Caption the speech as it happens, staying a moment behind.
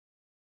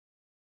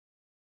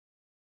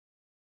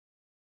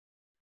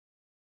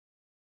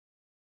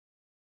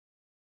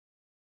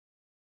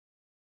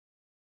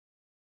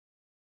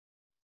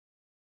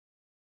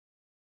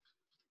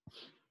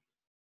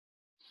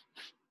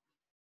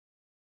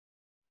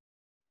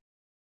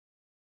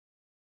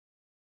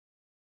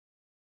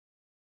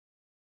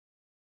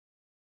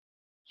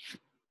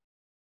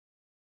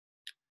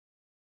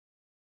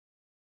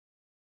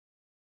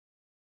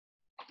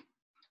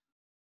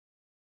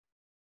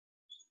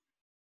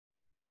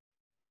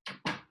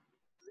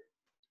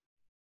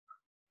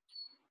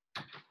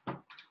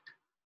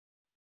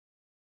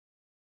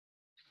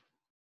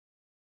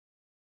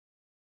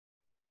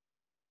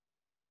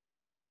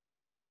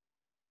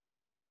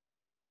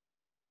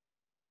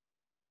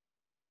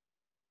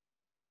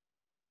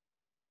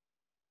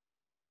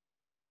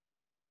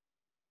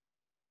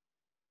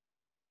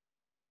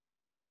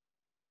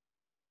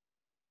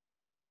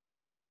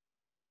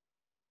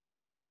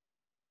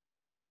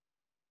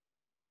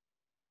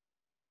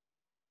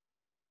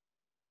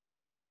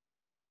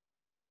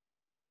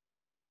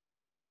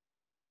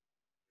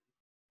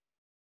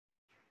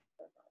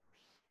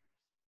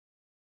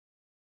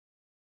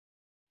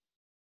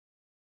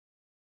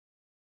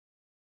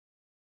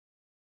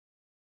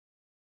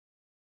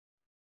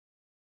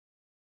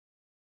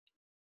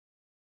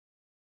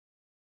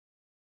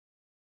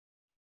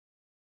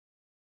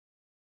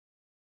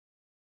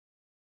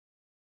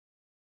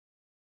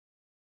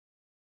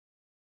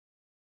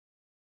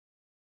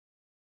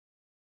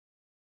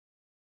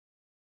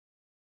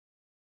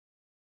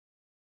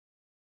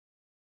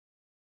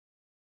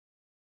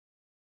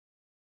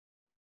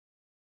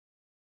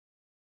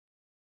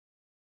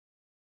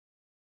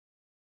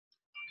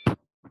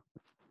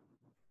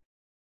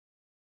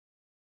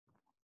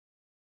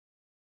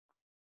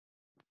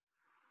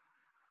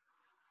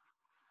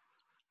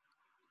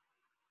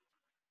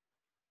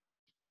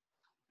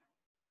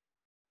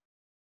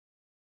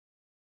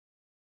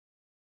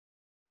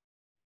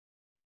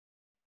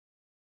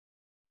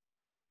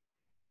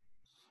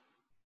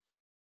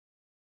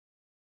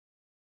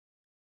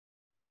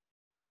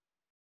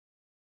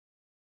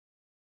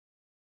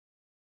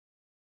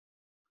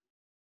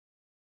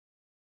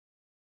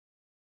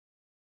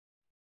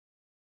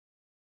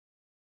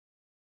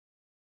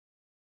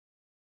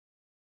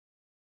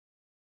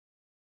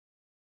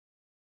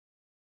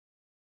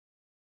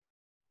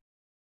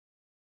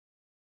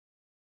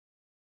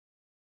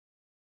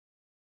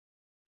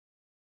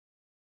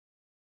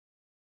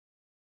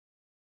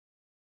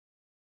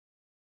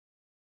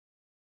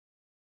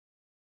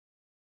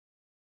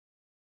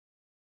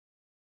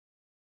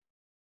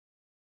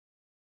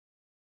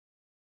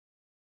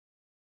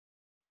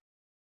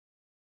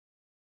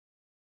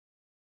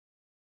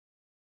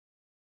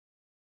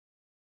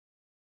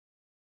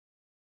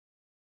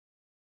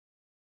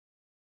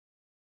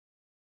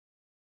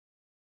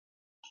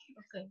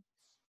Okay.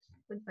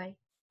 Goodbye.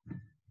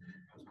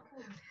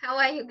 How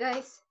are you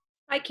guys?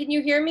 Hi, can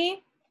you hear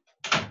me?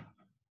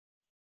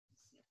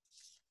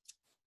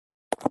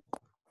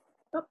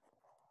 Oh,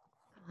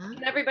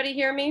 can everybody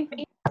hear me?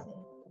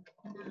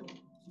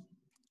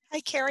 Hi,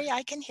 Carrie,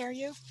 I can hear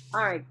you.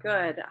 All right,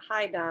 good.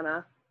 Hi,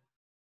 Donna.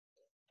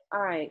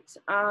 All right.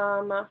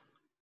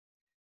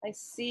 I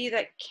see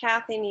that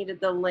Kathy needed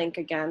the link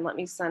again. Let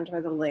me send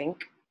her the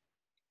link.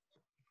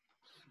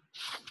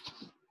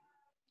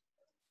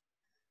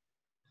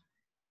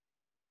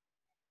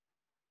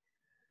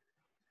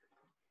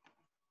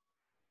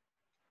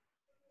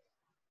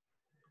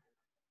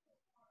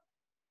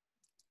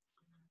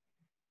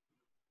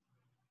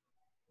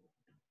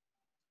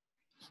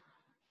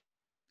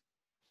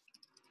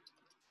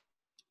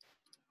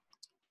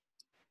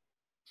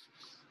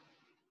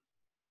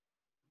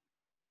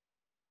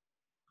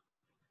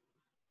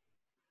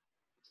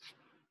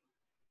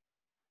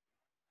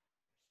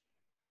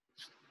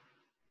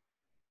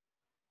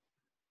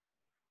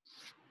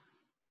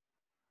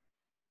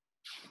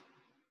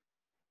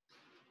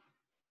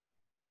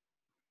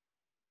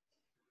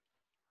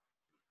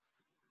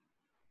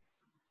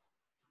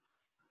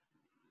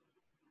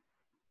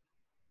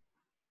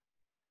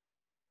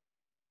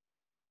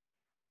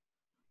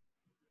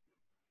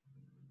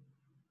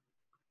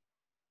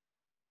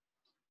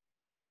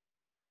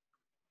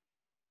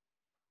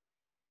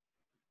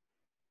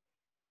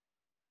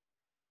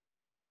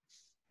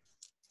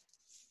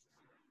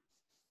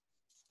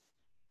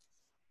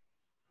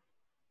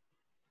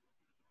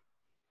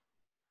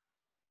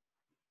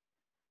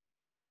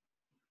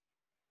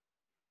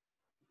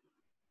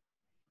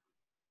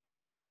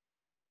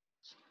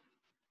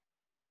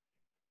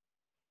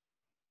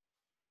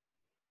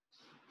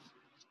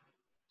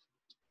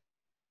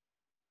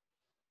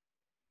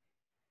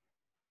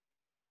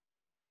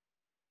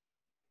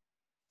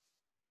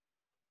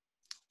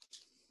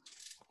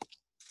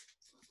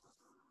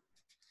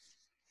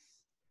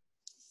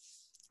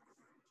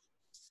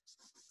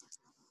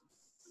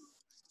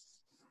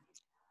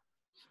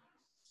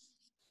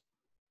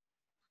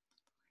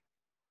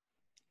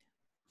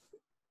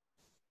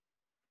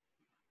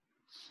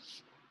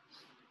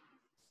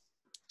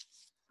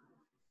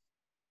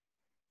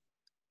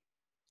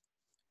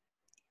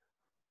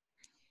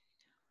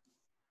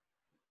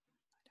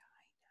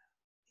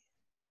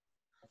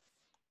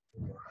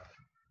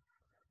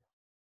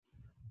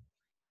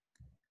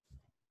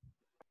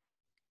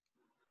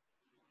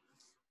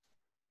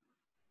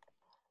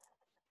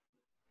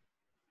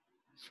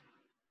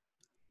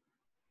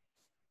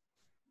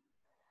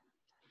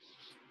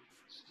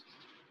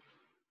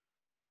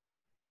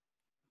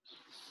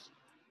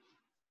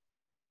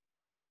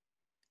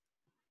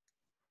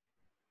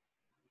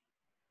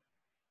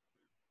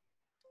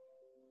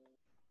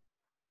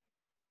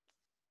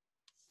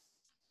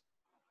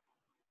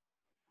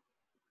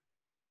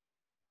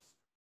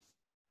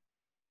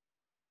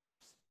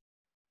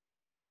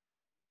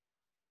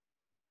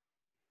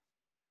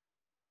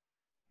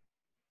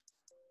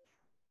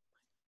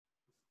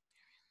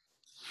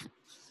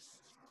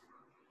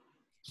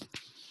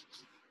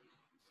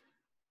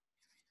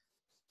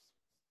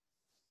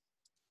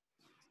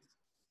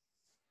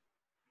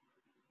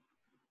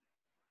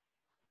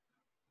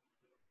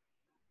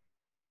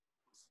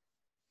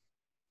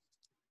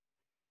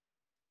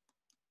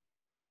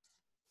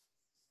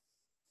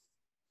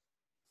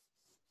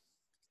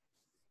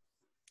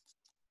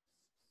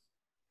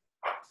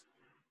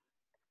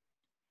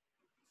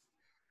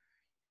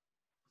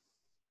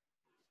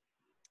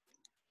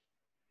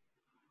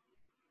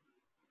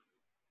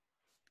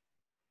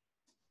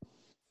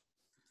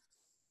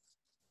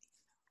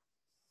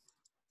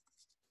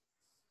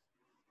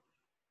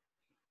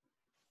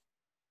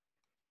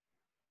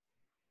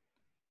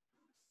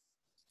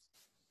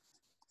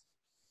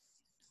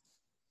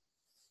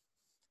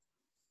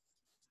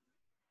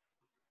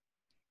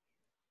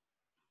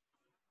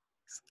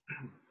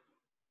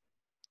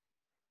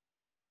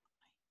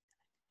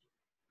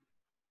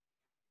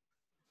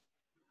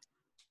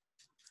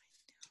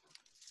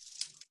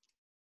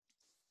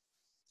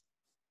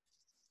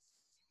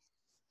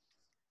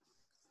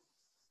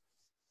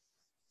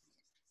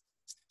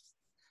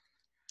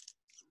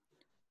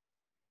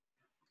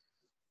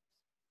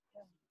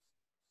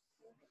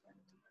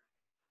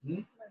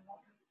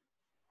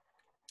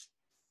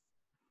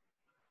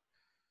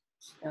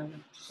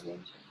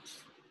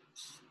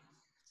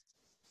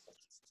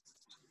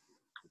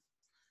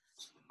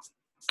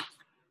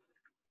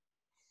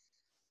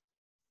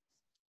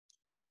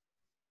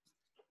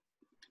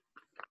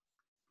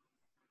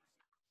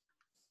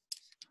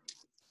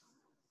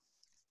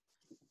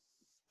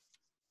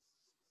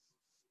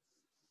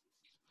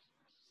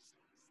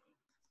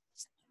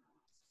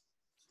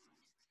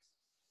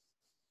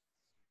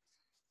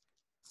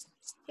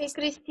 Hey,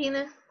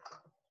 Christina.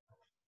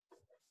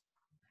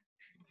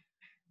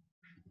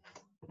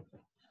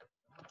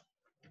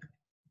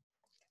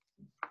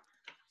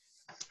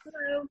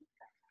 Hello.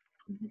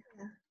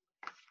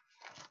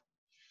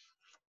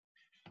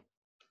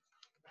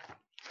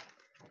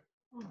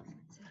 Oh,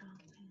 it's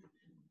around.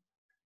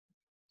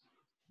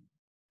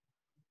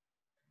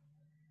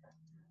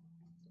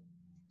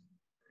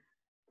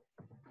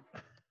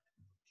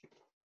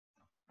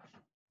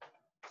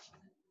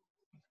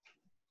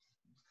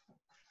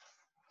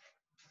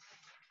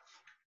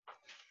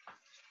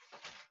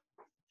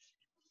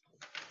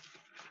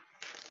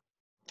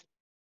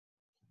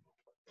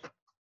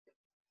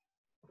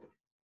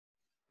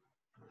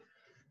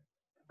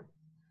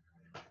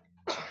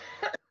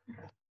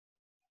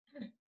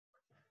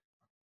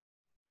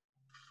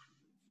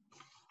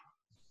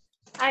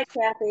 Hi,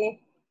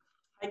 Kathy.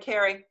 Hi,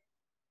 Carrie.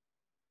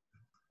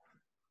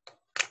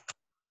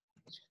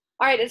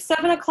 All right, it's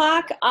 7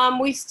 o'clock.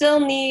 We still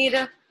need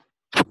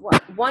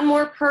one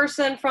more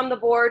person from the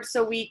board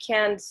so we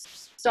can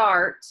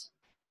start.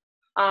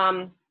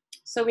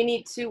 So we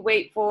need to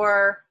wait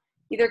for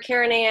either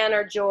Karen Ann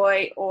or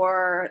Joy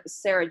or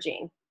Sarah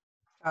Jean.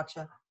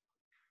 Gotcha.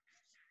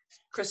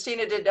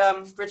 Christina, did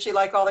Richie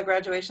like all the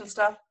graduation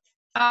stuff?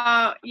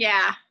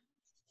 Yeah.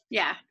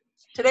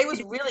 Today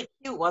was really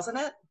cute, wasn't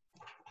it?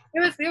 It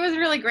was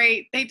really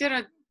great. They did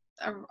a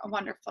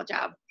wonderful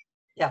job.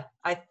 Yeah,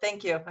 I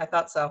thank you. I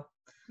thought so.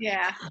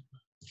 Yeah.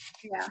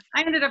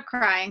 I ended up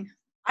crying.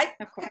 I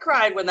Of course.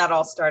 cried when that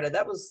all started.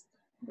 It was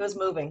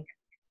moving.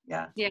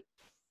 Yeah. Yeah.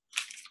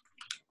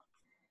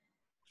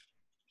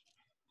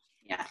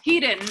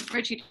 He didn't.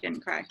 Richie didn't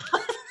cry.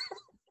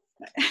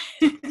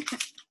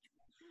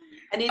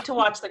 I need to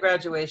watch the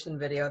graduation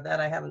video that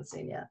I haven't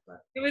seen yet.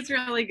 But It was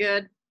really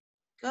good.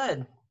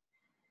 good.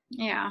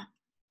 Yeah.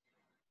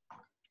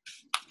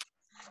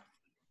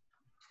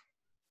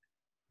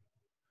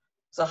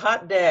 It's a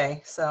hot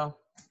day, so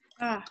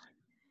Oh.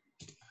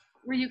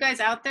 Were you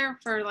guys out there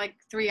for like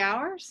 3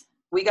 hours?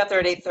 we got there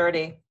at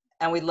 8:30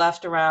 and we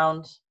left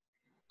around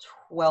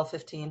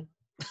 12:15.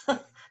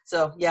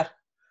 So yeah.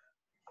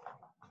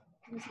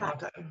 It was Long hot.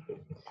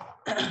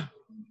 time.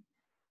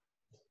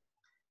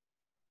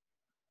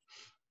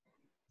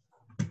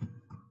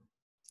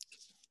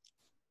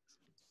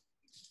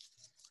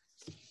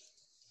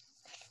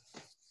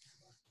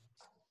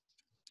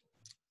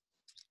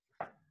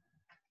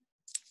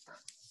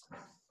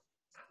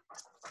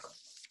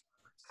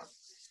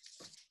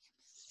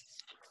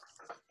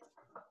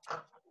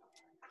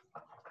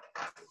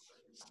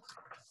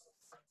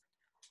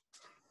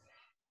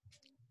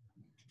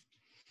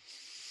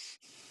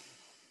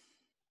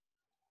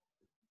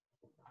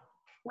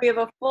 We have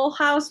a full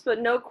house, but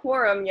no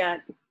quorum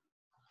yet.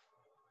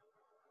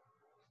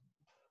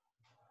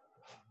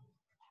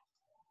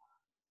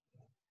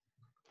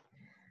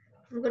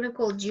 I'm gonna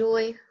call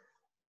Joy.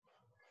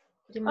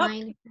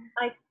 Remind.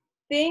 I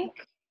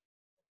think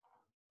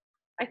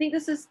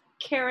this is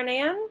Karen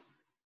Ann.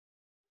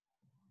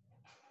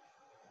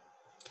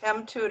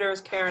 Chem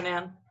tutors, Karen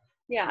Ann.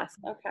 Yes,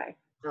 okay.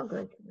 Oh,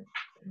 good.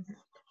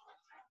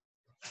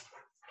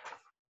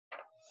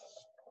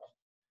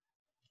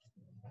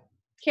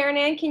 Karen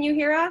Ann, can you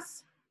hear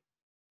us?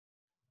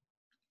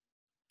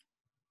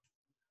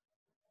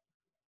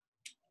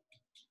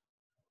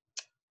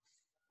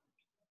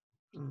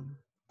 Mm.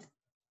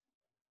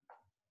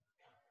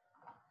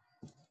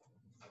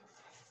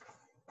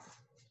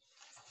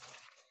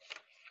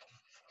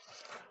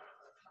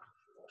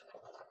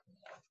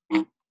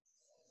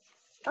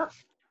 Oh, is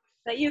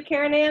that you,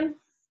 Karen Ann?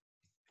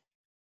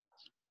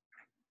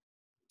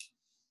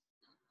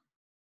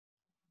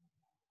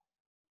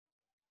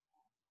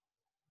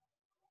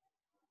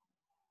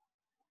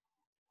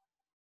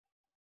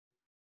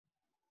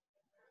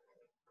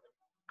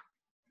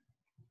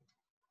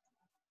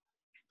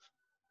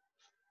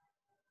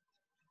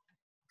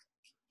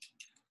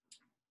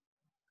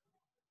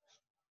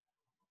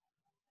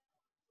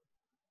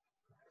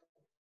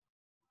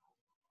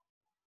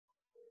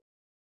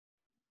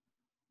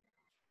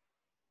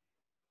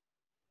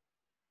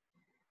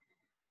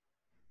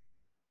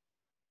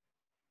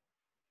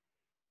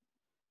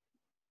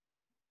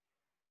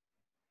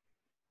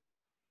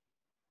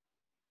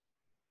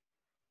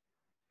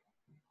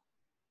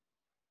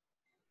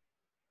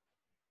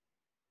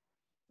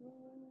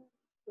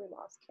 We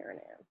lost Karen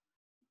Ann.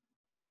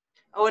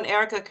 Oh, and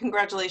Erica,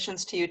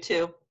 congratulations to you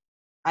too.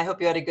 I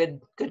hope you had a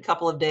good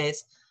couple of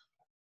days.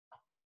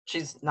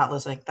 She's not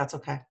listening. That's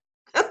okay.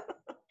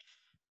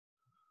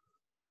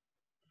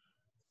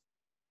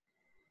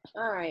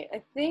 All right,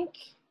 I think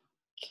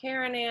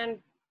Karen Ann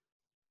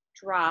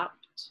dropped.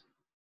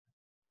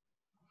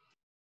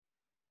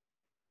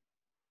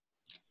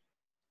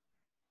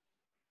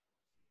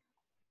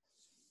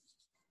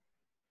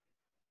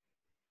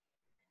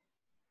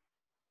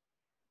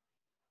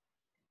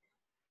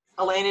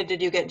 Elena,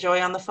 did you get Joy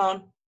on the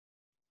phone?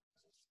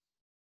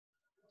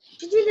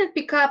 She didn't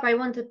pick up. I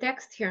want to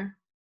text her.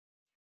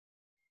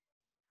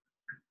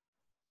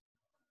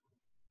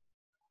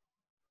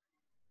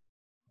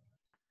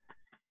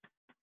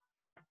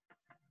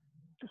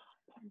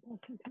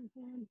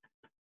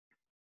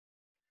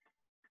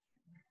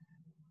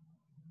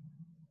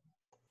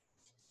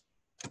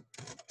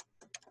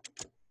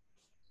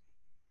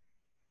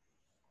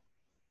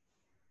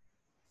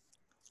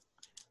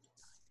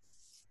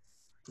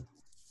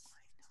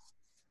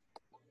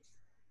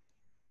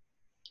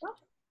 Oh,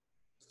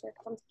 here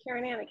comes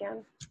Karen Ann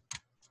again.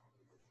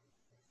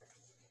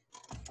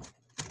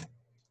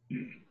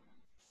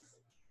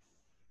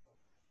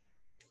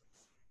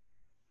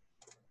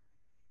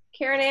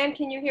 Karen Ann,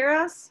 can you hear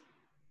us?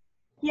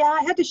 Yeah,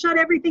 I had to shut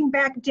everything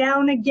back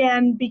down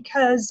again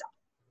because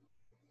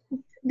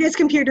this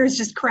computer is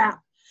just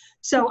crap.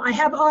 So I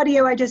have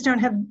audio, I just don't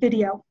have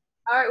video.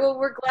 All right, well,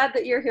 we're glad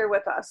that you're here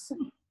with us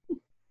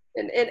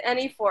in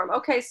any form.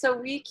 Okay, so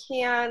we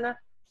can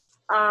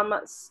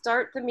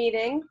start the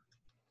meeting.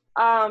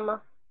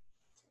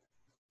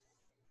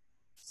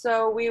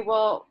 So we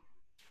will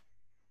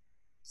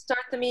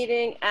start the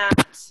meeting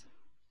at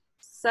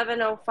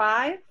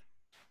 7:05.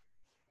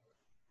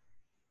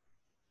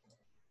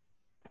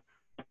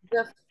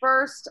 The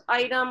first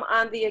item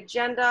on the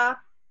agenda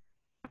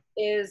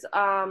is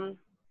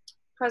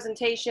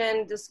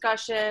presentation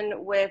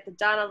discussion with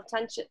Donna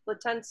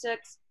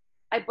Latensix.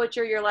 I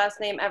butcher your last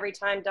name every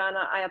time,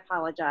 Donna. I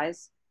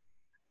apologize.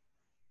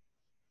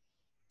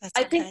 That's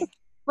I okay. think the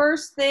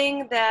first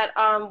thing that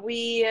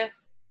we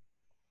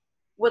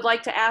would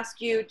like to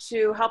ask you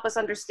to help us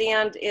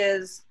understand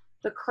is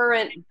the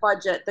current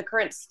budget, the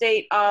current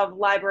state of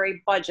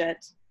library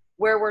budget,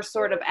 where we're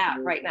sort of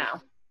at right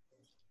now.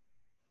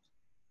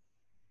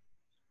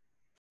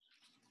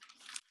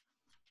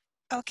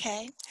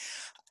 Okay.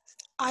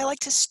 I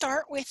like to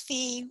start with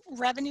the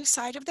revenue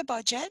side of the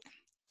budget.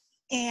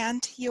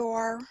 And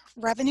your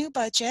revenue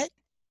budget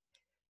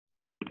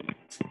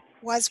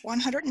was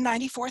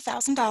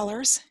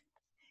 $194,000.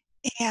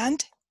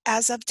 And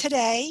as of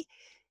today,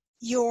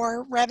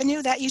 your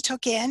revenue that you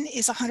took in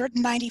is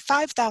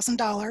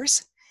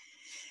 $195,000.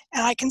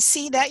 And I can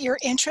see that your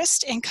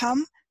interest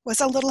income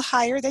was a little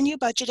higher than you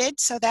budgeted,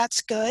 so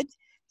that's good.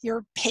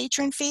 Your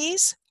patron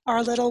fees are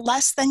a little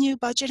less than you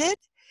budgeted,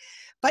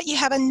 but you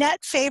have a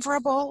net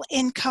favorable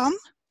income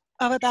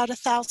of about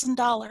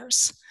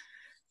 $1,000.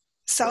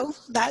 So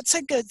that's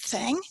a good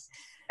thing.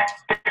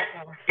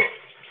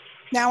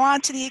 Now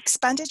on to the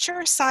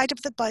expenditure side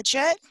of the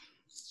budget.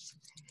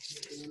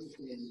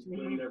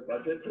 Their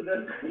budget to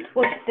them?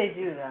 Well, they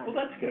do that. Well,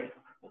 that's good.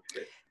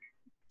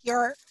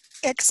 Your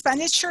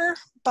expenditure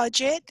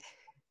budget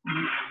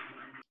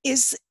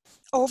is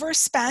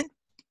overspent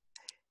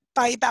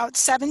by about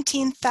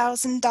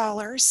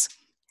 $17,000.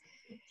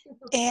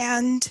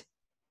 And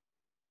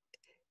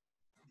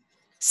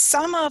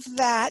some of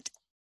that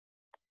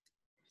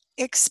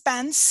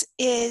expense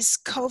is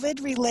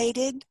COVID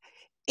related,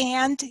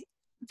 and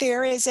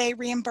there is a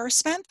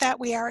reimbursement that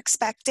we are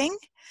expecting.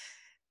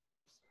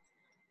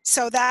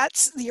 So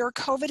that's your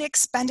COVID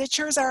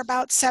expenditures are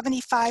about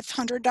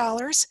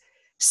 $7,500.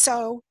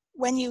 So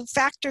when you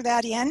factor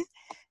that in,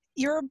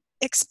 your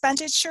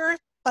expenditure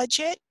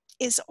budget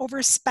is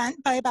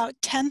overspent by about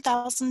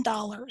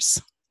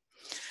 $10,000.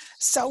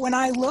 So when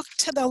I look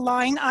to the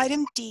line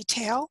item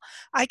detail,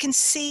 I can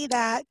see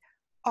that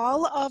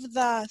all of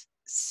the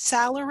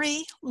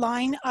salary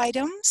line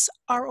items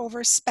are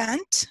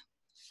overspent.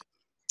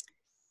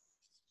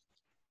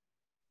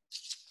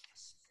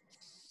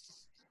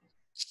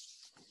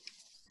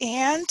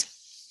 And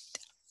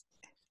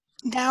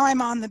now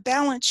I'm on the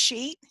balance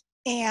sheet,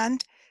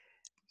 and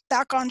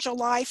back on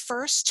July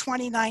 1st,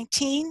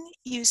 2019,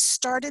 you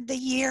started the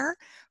year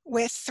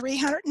with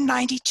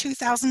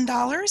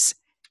 $392,000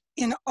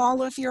 in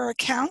all of your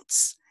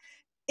accounts.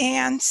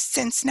 And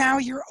since now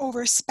you're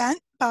overspent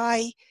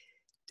by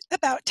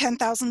about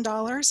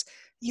 $10,000,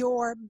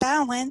 your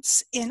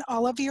balance in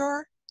all of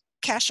your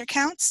cash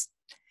accounts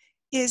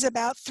is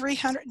about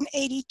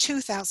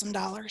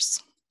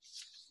 $382,000.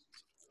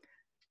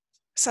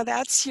 So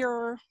that's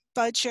your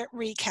budget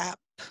recap.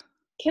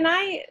 Can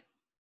I,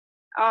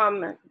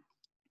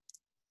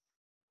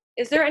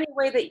 is there any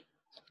way that,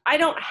 I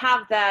don't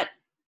have that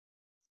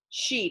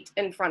sheet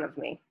in front of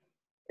me.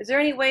 Is there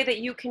any way that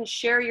you can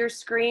share your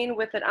screen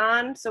with it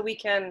on so we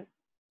can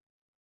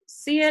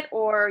see it,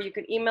 or you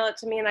could email it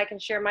to me and I can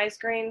share my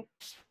screen?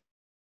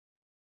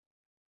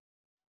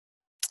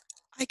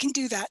 I can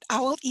do that.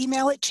 I will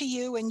email it to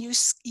you and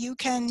you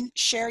can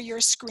share your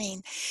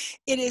screen.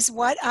 It is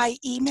what I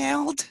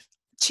emailed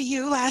to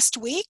you last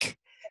week.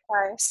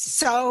 Okay.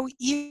 So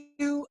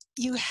you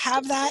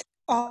have that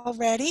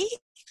already.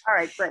 All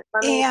right, great.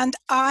 Let me, And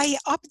I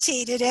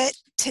updated it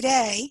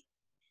today.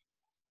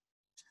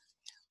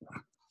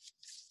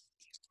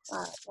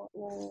 let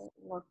me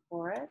look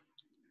for it.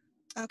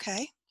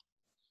 Okay.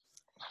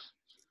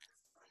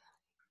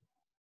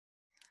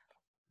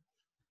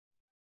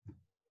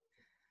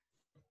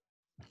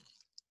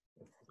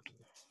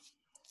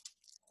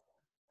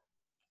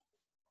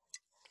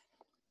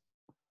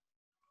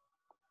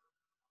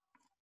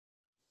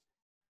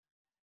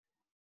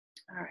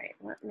 All right,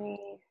 let me.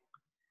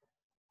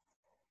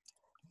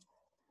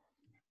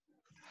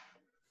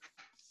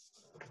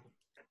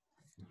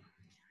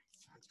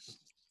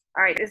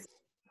 All right, is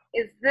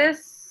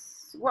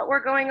this what we're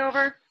going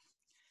over?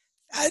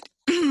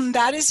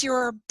 That is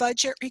your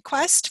budget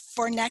request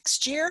for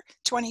next year,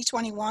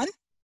 2021.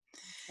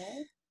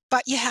 Okay.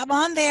 But you have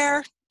on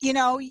there, you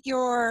know,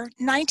 your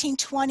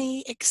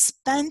 1920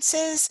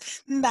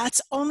 expenses,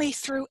 that's only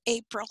through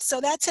April.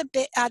 So that's a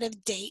bit out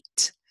of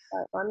date. All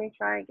right, let me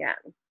try again.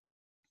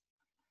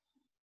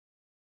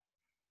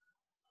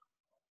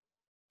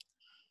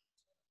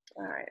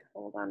 All right,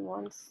 hold on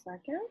one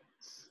second.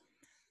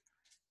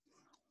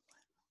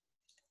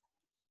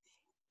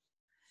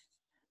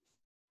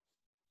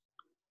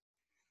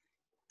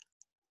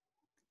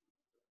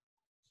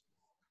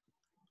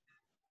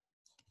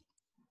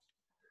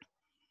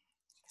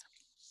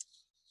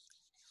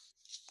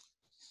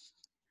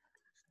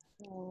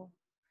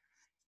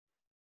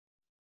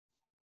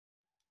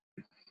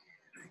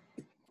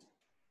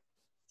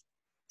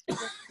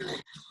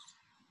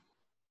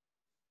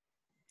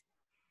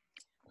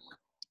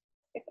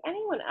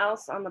 anyone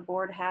else on the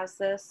board has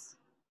this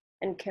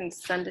and can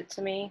send it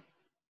to me?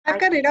 I've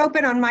got it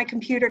open on my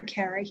computer,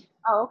 Carrie.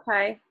 Oh,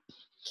 okay.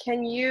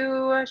 Can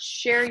you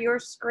share your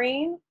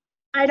screen?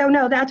 I don't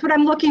know. That's what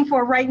I'm looking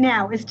for right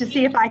now, is to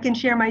see if I can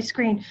share my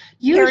screen.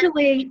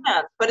 Usually,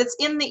 Yeah, but it's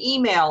in the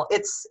email.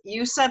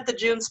 You sent the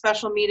June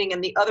special meeting,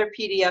 and the other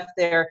PDF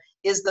there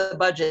is the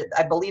budget,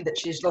 I believe, that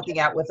she's looking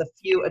at with a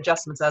few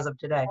adjustments as of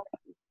today.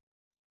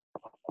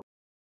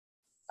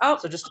 Oh,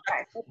 So just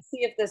okay. Let's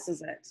see if this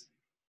is it.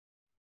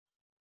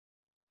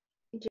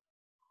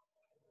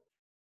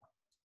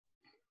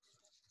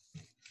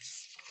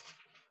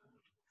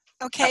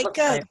 Okay, looks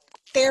good. right.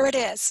 There it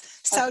is.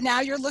 So now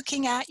you're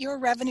looking at your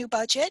revenue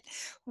budget,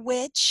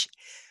 which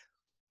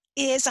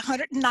is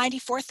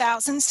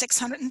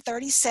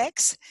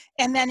 194,636.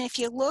 And then if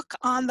you look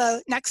on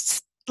the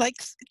next, like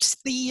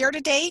the year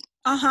to date,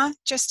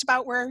 just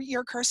about where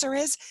your cursor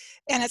is,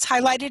 and it's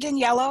highlighted in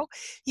yellow,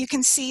 you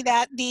can see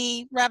that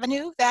the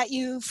revenue that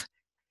you've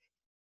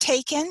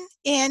taken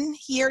in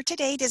year to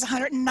date is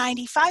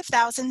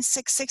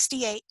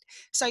 195,668.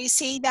 So you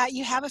see that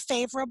you have a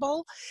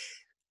favorable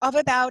of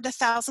about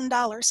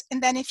 $1,000.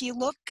 And then if you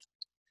look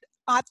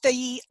at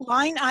the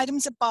line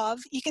items above,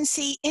 you can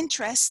see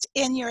interest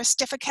in your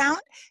STIF account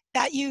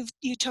that you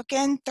took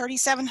in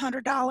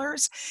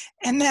 $3,700.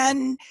 And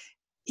then,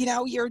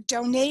 your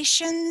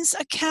donations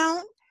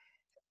account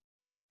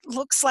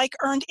looks like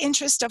earned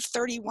interest of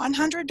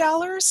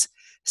 $3,100.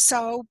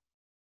 So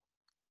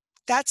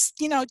that's,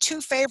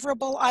 two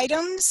favorable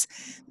items.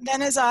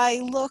 Then as I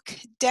look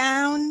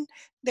down,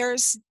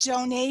 there's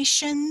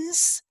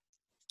donations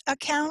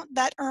account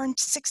that earned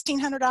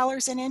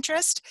 $1,600 in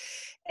interest,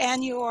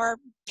 and your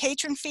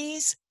patron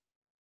fees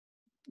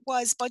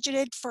was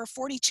budgeted for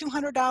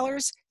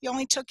 $4,200. You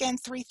only took in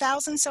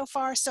 $3,000 so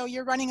far, so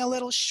you're running a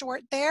little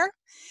short there.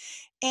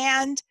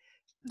 And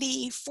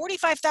the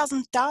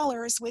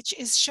 $45,000, which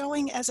is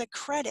showing as a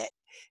credit,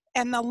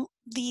 and the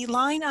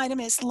line item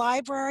is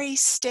library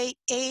state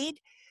aid,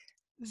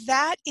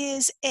 that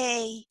is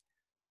a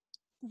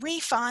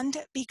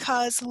refund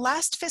because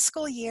last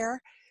fiscal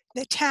year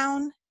the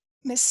town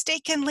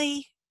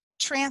mistakenly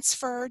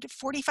transferred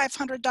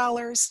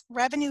 $4,500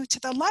 revenue to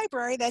the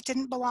library that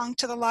didn't belong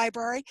to the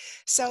library.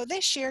 So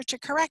this year, to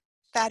correct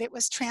that, it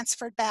was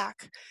transferred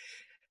back.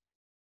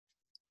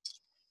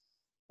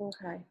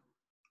 Okay.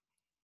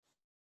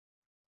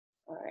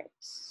 All right.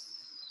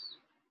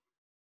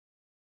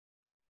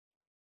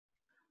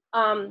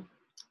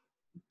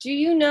 Do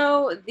you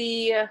know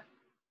the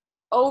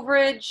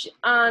overage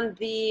on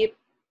the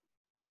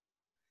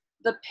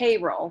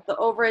payroll, the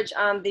overage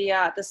on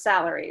the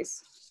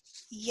salaries?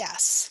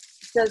 Yes.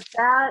 Does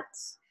that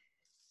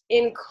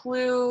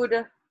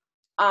include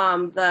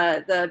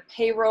the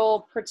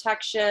payroll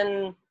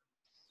protection?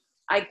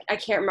 I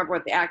can't remember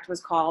what the act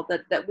was called,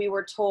 that we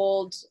were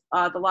told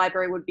the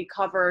library would be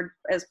covered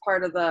as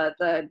part of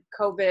the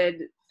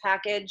COVID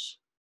package.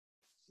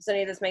 Does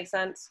any of this make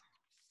sense?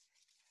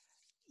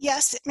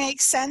 Yes, it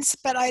makes sense,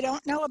 but I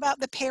don't know about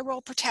the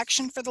payroll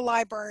protection for the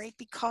library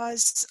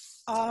because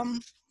I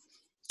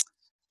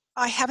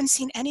haven't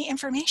seen any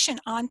information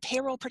on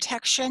payroll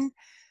protection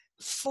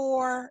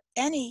for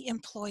any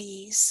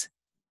employees.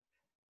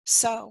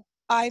 So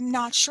I'm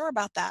not sure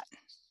about that.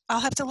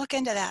 I'll have to look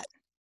into that.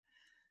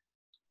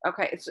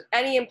 Okay, so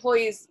any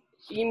employees,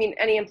 you mean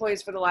any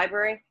employees for the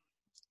library?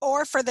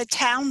 Or for the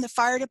town, the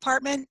fire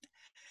department.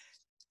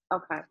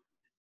 Okay,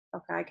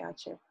 I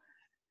got you.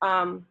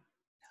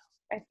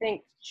 I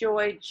think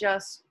Joy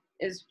just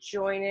is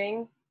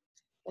joining.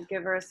 We'll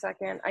give her a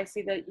second. I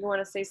see that you want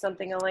to say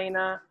something,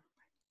 Elena.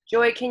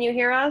 Joy, can you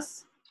hear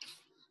us?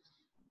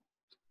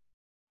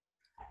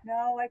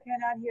 No, I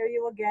cannot hear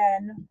you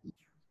again.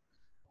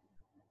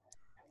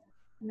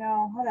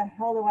 No, how the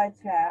hell do I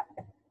chat?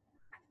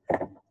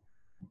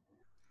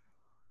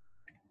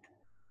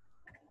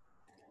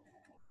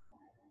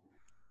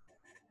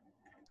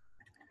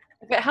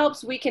 If it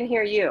helps, we can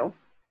hear you.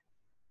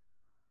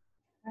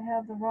 I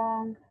have the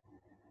wrong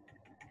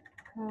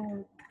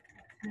code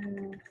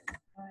to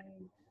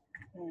sign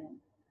in.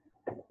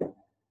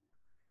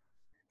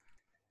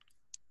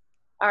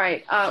 All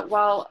right,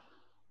 while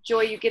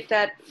Joy, you get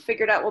that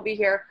figured out, we'll be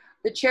here.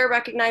 The chair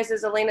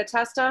recognizes Elena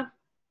Testa.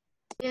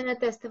 Elena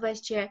Testa, Vice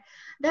Chair.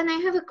 Then I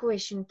have a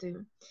question to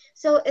you.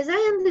 So as I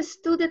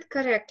understood it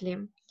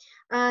correctly,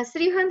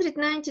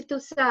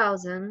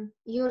 392,000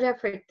 you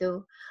referred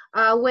to,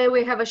 where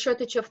we have a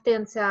shortage of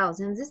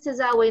 10,000. This is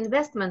our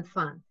investment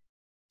fund,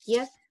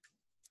 yes?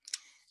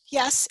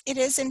 Yes, it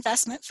is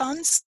investment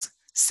funds,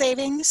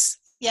 savings,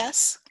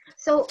 yes.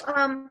 So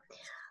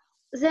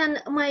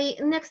then my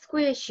next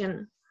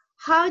question,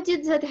 how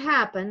did that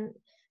happen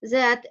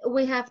that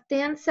we have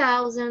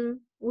 10,000,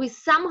 we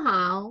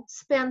somehow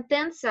spent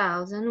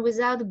 10,000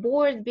 without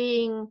board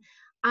being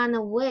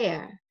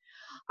unaware?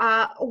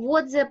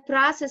 What's the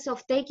process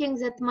of taking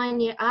that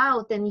money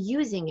out and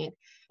using it?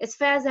 As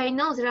far as I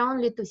know, there are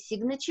only 2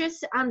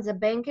 signatures on the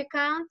bank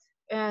account,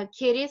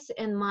 Kitty's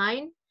and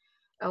mine.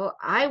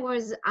 I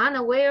was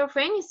unaware of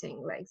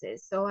anything like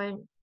this, so I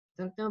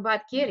don't know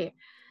about Kitty.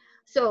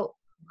 So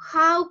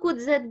how could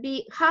that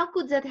be? How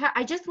could that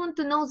I just want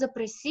to know the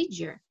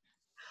procedure.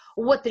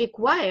 What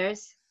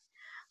requires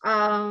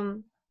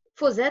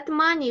for that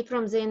money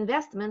from the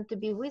investment to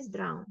be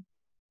withdrawn,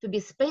 to be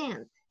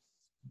spent?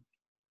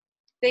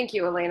 Thank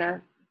you,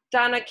 Elena.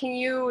 Donna, can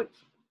you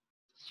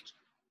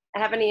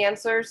have any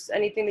answers?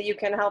 Anything that you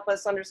can help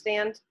us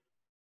understand?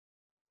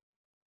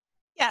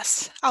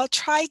 Yes, I'll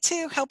try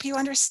to help you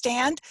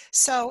understand.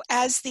 So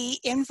as the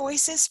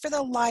invoices for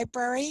the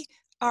library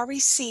are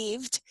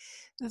received,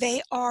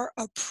 they are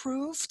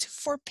approved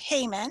for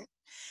payment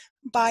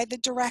by the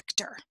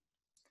director.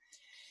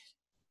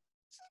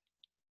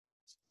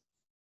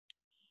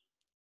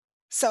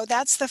 So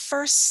that's the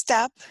first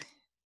step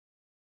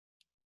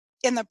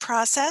in the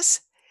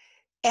process.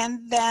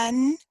 And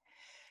then,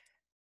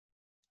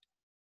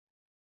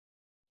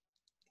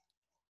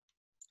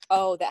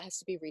 Oh, that has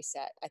to be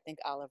reset. I think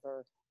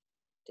Oliver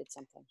did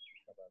something.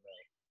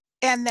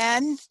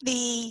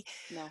 the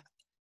No.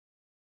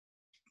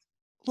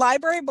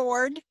 library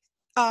board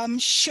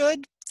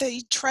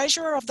the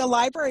treasurer of the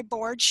library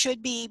board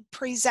should be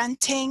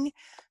presenting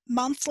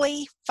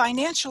monthly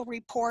financial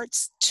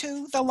reports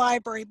to the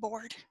library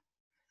board.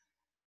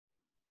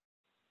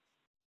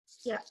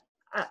 Yeah,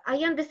 I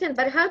understand,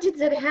 but how did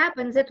that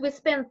happen that we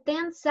spent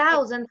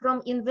 10,000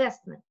 from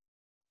investment?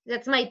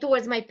 That's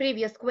towards my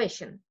previous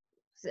question.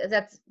 So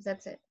that's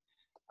it.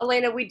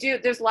 Elena,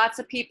 there's lots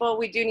of people.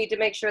 We do need to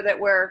make sure that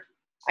we're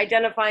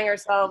identifying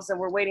ourselves and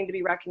we're waiting to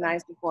be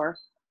recognized before.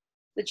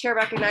 The chair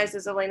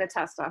recognizes Elena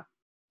Testa.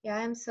 Yeah,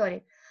 I'm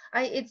sorry.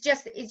 It's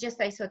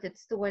just I thought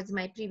it's towards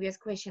my previous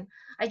question.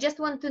 I just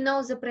want to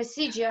know the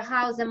procedure,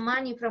 how the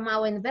money from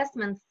our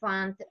investment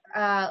fund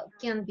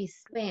can be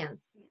spent.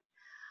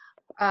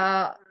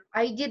 I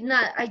did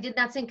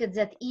not think it's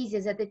that easy,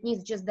 that it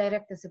needs just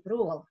director's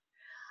approval.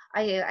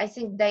 I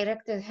think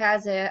director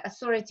has a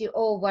authority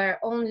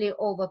only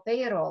over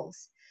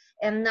payrolls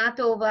and not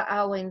over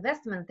our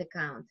investment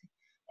account.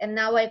 And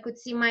now I could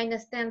see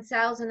minus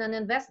 10,000 on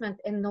investment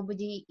and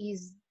nobody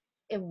is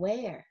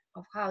aware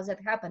of how that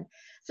happened.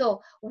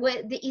 So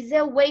is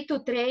there a way to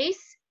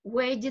trace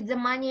where did the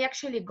money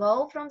actually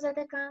go from that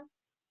account?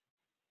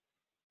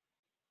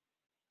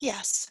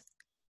 Yes.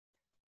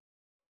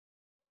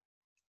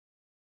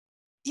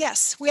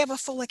 Yes, we have a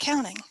full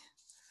accounting.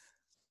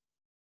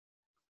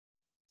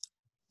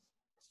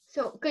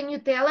 So can you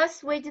tell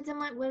us where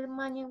the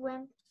money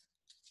went?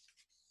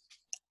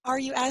 Are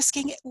you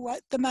asking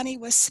what the money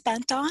was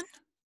spent on?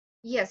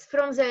 Yes,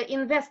 from the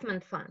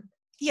investment fund.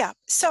 Yeah,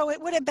 so it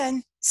would have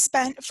been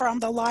spent from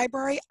the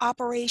library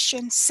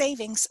operation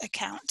savings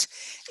account.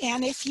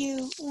 And if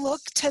you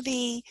look to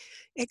the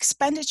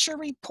expenditure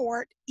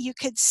report, you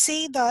could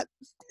see the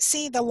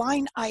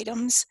line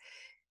items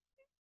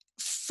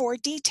for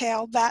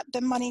detail that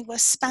the money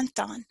was spent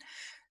on.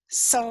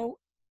 So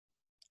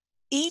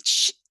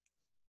each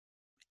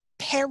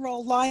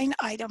payroll line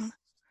item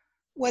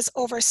was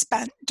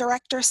overspent.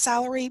 Director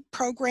salary,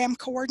 program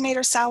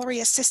coordinator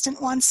salary,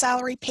 assistant one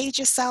salary,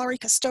 pages salary,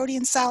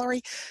 custodian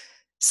salary.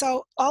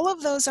 So all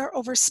of those are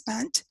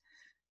overspent.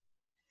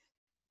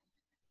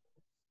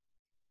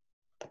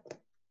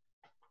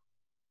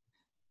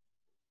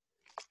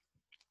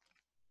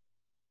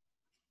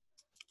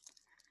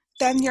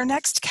 Then your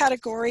next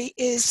category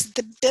is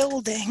the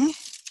building.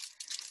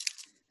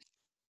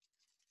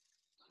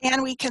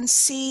 And we can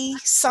see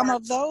some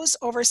of those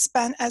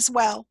overspent as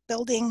well.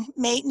 Building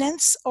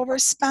maintenance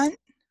overspent.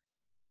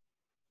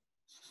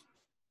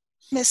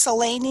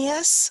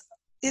 Miscellaneous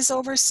is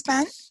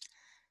overspent.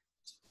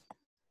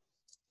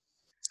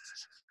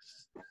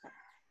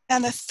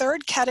 And the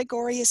third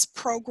category is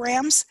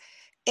programs,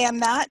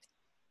 and that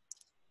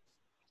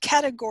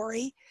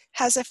category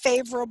has a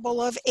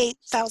favorable of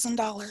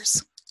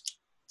 $8,000.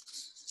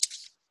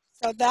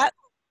 So that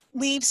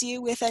leaves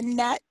you with a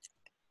net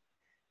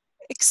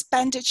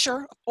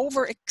expenditure,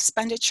 over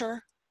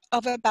expenditure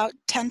of about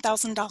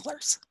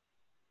 $10,000.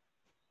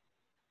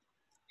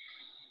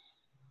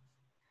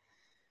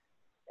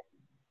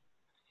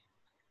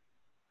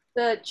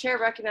 The chair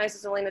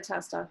recognizes Elena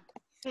Testa.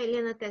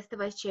 Elena Testa,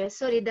 Vice Chair.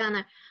 Sorry,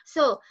 Dana.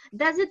 So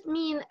does it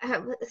mean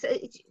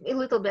a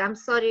little bit? I'm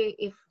sorry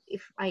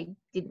if I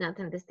did not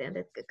understand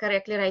it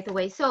correctly right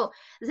away. So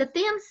the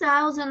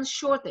 10,000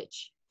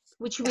 shortage,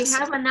 which we Yes.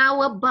 have in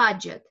our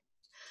budget,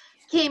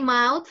 came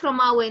out from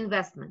our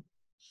investment.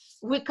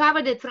 We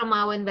covered it from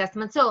our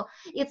investment. So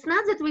it's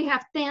not that we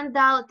have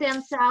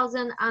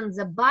 10,000 on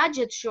the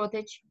budget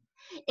shortage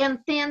and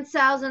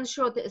 10,000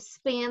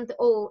 spent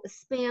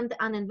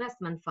on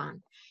investment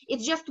fund.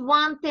 It's just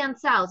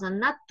 10,000,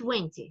 not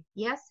 20.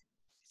 Yes.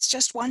 It's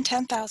just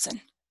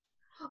 10,000.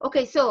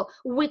 Okay, so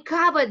we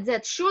covered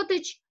that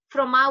shortage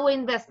from our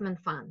investment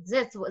fund.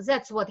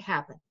 That's what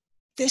happened.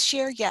 This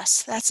year,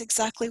 yes, that's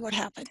exactly what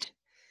happened.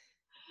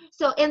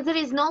 So, and there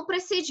is no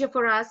procedure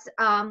for us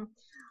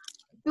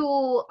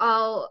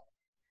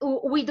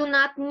we do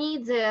not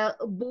need the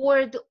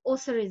board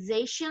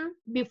authorization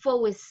before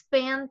we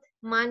spend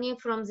money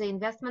from the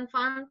investment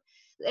fund.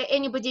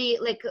 Anybody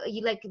like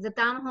the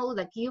town hall,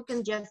 like you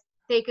can just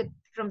take it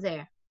from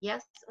there.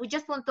 Yes, we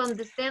just want to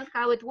understand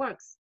how it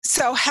works.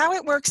 So how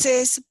it works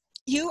is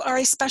you are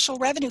a special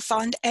revenue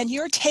fund and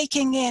you're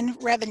taking in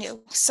revenue.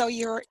 So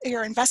your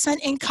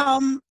investment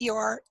income,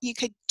 you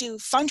could do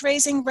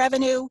fundraising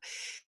revenue.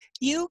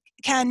 You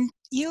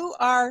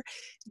are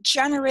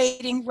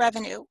generating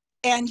revenue,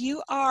 and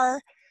the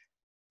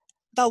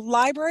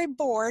library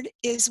board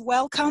is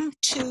welcome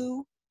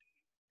to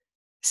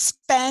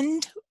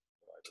spend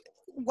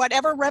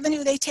whatever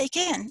revenue they take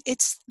in.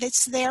 It's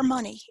their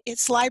money.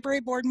 It's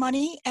library board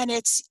money, and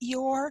it's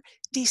your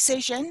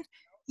decision,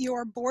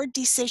 your board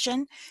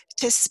decision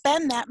to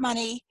spend that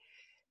money,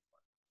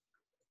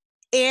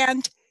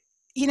 and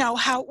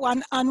how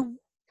on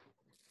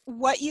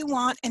what you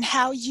want and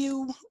how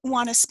you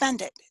want to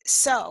spend it.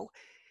 So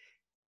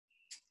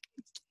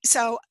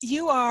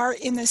you are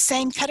in the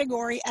same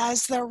category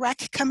as the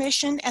Rec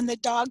Commission and the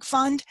Dog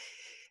Fund.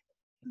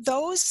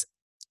 Those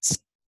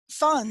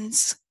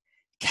funds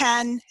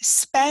can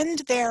spend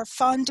their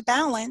fund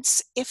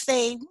balance if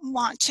they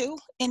want to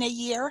in a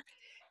year,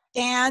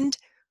 and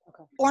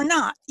or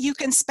not. You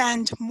can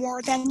spend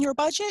more than your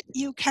budget.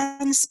 You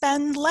can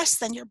spend less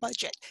than your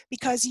budget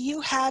because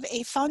you have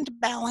a fund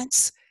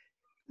balance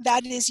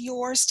that is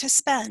yours to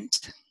spend.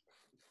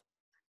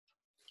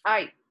 All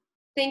right,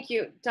 thank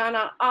you,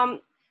 Donna.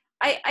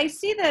 I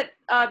see that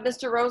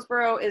Mr.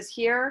 Roseborough is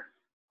here.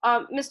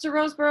 Mr.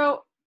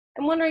 Roseborough,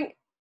 I'm wondering,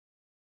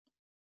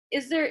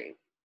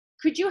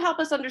 could you help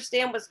us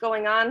understand what's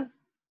going on?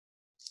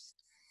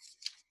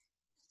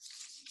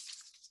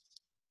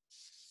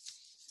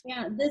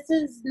 Yeah, this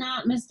is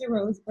not Mr.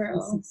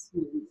 Roseborough.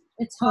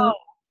 It's Hope.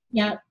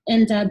 Yeah,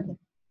 and Deb.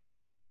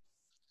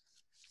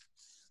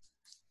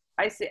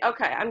 I see.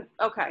 Okay,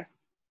 okay.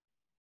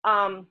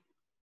 All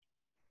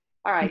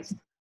right.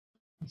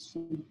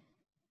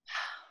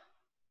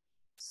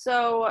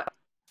 So,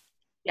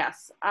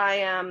 yes, I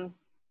am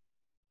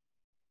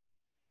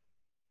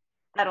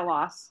at a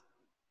loss.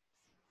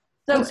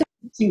 So,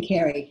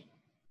 Carrie.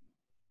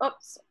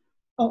 Oops.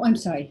 Oh, I'm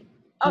sorry.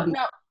 Oh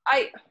no,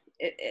 I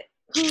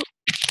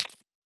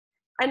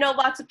know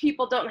lots of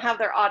people don't have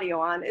their audio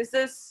on. Is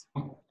this?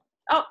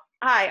 Oh,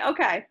 hi.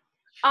 Okay.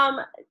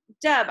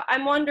 Deb,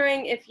 I'm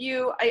wondering if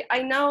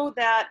I know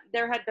that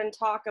there had been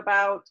talk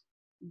about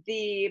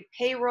the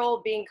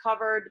payroll being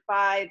covered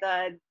by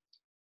the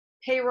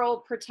payroll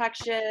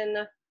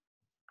protection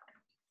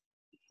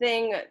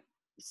thing,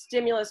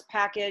 stimulus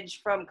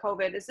package from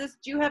COVID.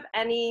 Do you have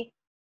any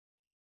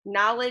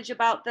knowledge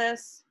about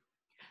this?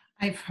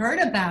 I've heard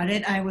about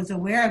it. I was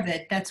aware of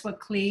it. That's what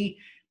Clee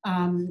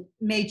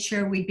made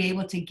sure we'd be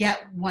able to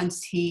get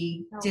once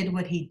he did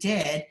what he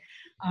did.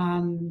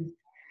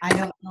 I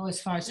don't know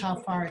as far as how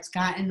far it's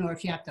gotten or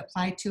if you have to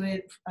apply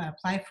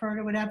for it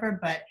or whatever,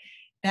 but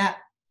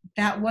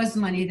that was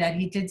money that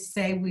he did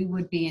say we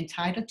would be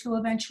entitled to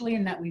eventually,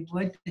 and that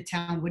the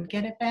town would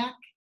get it back.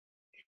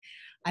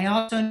 I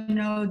also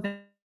know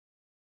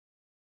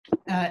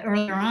that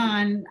earlier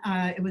on,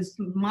 it was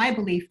my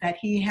belief that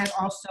he had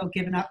also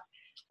given up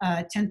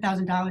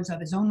 $10,000 of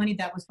his own money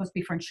that was supposed to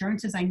be for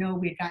insurances. I know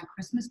we had gotten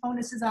Christmas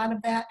bonuses out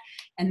of that,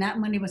 and that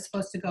money was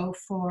supposed to go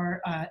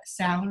for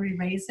salary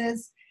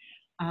raises.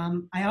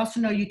 I also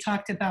know you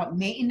talked about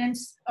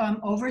maintenance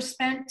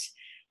overspent.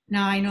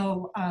 Now I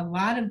know a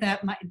lot of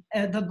that,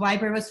 the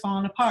library was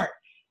falling apart,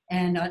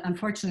 and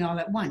unfortunately all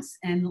at once.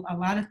 And a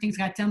lot of things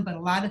got done, but a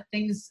lot of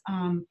things,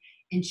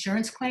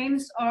 insurance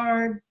claims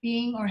are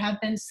being or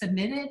have been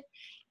submitted,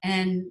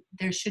 and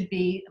there should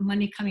be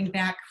money coming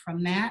back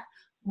from that.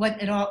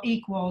 What it all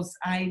equals,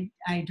 I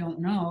don't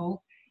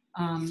know.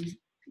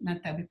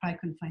 Not that we probably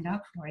couldn't find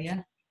out for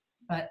you,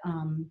 but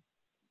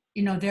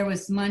there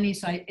was money,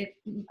 so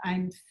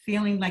I'm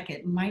feeling like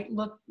it might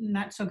look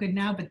not so good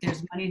now, but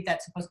there's money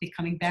that's supposed to be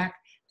coming back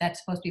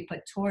that's supposed to be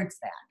put towards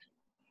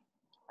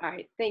that. All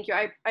right, thank you.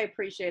 I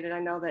appreciate it. I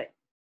know that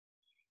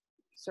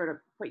sort of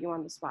put you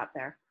on the spot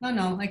there.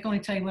 No, I can only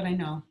tell you what I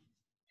know.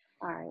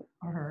 All right.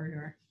 Or heard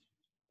or.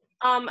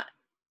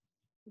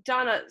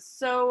 Donna,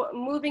 so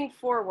moving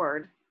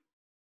forward,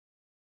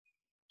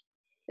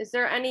 is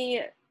there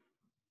any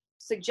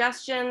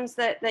suggestions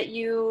that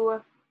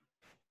you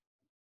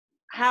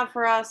have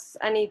for us?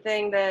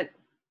 Anything that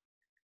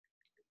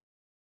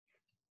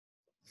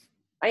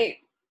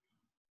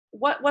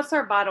what's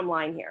our bottom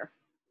line here?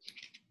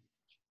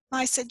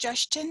 My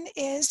suggestion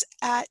is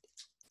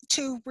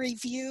to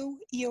review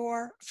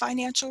your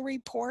financial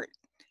report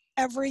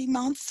every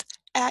month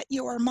at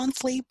your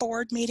monthly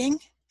board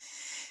meeting,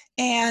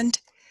 and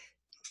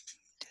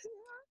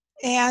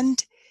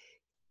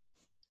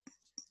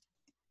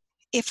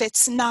if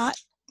it's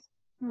not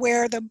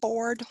where the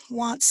board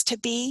wants to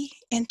be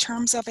in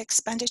terms of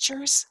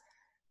expenditures,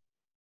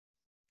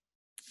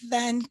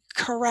 then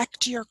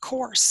correct your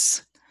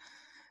course.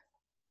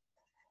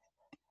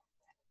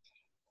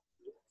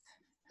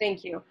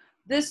 Thank you.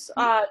 This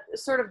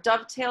sort of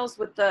dovetails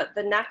with the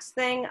next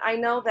thing. I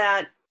know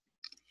that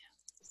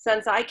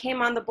since I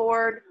came on the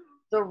board,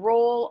 the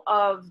role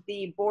of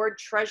the board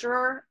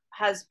treasurer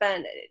has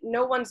been,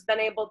 no one's been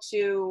able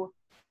to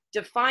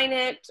define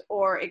it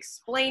or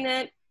explain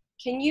it.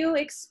 can you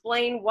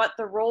explain what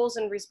the roles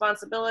and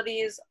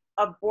responsibilities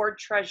of board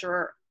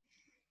treasurer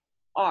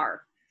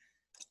are?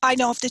 I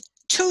know of the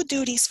two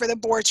duties for the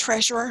board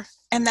treasurer,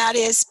 and that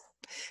is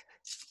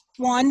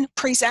one,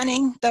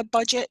 presenting the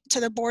budget to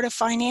the Board of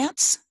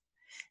Finance,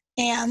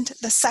 and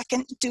the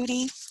second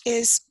duty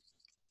is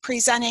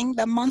presenting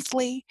the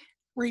monthly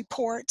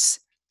reports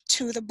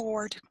to the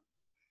board.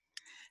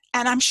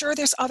 And I'm sure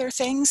there's other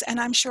things, and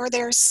I'm sure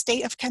there's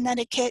state of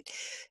Connecticut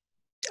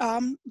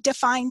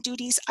defined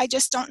duties. I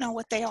just don't know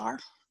what they are.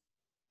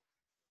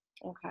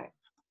 Okay.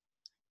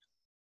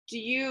 Do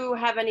you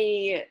have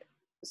any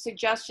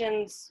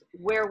suggestions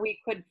where we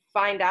could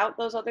find out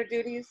those other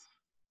duties?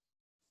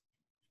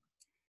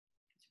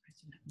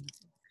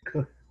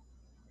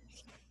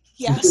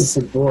 Yes.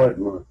 The board,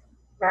 Mark.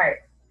 Right.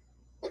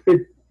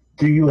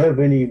 Do you have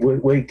any way?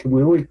 Where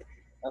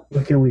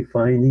can we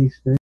find these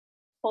things?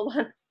 Hold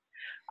on.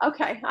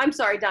 Okay, I'm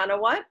sorry, Donna,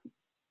 what?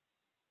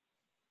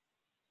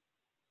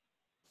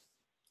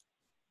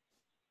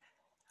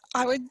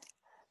 I would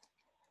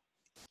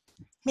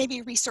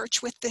maybe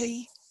research with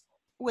the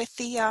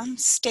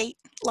state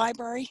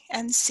library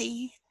and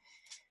see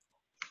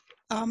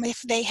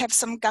if they have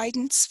some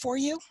guidance for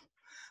you,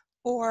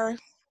 or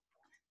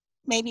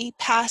maybe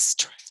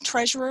past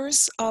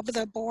treasurers of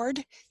the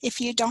board.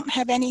 If you don't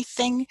have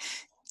anything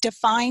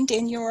defined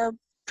in your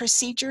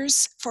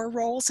procedures for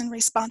roles and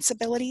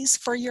responsibilities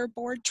for your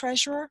board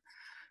treasurer.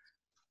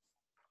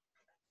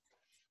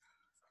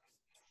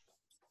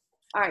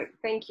 All right,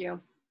 thank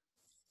you.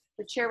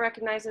 The chair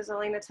recognizes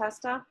Elena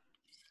Testa.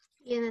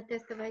 Elena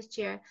Testa, Vice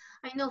Chair.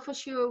 I know for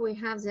sure we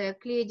have the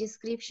clear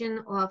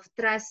description of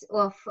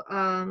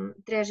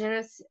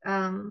treasurer's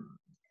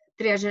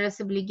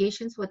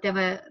obligations,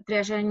 whatever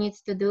treasurer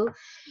needs to do.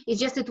 It's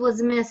just it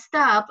was messed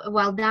up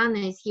while Dana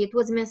is here. It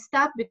was messed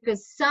up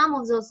because some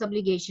of those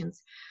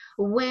obligations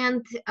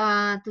went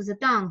to the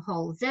town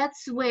hall.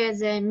 That's where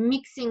the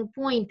mixing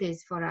point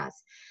is for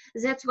us.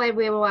 That's why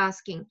we were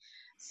asking.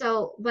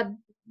 So, but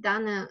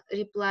Dana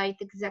replied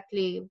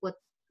exactly what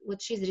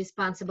she's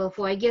responsible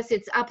for. I guess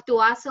it's up to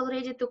us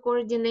already to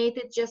coordinate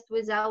it just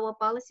with our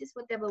policies,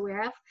 whatever we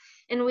have,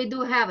 and we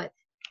do have it.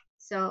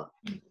 So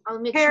I'll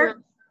make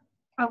sure.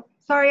 Oh,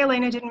 sorry,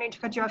 Elena, didn't mean to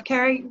cut you off.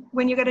 Carrie,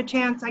 when you get a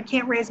chance, I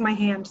can't raise my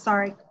hand,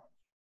 sorry.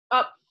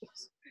 Oh,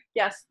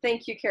 yes,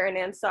 thank you, Karen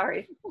Ann,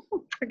 sorry.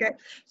 Okay,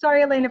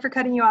 sorry, Elena, for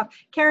cutting you off.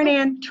 Karen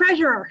Ann,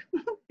 treasurer,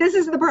 this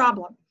is the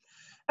problem.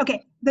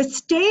 Okay, the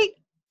State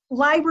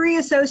Library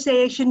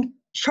Association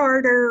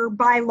Charter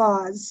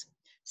bylaws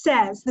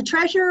says the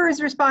treasurer is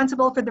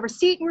responsible for the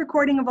receipt and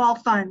recording of all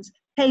funds,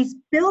 pays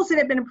bills that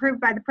have been approved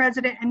by the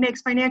president, and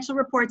makes financial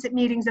reports at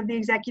meetings of the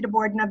executive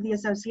board and of the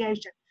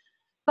association.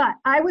 But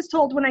I was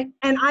told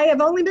and I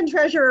have only been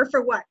treasurer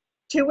for what,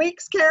 2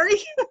 weeks,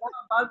 Carrie?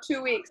 About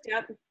 2 weeks,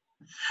 yeah.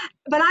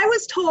 But I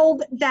was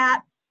told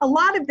that a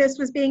lot of this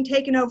was being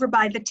taken over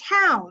by the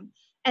town,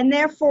 and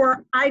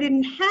therefore I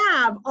didn't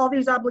have all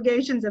these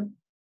obligations of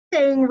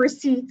paying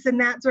receipts and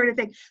that sort of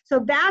thing. So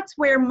that's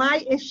where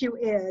my issue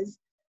is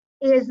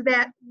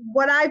that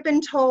what I've been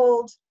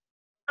told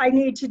I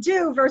need to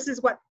do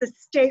versus what the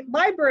State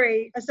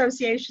Library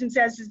Association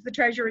says is the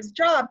treasurer's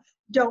job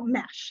don't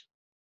mesh.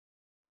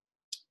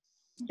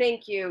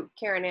 Thank you,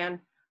 Karen Ann.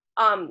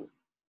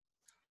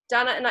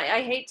 Donna, and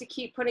I hate to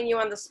keep putting you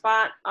on the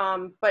spot,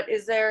 but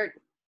is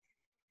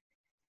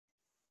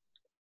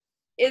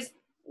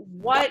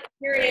what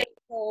Karen Ann is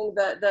saying,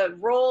 the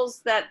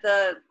roles that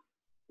the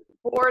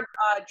board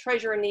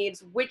treasurer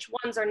needs, which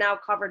ones are now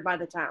covered by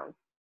the town?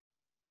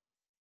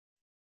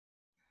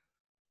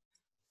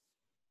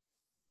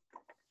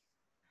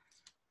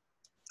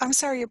 I'm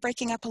sorry, you're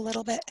breaking up a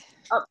little bit.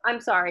 Oh, I'm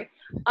sorry.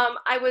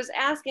 I was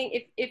asking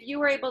if you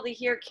were able to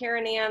hear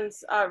Karen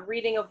Ann's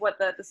reading of what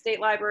the state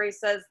library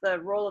says the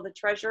role of the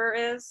treasurer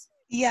is.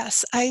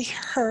 Yes, I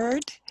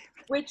heard.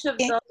 Which of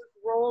those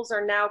roles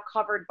are now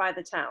covered by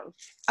the town?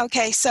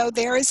 Okay, so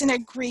there is an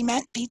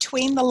agreement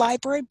between the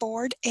library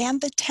board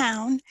and the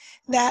town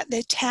that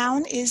the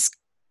town is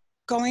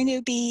going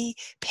to be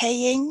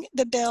paying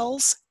the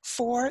bills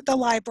for the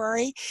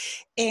library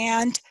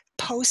and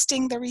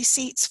posting the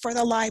receipts for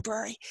the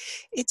library.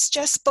 It's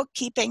just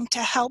bookkeeping to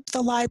help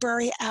the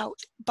library out,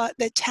 but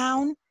the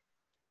town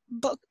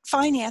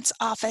finance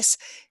office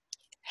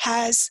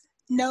has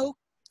no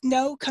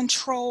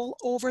control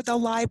over the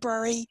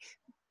library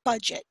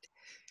budget.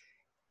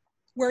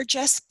 We're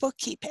just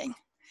bookkeeping,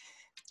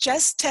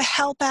 just to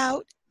help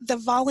out the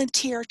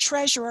volunteer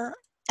treasurer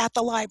at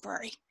the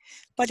library.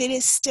 But it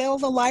is still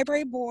the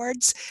library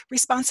board's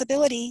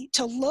responsibility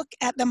to look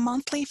at the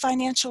monthly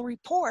financial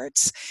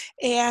reports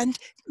and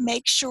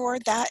make sure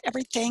that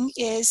everything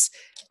is,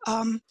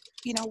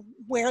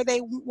 where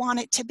they want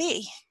it to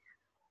be.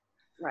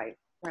 Right,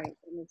 that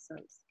makes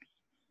sense.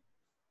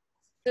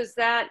 Does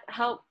that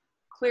help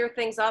clear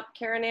things up,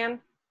 Karen Ann?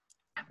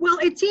 Well,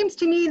 it seems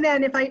to me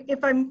then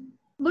if I'm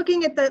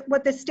looking at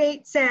what the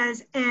state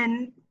says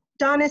and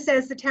Donna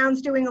says the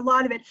town's doing a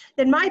lot of it,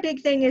 then my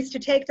big thing is to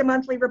take the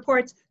monthly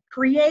reports,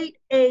 create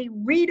a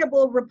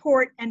readable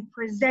report and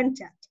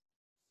present it.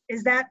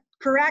 Is that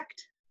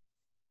correct?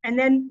 And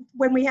then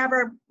when we have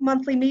our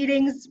monthly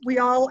meetings, we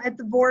all at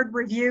the board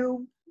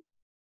review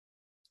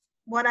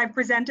what I've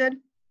presented. Does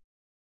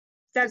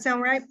that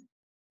sound right?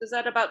 Does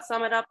that about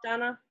sum it up,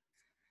 Donna?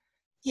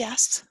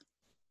 Yes.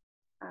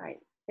 All right,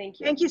 thank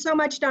you. Thank you so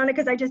much, Donna,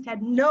 because I just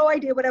had no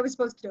idea what I was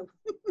supposed to do.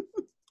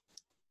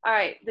 All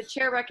right, the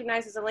chair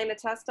recognizes Elena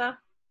Testa.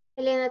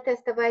 Elena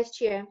Testa, Vice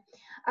Chair.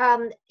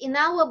 In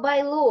our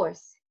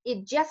bylaws,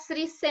 it's just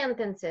 3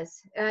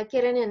 sentences.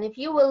 Karen, if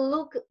you will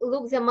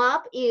look them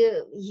up,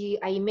 I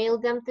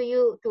emailed them to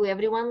you, to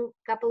everyone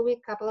couple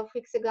of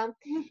weeks ago.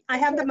 I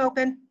have them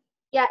open.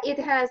 Yeah,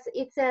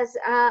 it says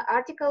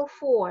Article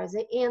 4,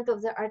 the end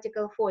of the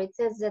Article 4, it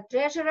says the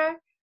treasurer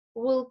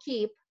will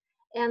keep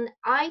an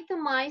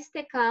itemized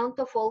account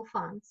of all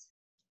funds.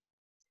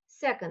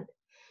 Second,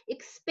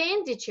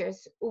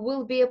 expenditures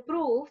will be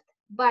approved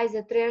by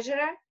the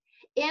treasurer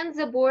and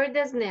the board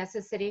as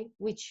necessary,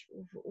 which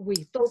we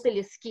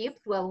totally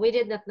skipped. Well, we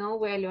did not know,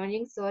 we're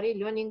learning, sorry,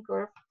 learning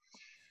curve.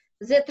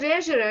 The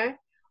treasurer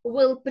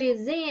will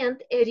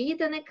present a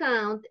written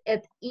account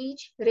at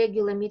each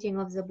regular meeting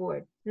of the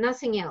board,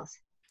 nothing else.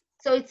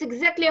 So it's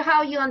exactly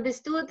how you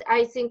understood.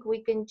 I think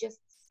we can just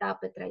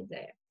stop it right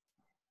there.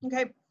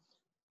 Okay.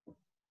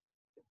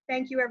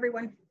 Thank you,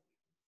 everyone.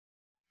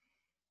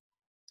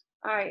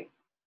 All right,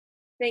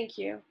 thank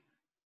you.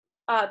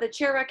 The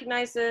chair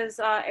recognizes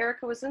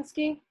Erica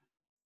Wazinski.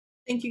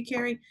 Thank you,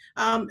 Carrie.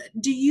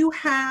 Do you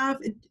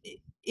have,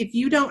 if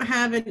you don't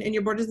have it and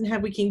your board doesn't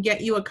have, we can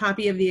get you a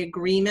copy of the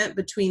agreement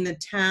between the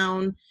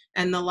town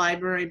and the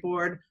library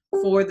board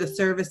for the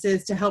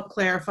services to help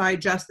clarify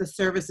just the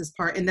services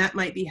part, and that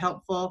might be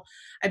helpful.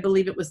 I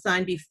believe it was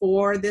signed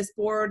before this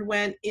board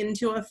went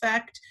into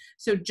effect,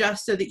 so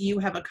just so that you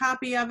have a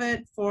copy of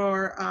it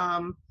for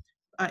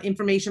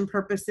information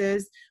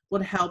purposes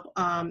would help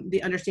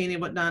the understanding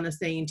of what Donna's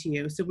saying to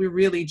you. So we're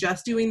really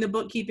just doing the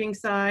bookkeeping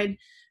side.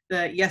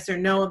 The yes or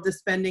no of the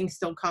spending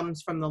still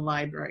comes from the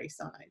library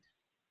side.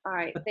 All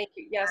right, thank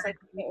you. Yes, I think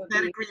it would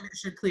That be agreement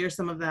should clear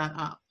some of that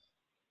up.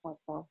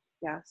 helpful.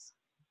 Yes.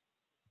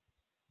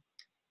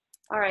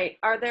 All right,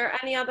 are there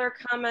any other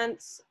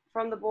comments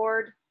from the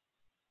board?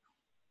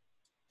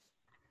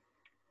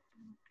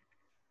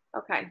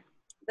 Okay,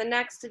 the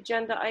next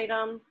agenda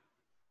item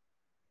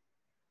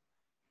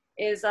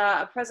is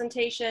a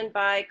presentation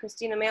by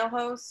Christina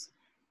Malehos.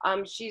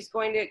 She's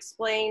going to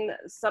explain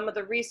some of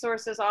the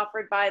resources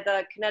offered by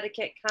the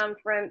Connecticut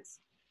Conference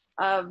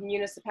of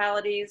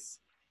Municipalities.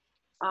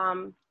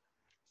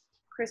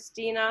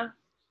 Christina,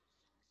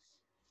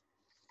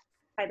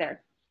 hi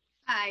there.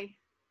 Hi.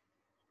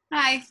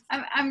 Hi.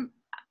 I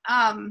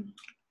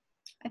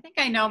think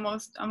I know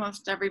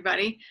almost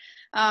everybody.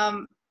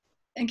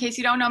 In case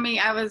you don't know me,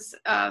 I was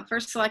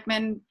first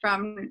selectman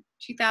from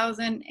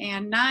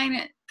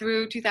 2009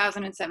 through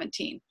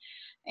 2017.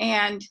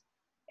 And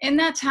in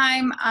that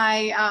time,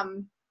 I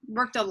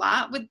worked a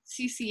lot with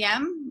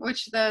CCM,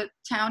 which the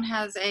town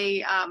has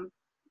a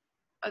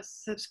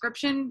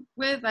subscription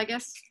with, I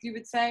guess you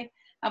would say.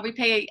 We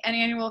pay an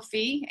annual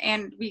fee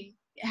and we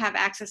have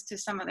access to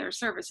some of their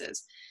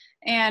services.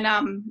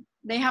 And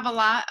they have a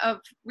lot of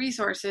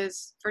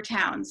resources for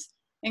towns,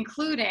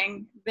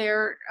 including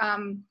there's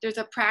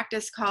a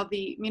practice called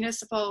the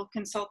Municipal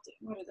Consulting,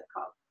 what is it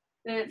called?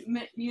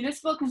 The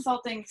Municipal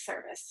Consulting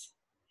Service.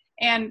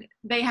 And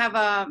they have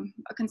a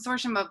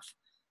consortium of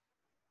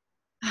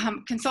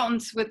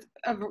consultants with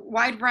a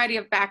wide variety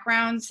of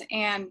backgrounds,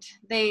 and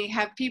they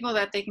have people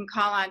that they can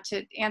call on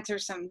to answer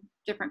some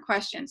different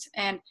questions.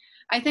 And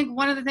I think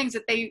one of the things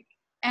that they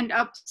end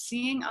up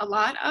seeing a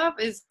lot of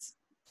is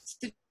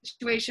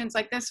situations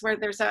like this where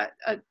there's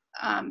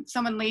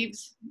someone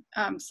leaves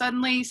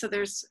suddenly, so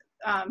there's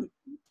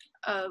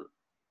a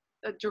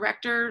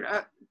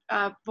director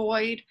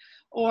void,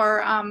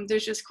 or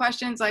there's just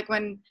questions like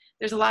when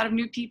there's a lot of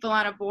new people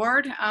on a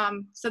board,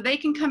 so they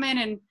can come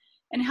in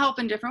and help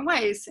in different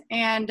ways.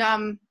 And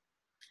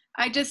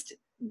I just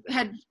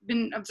had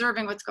been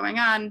observing what's going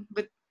on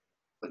with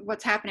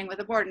what's happening with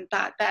the board, and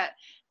thought that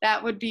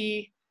that would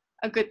be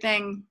a good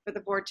thing for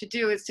the board to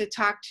do, is to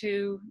talk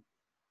to,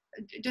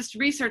 just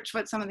research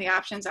what some of the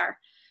options are.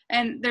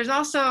 And there's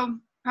also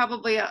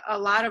probably a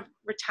lot of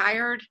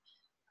retired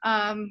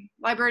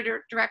library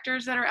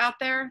directors that are out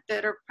there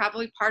that are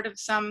probably part of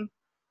some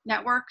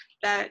network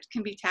that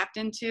can be tapped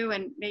into,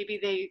 and maybe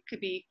they could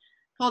be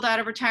pulled out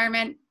of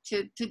retirement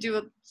to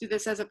do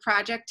this as a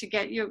project to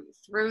get you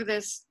through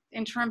this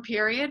interim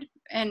period,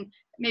 and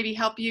maybe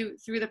help you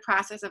through the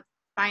process of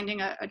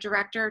finding a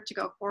director to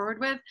go forward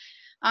with.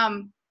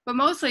 But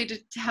mostly to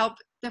help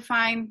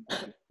define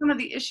some of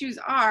the issues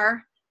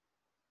are,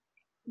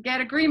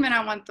 get agreement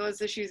on what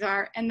those issues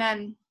are, and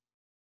then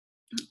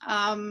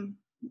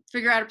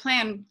figure out a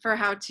plan for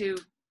how to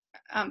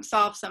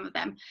solve some of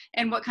them,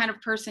 and what kind of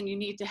person you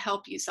need to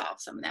help you solve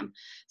some of them.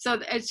 So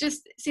it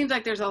seems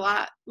like there's a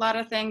lot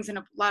of things and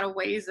a lot of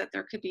ways that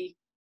there could be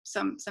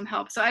some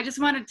help. So I just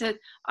wanted to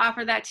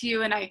offer that to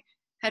you, and I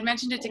had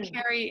mentioned it to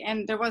Carrie,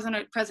 and there wasn't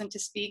a present to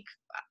speak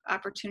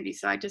opportunity.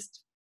 So I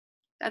just,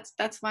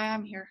 that's why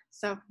I'm here.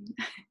 So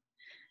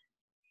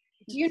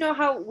Do you know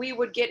how we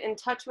would get in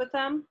touch with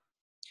them?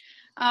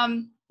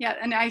 Yeah,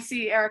 and I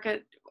see Erica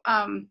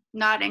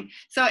nodding.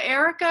 So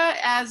Erica,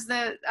 as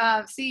the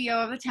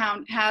CEO of the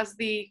town, has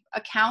the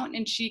account,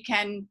 and she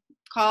can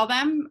call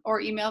them or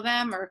email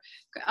them or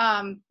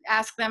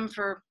ask them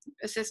for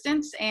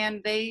assistance,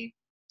 and they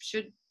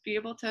should be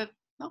able to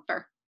help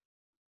her.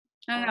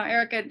 I don't know,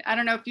 Erica, I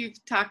don't know if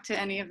you've talked to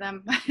any of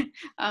them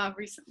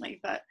recently,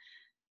 but.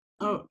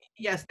 Oh,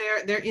 yes,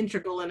 they're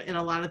integral in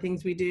a lot of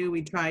things we do.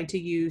 We try to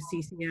use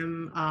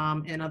CCM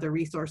and other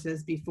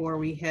resources before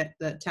we hit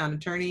the town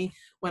attorney.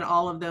 When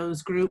all of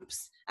those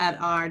groups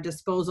at our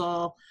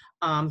disposal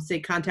say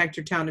contact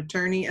your town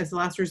attorney as the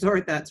last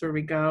resort, that's where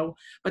we go.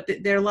 But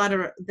there are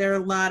a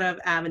lot of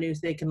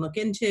avenues they can look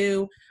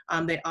into.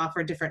 They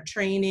offer different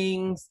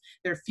trainings.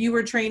 There are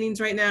fewer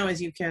trainings right now,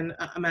 as you can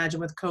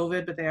imagine with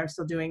COVID, but they are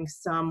still doing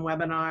some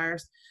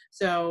webinars.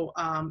 So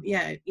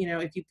yeah, you know,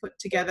 if you put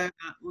together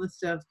a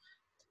list of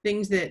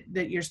things that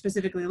you're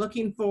specifically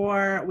looking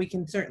for, we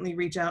can certainly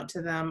reach out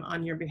to them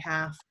on your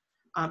behalf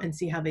and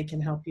see how they can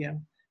help you.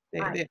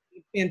 They're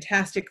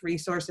fantastic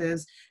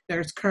resources.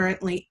 There's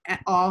currently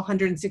all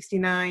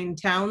 169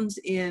 towns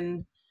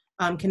in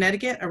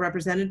Connecticut are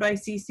represented by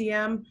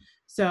CCM.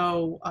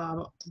 So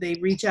they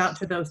reach out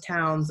to those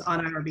towns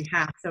on our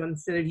behalf. So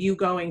instead of you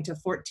going to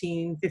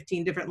 14,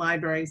 15 different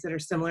libraries that are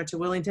similar to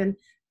Willington,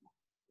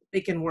 they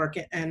can work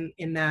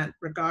in that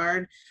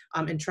regard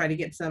and try to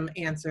get some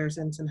answers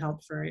and some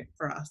help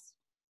for us.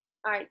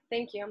 All right,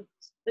 thank you.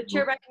 The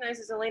chair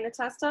recognizes Elena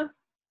Testa.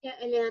 Yeah,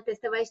 Elena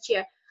Testa, Vice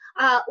Chair.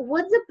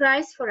 What's the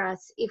price for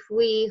us if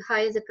we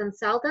hire the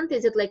consultant?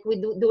 Is it like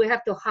do we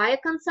have to hire a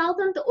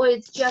consultant, or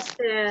it's just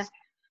a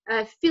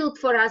field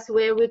for us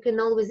where we can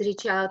always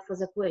reach out for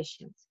the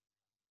questions?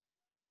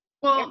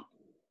 Well,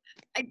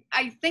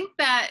 I think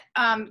that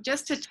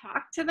just to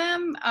talk to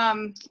them,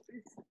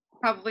 it's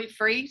probably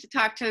free to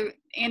talk to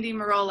Andy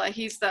Marola.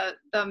 He's the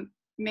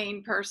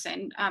main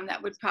person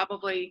that would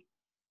probably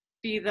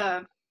be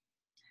the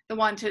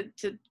one to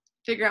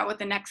figure out what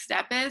the next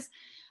step is.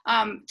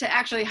 To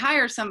actually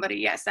hire somebody,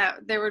 yes,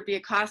 that there would be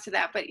a cost to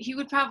that, but he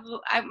would probably,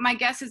 my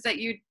guess is that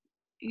you'd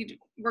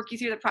work you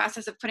through the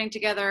process of putting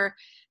together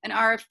an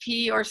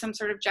RFP or some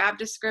sort of job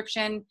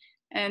description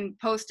and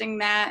posting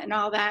that and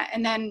all that,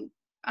 and then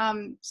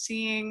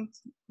seeing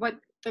what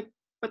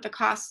the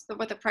costs,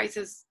 what the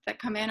prices that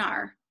come in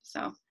are.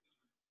 So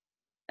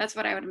that's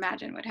what I would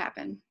imagine would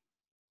happen.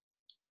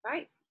 All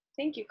right,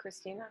 thank you,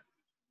 Christina.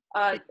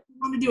 If you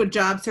want to do a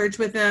job search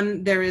with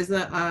them, there is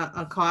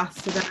a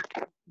cost to that.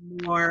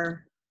 The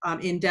more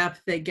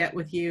in-depth they get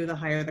with you, the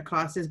higher the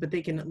cost is, but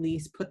they can at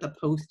least put the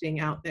posting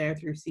out there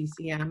through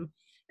CCM,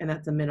 and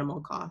that's a minimal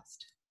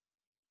cost.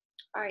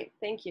 All right,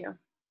 thank you.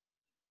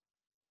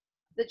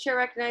 The chair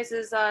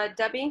recognizes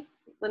Debbie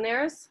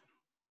Linares.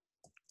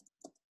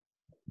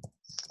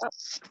 Oh,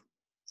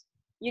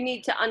 you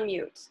need to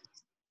unmute.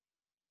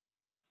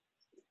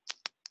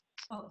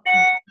 Oh,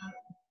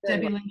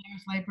 Debbie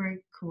Laniers, Library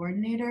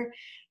Coordinator.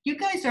 You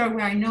guys are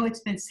aware, I know it's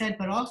been said,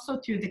 but also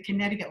through the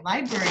Connecticut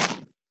Library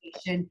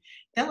Association,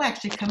 they'll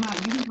actually come out.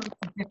 You can go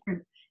to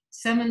different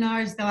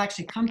seminars. They'll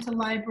actually come to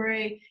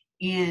library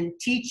and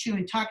teach you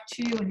and talk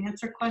to you and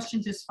answer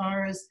questions as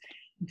far as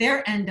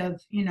their end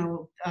of, you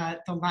know,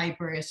 the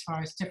library, as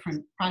far as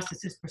different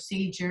processes,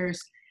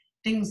 procedures,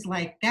 things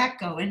like that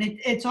go. And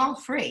it's all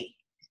free.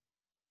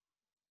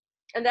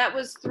 And that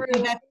was through.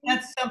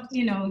 That's something,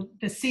 you know,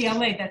 the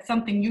CLA, that's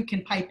something you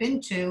can pipe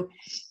into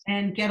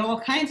and get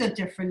all kinds of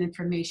different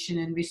information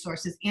and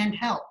resources and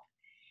help.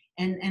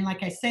 And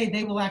like I say,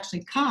 they will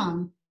actually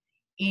come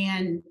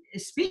and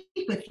speak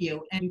with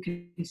you, and you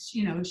can,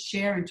 you know,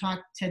 share and talk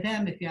to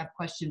them if you have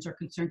questions or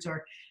concerns,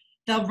 or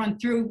they'll run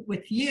through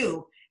with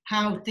you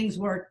how things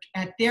work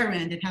at their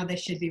end and how they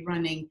should be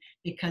running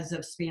because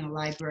of being a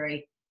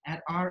library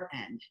at our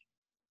end.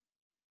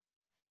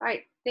 All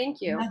right,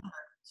 thank you. Another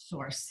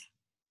source.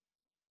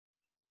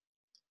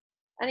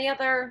 Any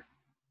other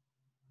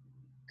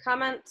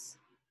comments?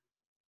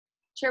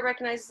 Chair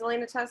recognizes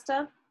Elena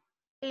Testa.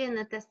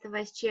 Elena Testa,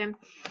 Vice Chair.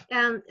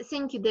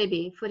 Thank you,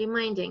 Debbie, for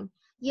reminding.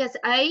 Yes,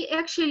 I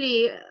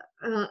actually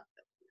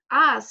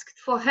asked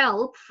for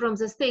help from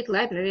the state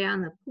library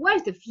on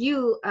quite a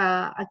few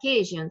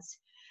occasions.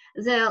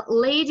 The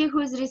lady who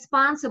is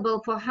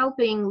responsible for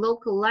helping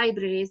local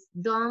libraries,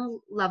 Dawn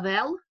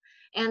Lavelle,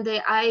 and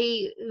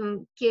I,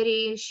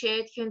 Carrie,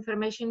 shared her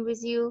information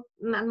with you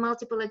on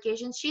multiple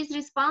occasions. She's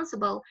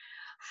responsible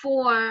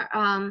for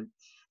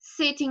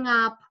setting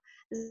up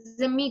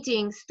the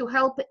meetings to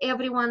help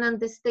everyone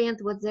understand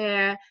what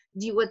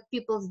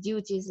people's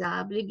duties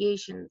are,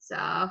 obligations,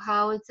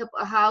 how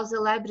the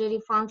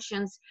library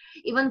functions,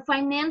 even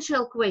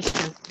financial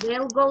questions.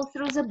 They'll go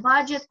through the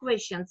budget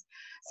questions,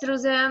 through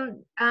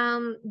the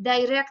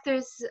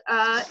directors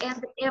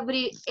and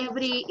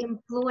every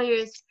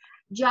employer's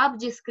job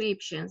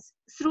descriptions,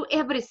 through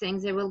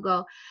everything they will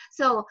go.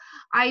 So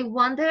I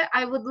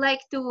would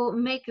like to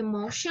make a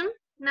motion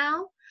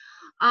now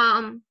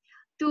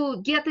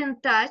to get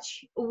in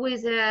touch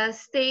with a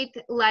state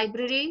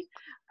library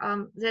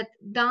that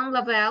Dawn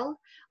Lavelle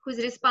who's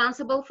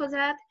responsible for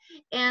that,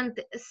 and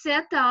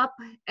set up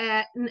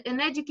an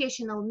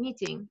educational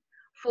meeting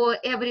for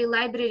every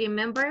library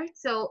member,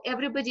 so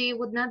everybody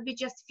would not be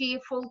just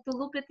fearful to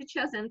look at each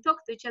other and talk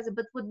to each other,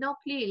 but would know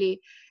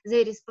clearly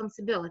their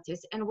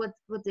responsibilities and what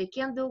they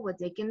can do, what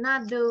they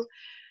cannot do.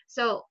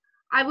 So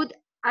I would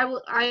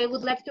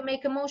like to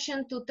make a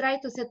motion to try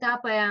to set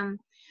up a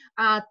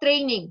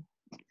training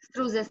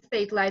through the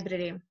state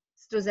library,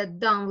 through the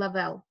down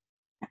level.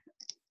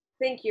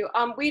 Thank you.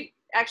 We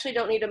actually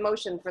don't need a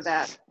motion for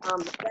that.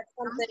 That's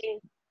something,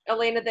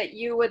 Elena, that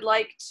you would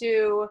like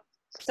to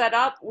set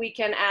up. We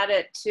can add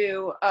it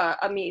to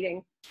a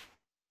meeting.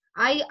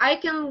 I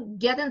can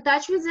get in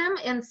touch with them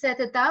and set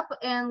it up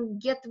and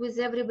get with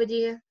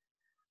everybody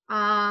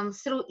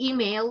through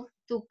email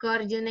to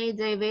coordinate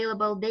the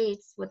available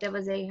dates,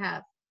 whatever they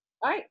have.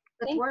 All right.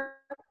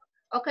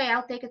 Okay,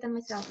 I'll take it on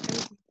myself.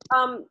 Thank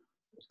you.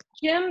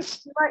 Jim,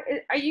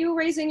 are you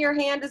raising your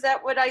hand? Is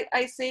that what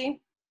I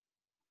see?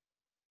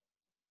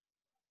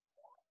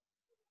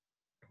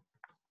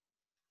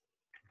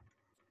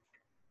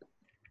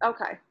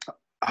 Okay.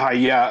 Hi,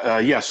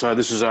 yes,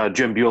 this is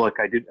Jim Bulick.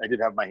 I did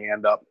have my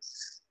hand up.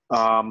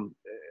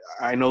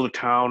 I know the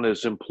town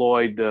has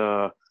employed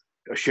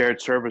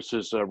shared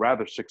services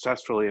rather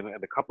successfully in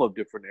a couple of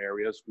different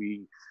areas.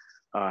 We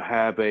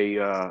have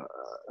an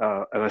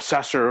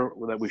assessor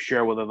that we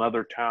share with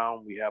another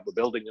town. We have a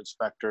building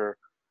inspector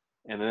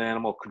and an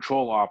animal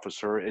control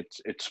officer.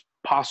 It's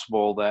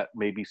possible that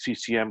maybe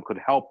CCM could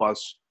help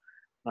us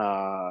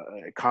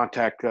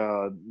contact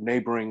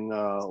neighboring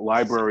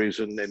libraries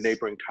in the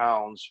neighboring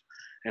towns,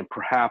 and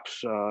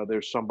perhaps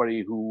there's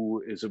somebody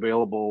who is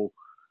available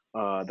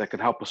that can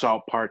help us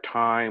out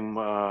part-time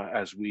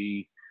as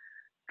we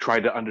try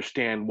to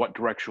understand what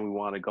direction we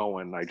want to go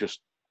in. I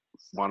just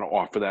want to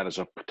offer that as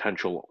a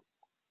potential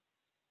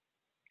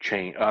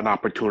an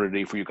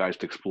opportunity for you guys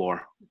to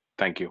explore.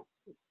 Thank you.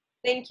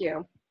 Thank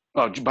you.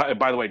 Oh,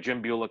 by the way,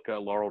 Jim Bulick,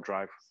 Laurel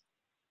Drive.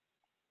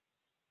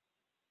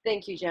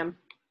 Thank you, Jim.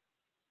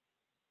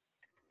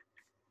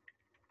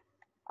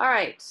 All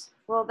right,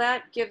 well,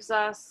 that gives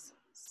us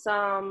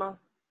some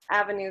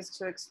avenues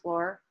to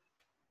explore.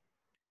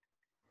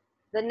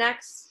 The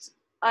next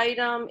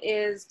item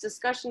is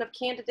discussion of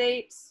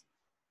candidates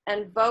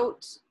and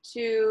vote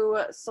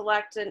to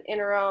select an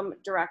interim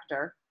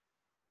director.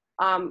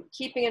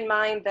 Keeping in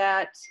mind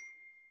that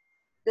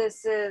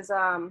this is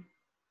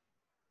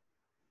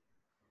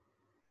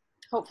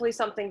hopefully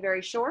something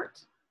very short,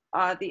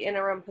 the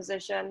interim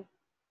position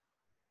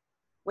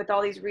with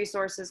all these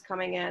resources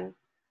coming in.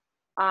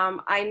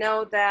 I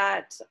know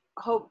that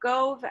Hope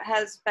Gove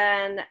has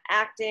been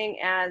acting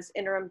as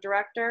interim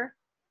director.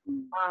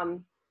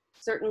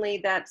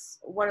 Certainly that's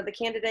one of the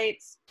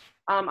candidates.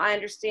 I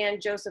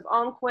understand Joseph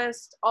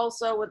Almquist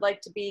also would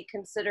like to be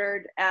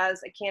considered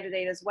as a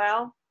candidate as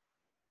well.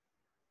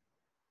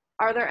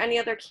 Are there any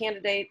other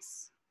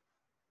candidates?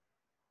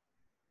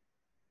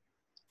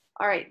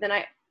 All right, then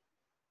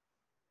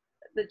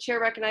the chair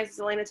recognizes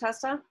Elena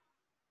Testa.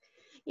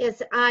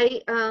 Yes,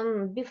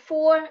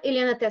 before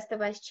Elena Testa,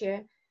 Vice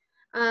Chair,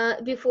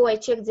 before I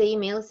checked the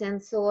emails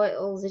and saw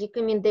all the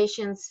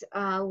recommendations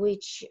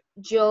which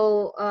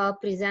Joe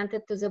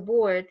presented to the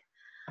board,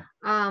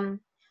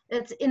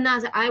 that's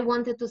another, I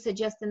wanted to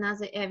suggest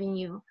another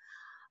avenue.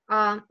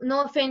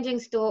 No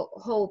offendings to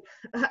Hope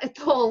at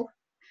all.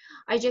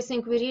 I just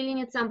think we really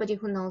need somebody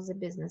who knows the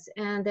business.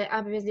 And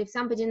obviously if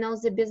somebody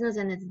knows the business,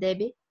 then it's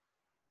Debbie.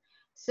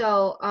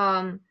 So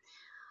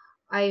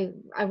I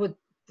would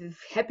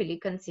happily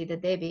consider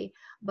Debbie,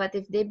 but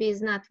if Debbie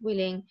is not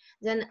willing,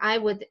 then I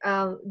would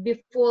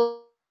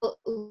before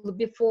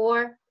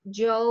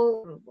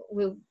Joe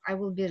I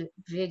will be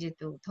ready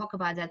to talk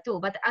about that too,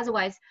 but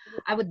otherwise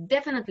I would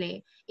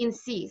definitely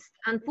insist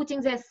on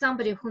putting there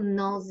somebody who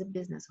knows the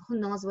business, who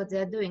knows what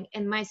they're doing.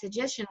 And my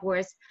suggestion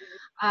was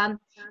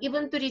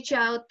even to reach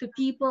out to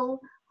people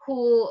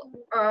who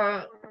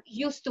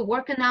used to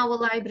work in our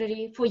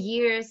library for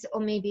years, or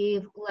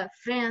maybe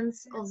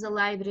friends of the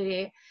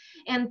library,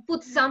 and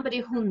put somebody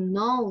who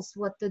knows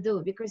what to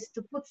do. Because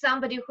to put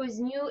somebody who is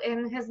new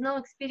and has no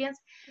experience,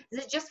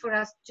 this is just for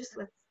us,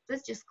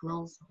 let's just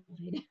close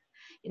already.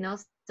 You know,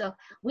 so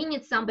we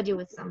need somebody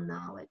with some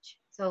knowledge.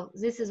 So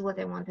this is what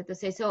I wanted to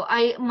say. So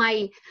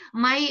my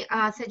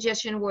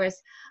suggestion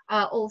was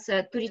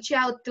also to reach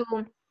out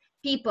to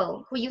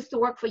people who used to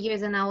work for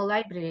years in our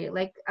library,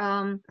 like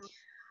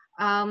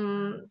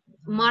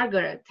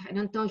Margaret, I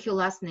don't know her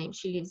last name,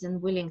 she lives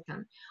in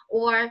Willington.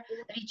 Or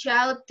reach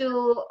out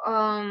to,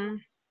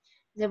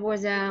 there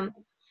was a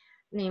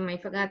name, I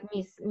forgot,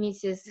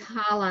 Mrs.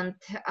 Holland,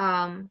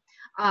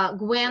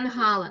 Gwen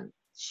Holland.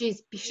 She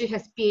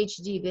has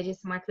PhD, very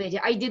smart lady.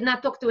 I did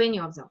not talk to any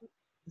of them.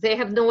 They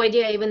have no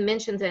idea I even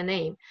mentioned their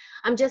name.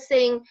 I'm just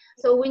saying,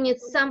 so we need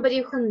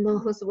somebody who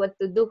knows what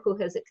to do, who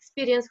has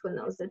experience, who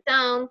knows the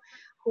town,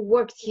 who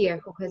worked here,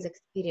 who has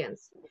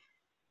experience.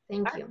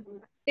 Thank you.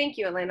 Thank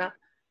you, Elena.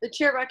 The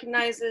chair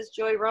recognizes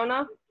Joy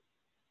Rona.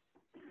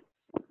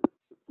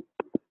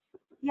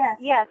 Yes.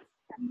 Yes.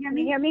 Can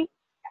you hear me?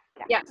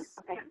 Yes.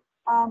 Okay.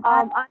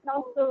 I'm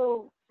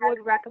also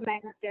would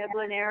recommend Deb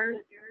Linares.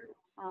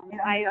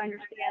 I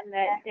understand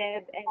that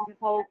Deb and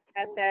Hope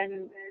have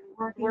been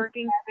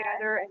working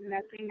together and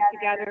messing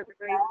together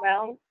very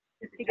well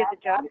to get the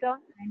job done.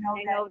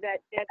 I know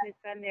that Deb has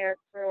been there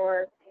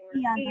for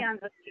eons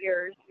of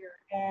years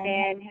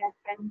and has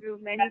been through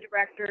many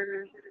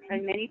directors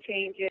and many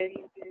changes,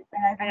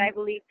 and I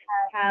believe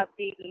have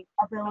the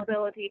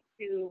ability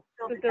to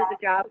fulfill the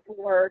job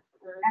for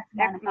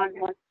X amount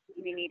of months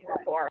we need her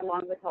for,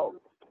 along with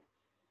Hope.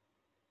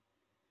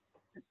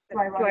 Do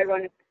I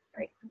run it?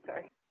 I'm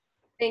sorry.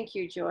 Thank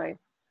you, Joy.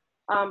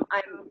 I'm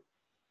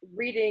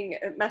reading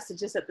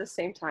messages at the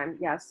same time.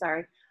 Yeah,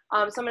 sorry.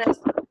 Someone has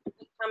to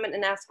comment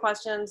and ask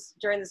questions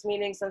during this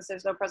meeting since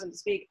there's no present to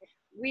speak.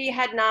 We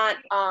had not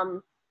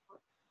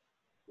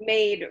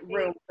made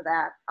room for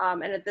that.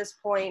 And at this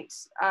point,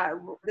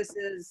 this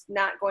is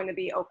not going to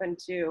be open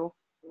to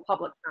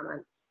public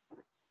comment.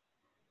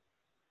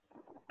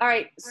 All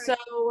right, so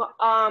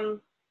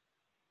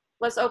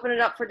let's open it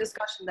up for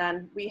discussion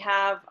then. We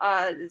have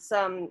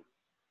some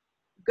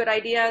good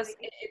ideas.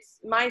 It's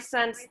my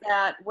sense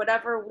that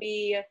whatever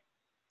we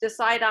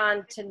decide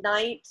on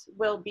tonight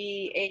will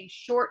be a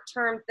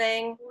short-term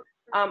thing.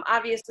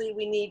 Obviously,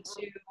 we need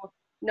to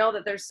know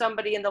that there's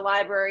somebody in the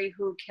library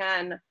who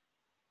can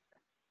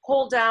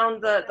hold down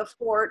the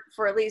fort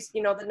for at least,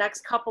 you know, the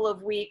next couple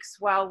of weeks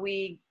while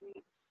we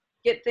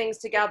get things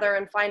together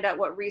and find out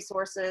what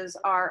resources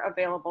are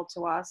available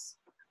to us.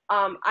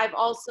 I've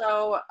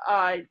also,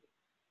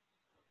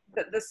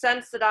 the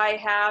sense that I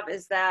have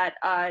is that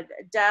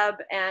Deb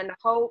and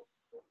Hope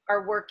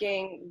are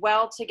working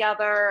well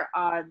together.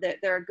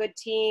 They're a good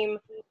team.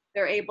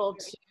 They're able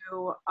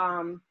to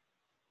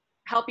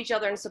help each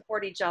other and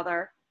support each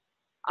other.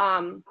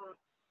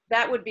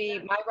 That would be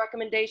my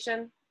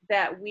recommendation,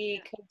 that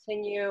we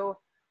continue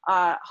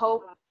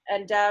Hope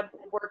and Deb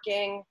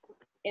working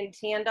in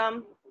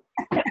tandem.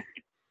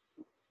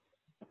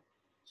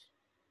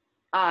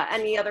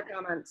 Any other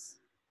comments?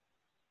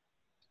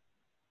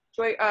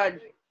 Joy,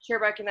 Chair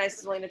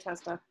recognizes Elena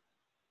Testa.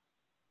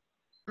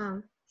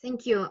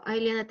 Thank you,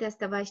 Elena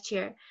Testa, Vice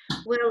Chair.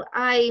 Well,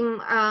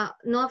 I'm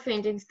no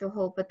offending to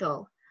Hope at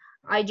all.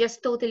 I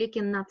just totally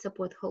cannot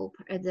support Hope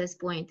at this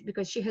point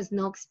because she has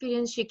no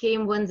experience. She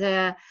came when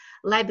the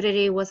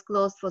library was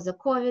closed for the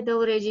COVID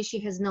already. She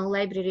has no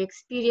library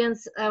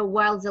experience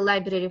while the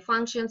library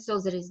functions,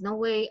 so there is no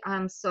way.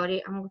 I'm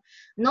sorry,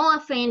 no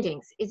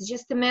offendings. It's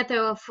just a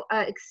matter of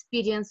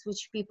experience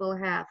which people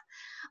have.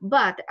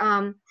 But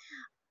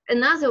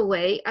another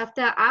way,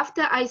 after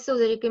I saw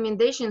the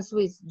recommendations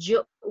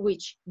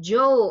which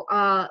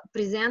Joe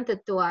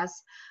presented to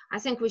us, I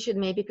think we should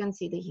maybe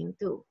consider him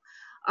too.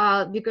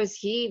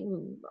 Because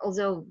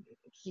although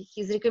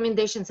his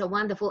recommendations are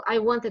wonderful, I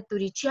wanted to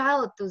reach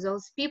out to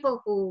those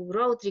people who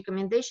wrote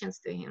recommendations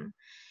to him.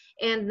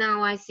 And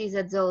now I see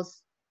that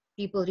those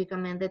people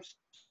recommended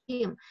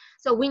him.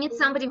 So we need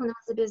somebody who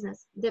knows the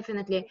business,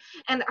 definitely.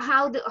 And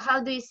how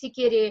do you see,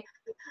 Kerry,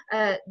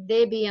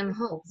 Debbie and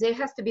Hope? There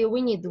has to be,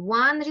 we need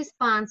one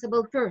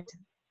responsible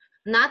person.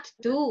 Not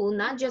two,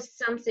 not just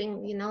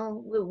something, you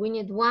know, we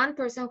need one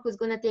person who's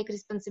going to take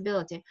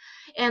responsibility.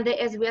 And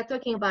as we are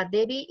talking about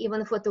Debbie,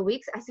 even for 2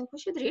 weeks, I think we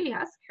should really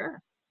ask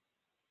her.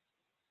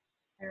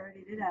 I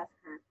already did ask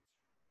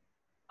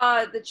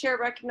her. The chair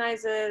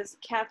recognizes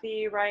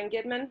Kathy Ryan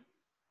Gidman.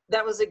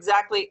 That was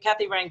exactly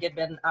Kathy Ryan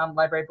Gidman,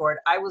 Library Board.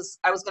 I was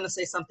going to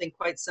say something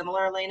quite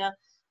similar, Elena.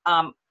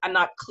 I'm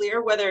not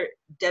clear whether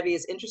Debbie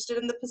is interested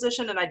in the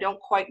position, and I don't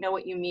quite know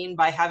what you mean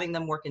by having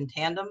them work in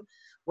tandem.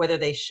 Whether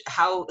they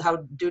how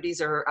duties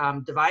are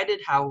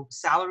divided, how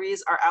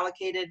salaries are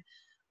allocated.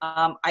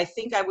 I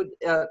think I would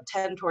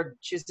tend toward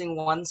choosing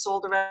one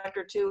sole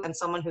director too, and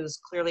someone who's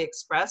clearly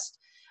expressed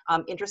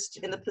interest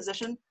in the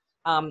position.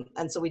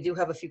 And so we do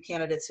have a few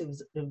candidates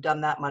who've done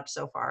that much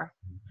so far.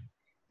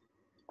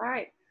 All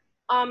right.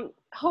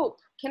 Hope,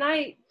 can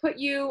I put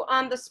you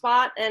on the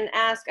spot and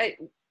ask,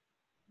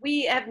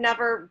 we have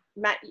never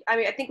met, I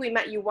mean, I think we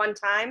met you one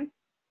time.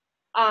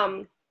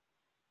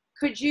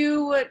 Could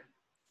you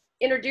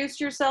introduce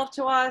yourself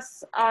to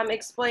us,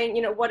 explain,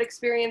 you know, what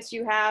experience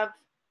you have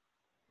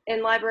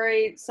in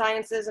library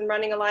sciences and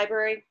running a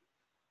library?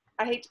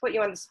 I hate to put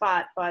you on the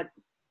spot, but.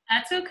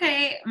 That's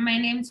okay. My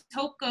name's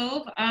Hope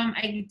Gove.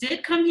 I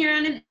did come here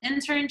on an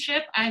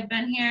internship. I've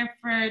been here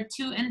for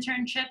 2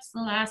 internships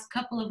the last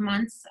couple of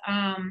months.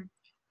 I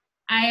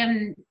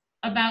am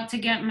about to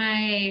get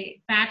my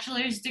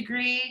bachelor's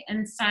degree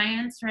in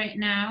science right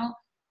now.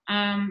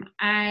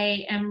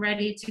 I am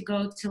ready to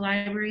go to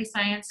library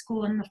science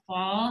school in the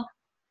fall.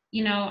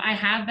 You know, I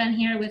have been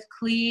here with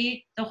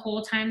Clee the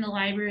whole time the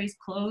library's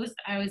closed.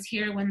 I was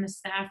here when the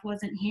staff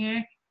wasn't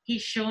here.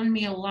 He's shown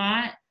me a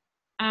lot.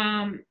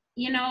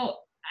 You know,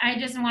 I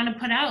just want to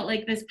put out,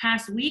 like, this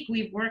past week,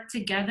 we've worked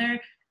together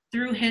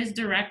through his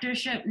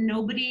directorship.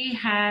 Nobody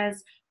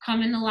has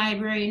come in the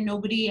library.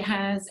 Nobody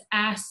has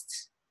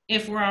asked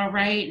if we're all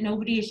right.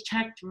 Nobody has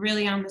checked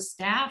really on the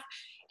staff.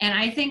 And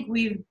I think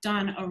we've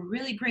done a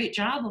really great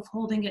job of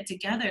holding it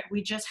together.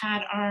 We just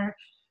had our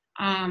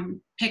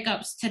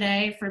pickups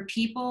today for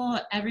people.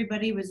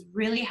 Everybody was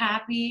really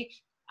happy.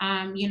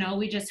 You know,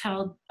 we just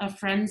held a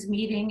friends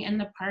meeting in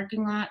the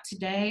parking lot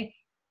today.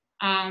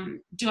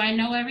 Do I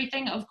know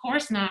everything? Of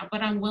course not,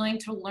 but I'm willing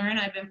to learn.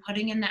 I've been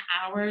putting in the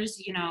hours,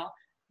 you know,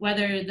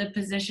 whether the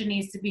position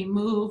needs to be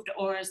moved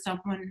or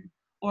someone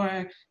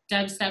or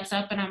Deb steps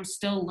up and I'm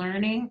still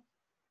learning.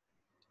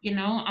 You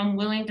know, I'm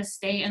willing to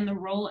stay in the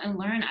role and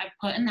learn. I've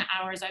put in the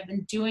hours. I've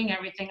been doing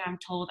everything I'm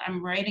told.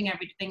 I'm writing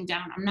everything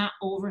down. I'm not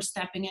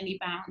overstepping any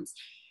bounds.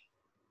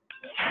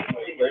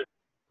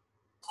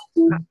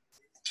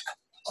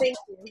 Thank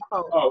you.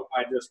 Oh,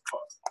 I just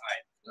paused.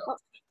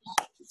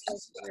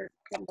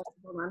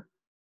 Hold on.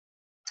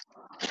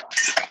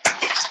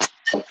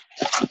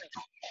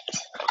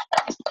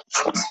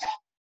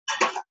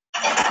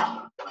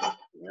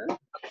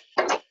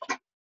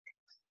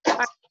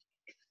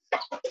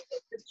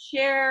 The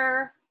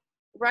chair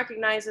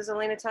recognizes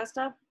Elena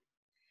Testa.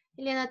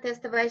 Elena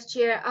Testa, Vice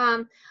Chair.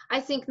 I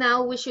think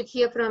now we should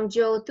hear from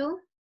Joe too.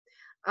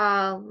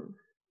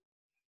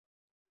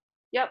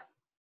 Yep.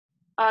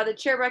 The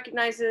chair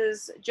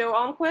recognizes Joe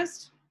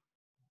Almquist.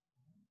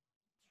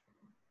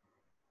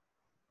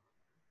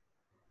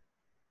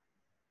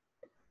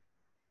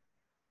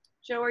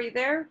 Joe, are you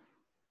there?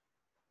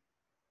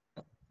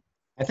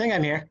 I think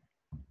I'm here.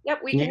 Yep,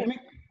 we Can can. you hear me?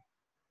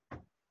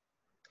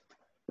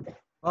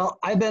 Well,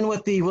 I've been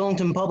with the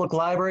Willington Public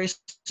Library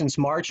since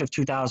March of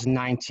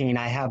 2019.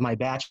 I have my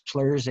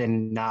bachelor's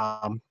in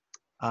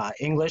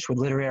English with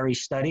literary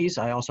studies.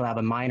 I also have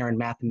a minor in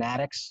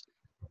mathematics.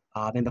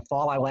 In the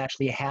fall, I will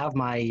actually have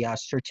my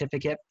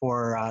certificate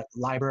for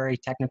library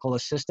technical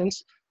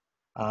assistance.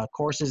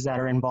 Courses that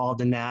are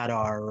involved in that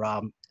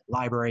are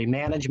library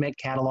management,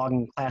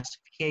 cataloging,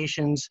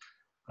 classifications,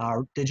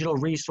 digital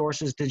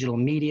resources, digital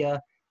media,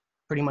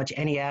 pretty much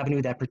any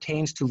avenue that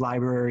pertains to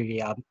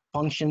library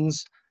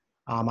functions.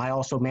 I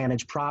also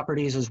manage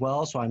properties as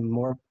well, so I'm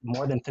more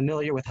than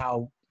familiar with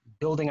how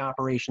building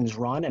operations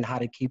run and how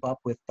to keep up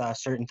with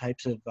certain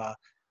types of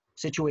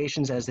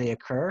situations as they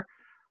occur.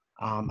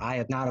 I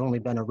have not only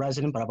been a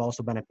resident, but I've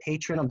also been a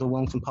patron of the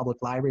Willington Public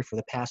Library for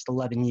the past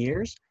 11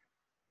 years.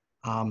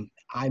 I'm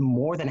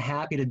more than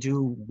happy to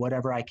do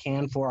whatever I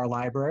can for our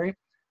library.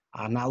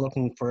 I'm not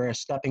looking for a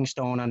stepping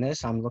stone on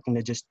this. I'm looking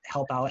to just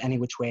help out any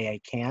which way I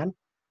can.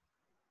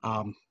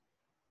 I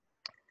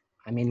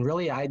mean,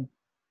 really,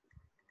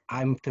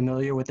 I'm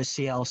familiar with the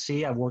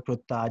CLC. I've worked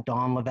with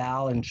Dawn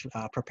Laval in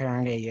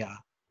preparing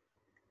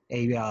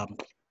a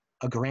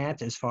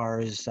grant as far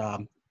as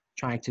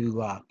trying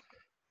to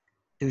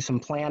do some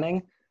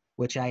planning,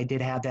 which I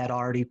did have that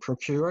already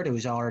procured. It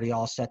was already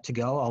all set to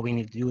go. All we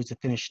need to do is to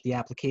finish the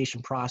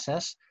application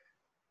process.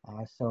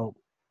 So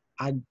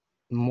I'm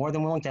more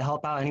than willing to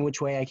help out any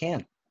which way I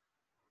can.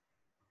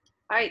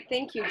 All right,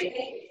 thank you,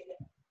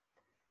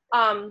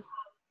 Joe.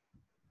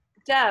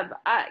 Deb,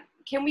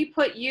 can we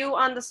put you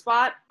on the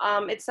spot?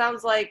 It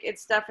sounds like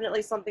it's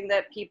definitely something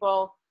that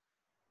people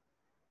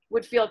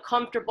would feel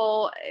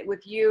comfortable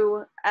with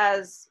you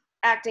as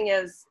acting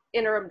as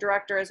interim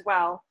director as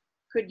well.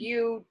 Could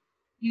you?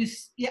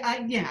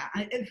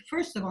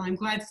 First of all, I'm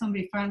glad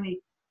somebody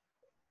finally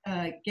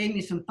gave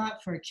me some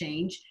thought for a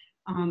change.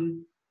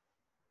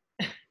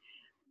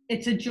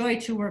 It's a joy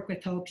to work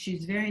with Hope.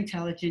 She's very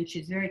intelligent.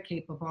 She's very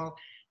capable.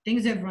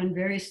 Things have run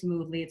very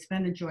smoothly. It's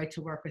been a joy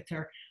to work with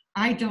her.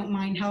 I don't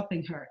mind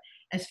helping her.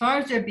 As far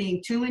as there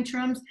being 2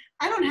 interims,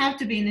 I don't have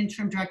to be an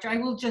interim director. I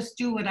will just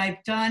do what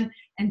I've done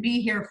and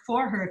be here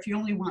for her if you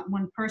only want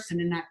 1 person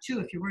and not 2,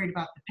 if you're worried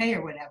about the pay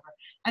or whatever.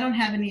 I don't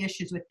have any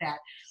issues with that.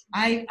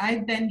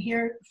 I've been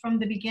here from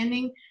the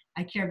beginning.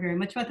 I care very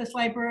much about this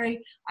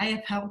library. I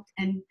have helped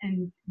and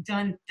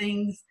done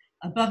things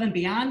above and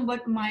beyond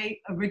what my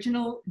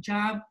original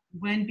job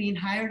when being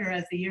hired or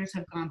as the years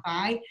have gone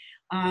by.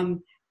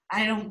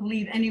 I don't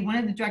believe any one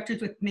of the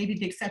directors, with maybe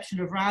the exception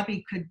of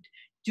Robbie, could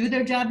do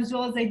their job as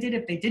well as they did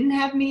if they didn't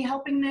have me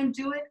helping them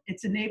do it.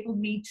 It's enabled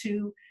me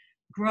to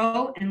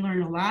grow and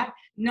learn a lot.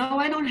 No,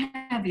 I don't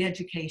have the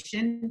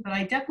education, but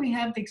I definitely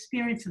have the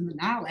experience and the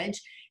knowledge,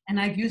 and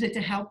I've used it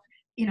to help,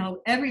 you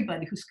know,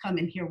 everybody who's come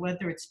in here,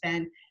 whether it's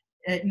been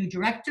new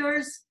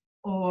directors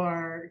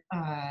or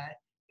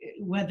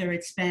whether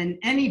it's been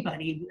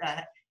anybody,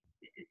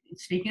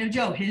 speaking of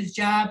Joe, his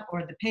job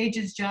or the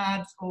Pages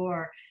jobs,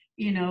 or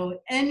you know,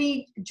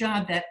 any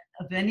job that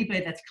of anybody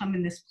that's come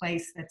in this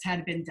place that's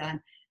had been done,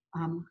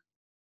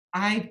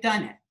 I've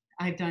done it.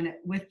 I've done it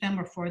with them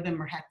or for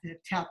them or had to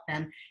help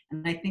them.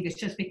 And I think it's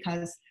just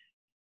because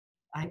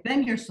I've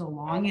been here so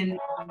long and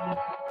I'm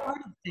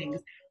part of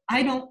things.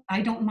 I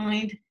don't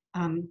mind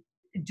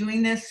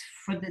doing this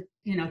for the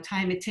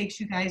time it takes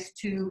you guys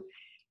to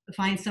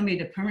find somebody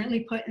to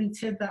permanently put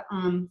into the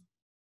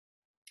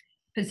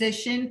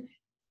position.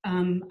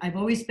 I've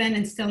always been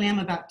and still am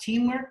about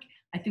teamwork.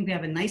 I think we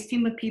have a nice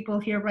team of people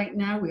here right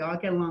now. We all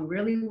get along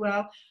really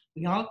well.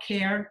 We all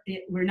care.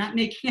 We're not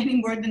making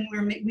any more than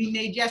we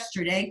made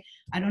yesterday.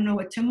 I don't know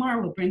what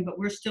tomorrow will bring, but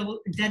we're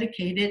still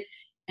dedicated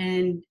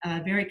and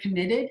very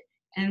committed,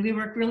 and we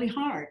work really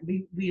hard.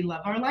 We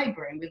love our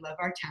library, and we love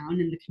our town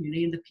and the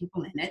community and the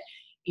people in it.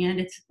 and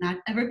it's not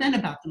ever been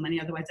about the money.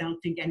 Otherwise, I don't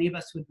think any of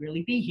us would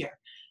really be here.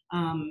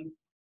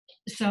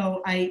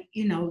 So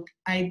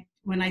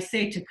when I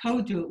say to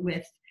co-do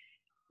it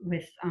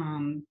with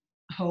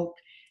Hope,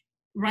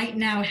 right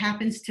now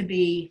happens to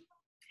be,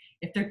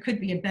 if there could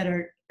be a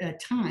better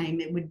time,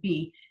 it would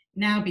be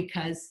now,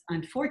 because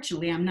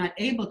unfortunately I'm not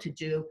able to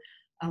do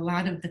a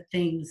lot of the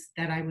things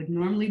that I would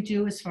normally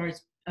do as far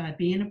as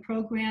being a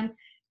program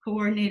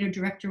coordinator,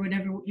 director,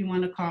 whatever you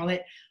want to call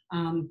it.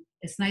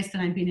 It's nice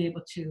that I'm being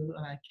able to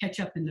catch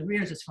up in the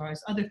rears as far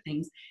as other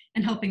things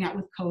and helping out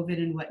with COVID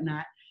and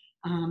whatnot.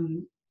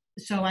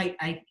 So I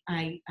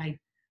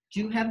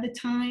do have the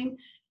time.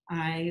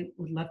 I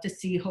would love to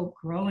see Hope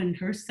grow in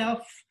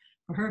herself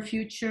for her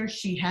future.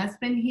 She has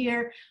been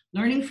here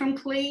learning from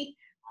Clee.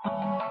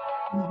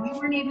 When we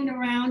weren't even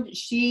around.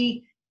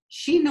 She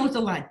knows a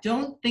lot.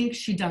 Don't think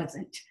she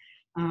doesn't.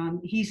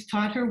 He's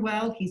taught her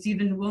well. He's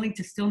even willing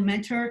to still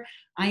mentor.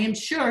 I am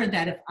sure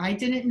that if I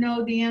didn't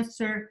know the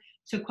answer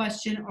to a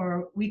question,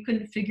 or we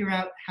couldn't figure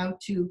out how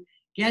to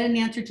get an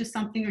answer to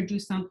something or do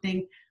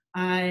something,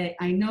 I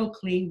know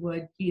Clee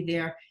would be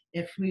there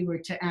if we were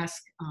to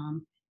ask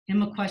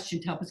him a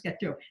question to help us get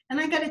through. And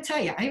I got to tell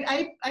you,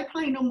 I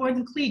probably know more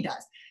than Clee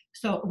does.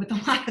 So with a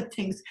lot of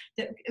things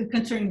that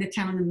concerning the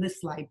town and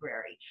this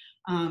library.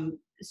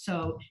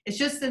 So it's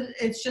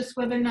just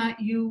whether or not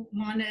you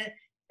want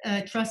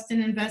to trust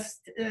and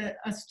invest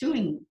us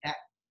doing that,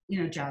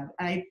 job.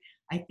 I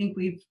think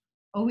we've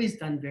always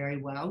done very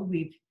well.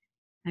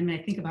 I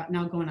think about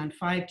now going on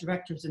 5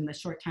 directors in the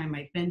short time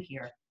I've been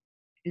here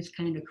is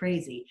kind of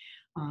crazy.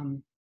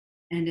 And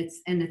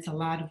it's a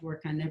lot of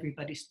work on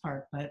everybody's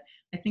part. But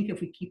I think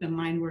if we keep in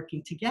mind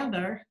working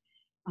together,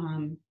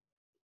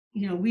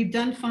 we've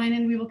done fine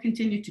and we will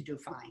continue to do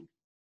fine.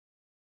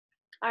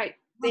 All right,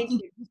 thank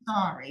you.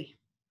 Sorry.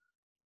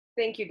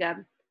 Thank you,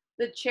 Deb.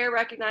 The chair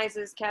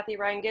recognizes Kathy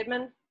Ryan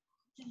Gidman.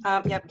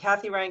 Yep,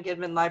 Kathy Ryan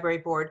Gidman, Library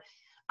Board.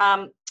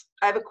 I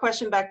have a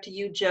question back to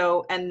you,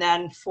 Joe, and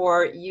then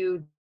for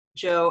you,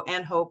 Joe,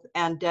 and Hope,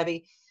 and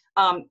Debbie.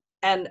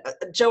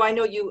 Joe, I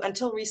know you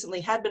until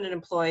recently had been an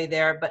employee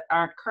there, but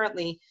aren't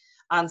currently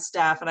on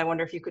staff, and I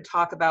wonder if you could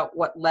talk about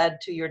what led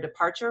to your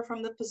departure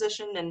from the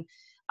position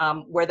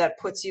and where that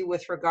puts you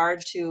with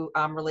regard to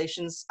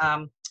relations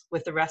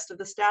with the rest of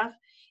the staff.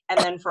 And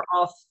then for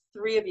all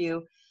 3 of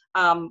you,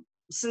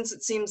 since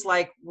it seems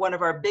like one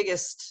of our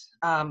biggest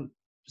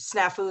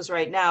snafus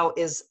right now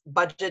is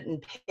budget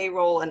and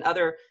payroll and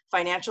other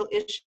financial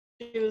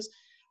issues,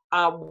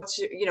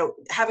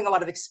 having a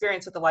lot of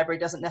experience with the library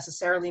doesn't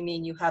necessarily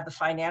mean you have the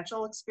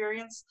financial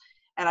experience.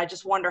 And I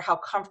just wonder how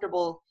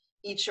comfortable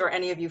each or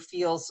any of you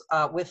feels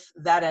with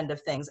that end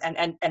of things.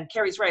 And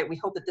Carrie's right, we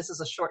hope that this is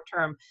a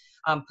short-term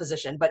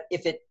position, but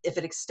if it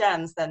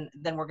extends, then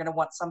we're going to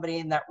want somebody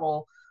in that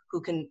role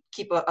who can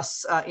keep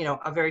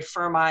a very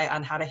firm eye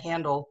on how to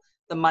handle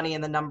the money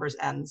and the numbers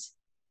ends.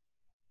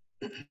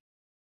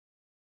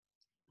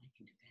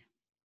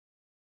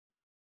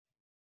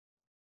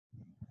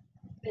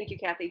 Thank you,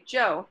 Kathy.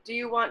 Joe, do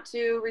you want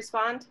to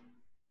respond?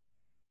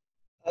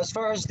 As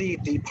far as the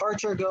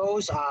departure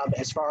goes,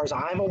 as far as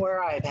I'm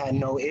aware, I've had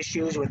no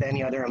issues with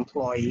any other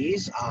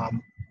employees.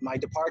 My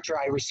departure,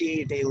 I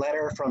received a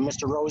letter from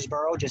Mr.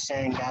 Roseborough just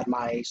saying that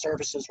my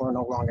services were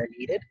no longer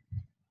needed.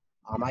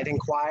 I've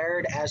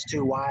inquired as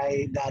to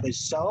why that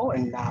is so,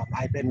 and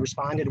I've been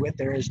responded with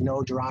there is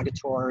no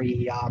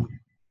derogatory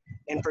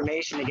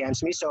information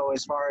against me. So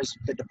as far as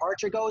the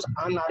departure goes,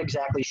 I'm not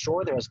exactly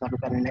sure. There has never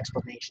been an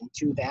explanation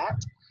to that.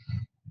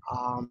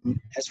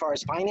 As far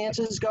as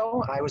finances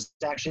go, I was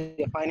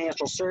actually a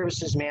financial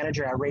services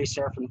manager at Ray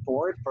Seraphin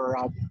Ford for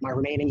my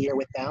remaining year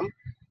with them,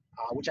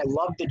 which I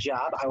loved the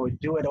job. I would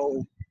do it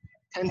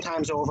 10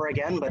 times over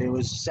again, but it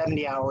was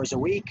 70 hours a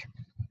week.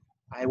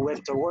 I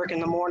went to work in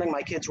the morning,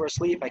 my kids were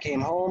asleep. I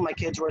came home, my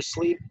kids were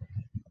asleep.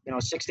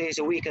 6 days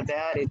a week of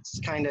that,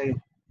 it's kind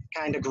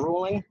of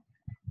grueling.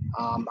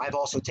 I've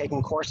also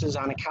taken courses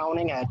on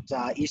accounting at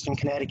Eastern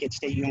Connecticut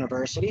State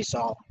University.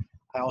 So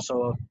I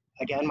also,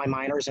 again, my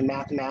minor is in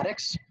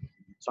mathematics.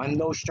 So I'm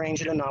no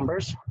stranger to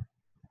numbers.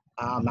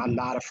 I'm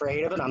not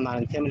afraid of it. I'm not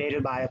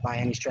intimidated by it by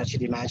any stretch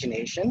of the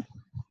imagination.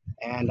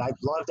 And I've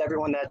loved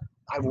everyone that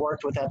I've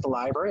worked with at the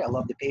library. I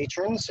love the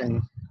patrons, and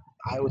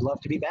I would love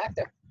to be back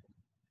there.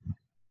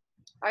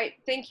 All right,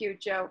 thank you,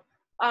 Joe.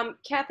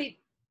 Kathy,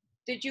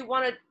 could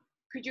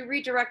you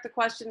redirect the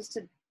questions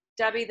to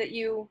Debbie that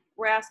you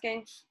were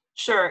asking?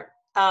 Sure.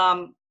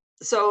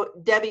 So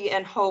Debbie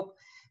and Hope,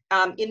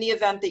 in the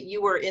event that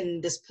you were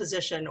in this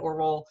position or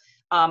role,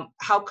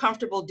 how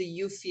comfortable do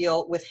you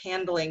feel with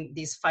handling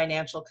these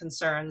financial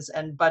concerns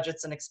and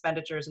budgets and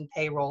expenditures and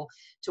payroll?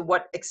 To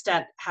what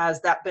extent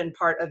has that been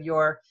part of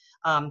your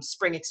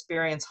spring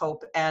experience,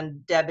 Hope?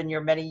 And Deb, in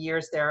your many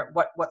years there,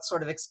 what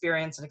sort of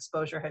experience and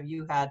exposure have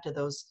you had to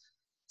those?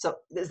 So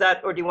is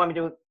that, or do you want me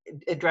to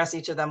address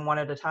each of them one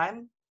at a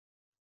time?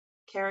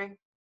 Carrie?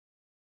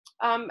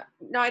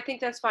 No, I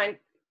think that's fine.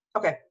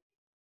 Okay.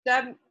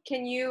 Deb,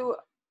 can you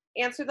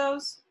answer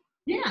those?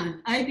 Yeah,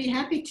 I'd be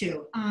happy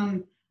to.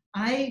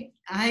 I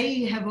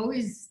have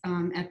always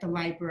at the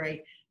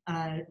library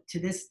to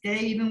this day,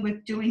 even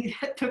with doing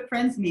the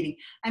Friends meeting.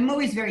 I'm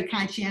always very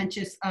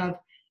conscientious of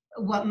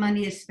what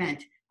money is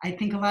spent. I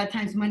think a lot of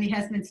times money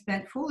has been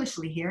spent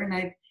foolishly here,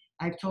 and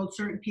I've told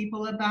certain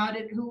people about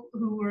it who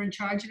were in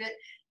charge of it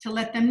to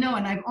let them know.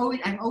 And I'm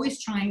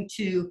always trying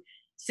to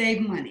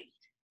save money.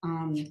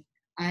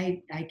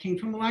 I came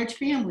from a large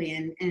family,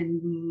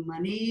 and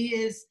money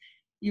is,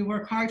 you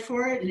work hard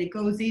for it and it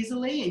goes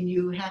easily, and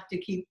you have to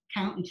keep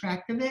count and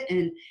track of it.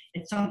 And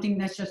it's something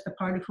that's just a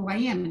part of who I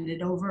am, and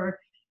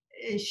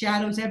it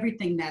shadows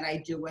everything that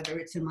I do, whether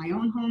it's in my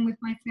own home with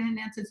my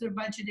finances or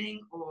budgeting,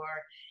 or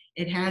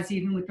it has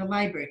even with the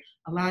library.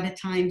 A lot of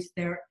times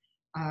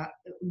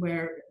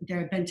where there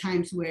have been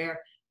times where,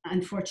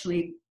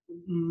 unfortunately,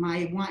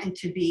 my wanting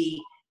to be,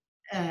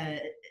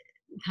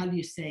 how do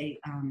you say,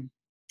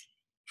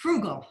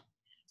 frugal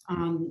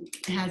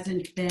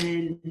hasn't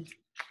been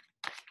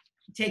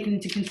taken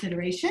into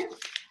consideration.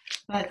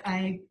 But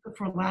I,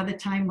 for a lot of the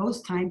time,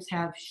 most times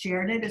have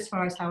shared it as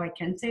far as how I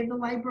can save the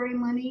library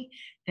money.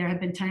 There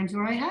have been times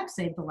where I have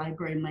saved the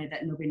library money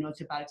that nobody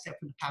knows about except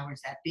for the powers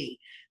that be.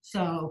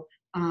 So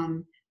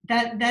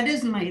that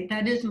is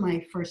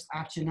my first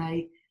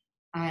option.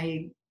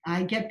 I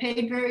get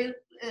paid very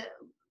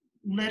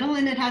little,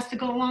 and it has to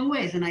go a long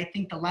ways. And I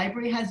think the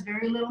library has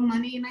very little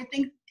money, and I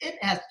think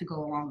it has to go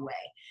a long way.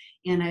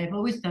 And I've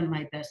always done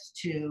my best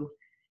to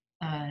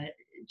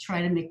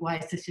try to make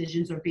wise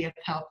decisions or be of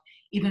help,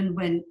 even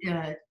when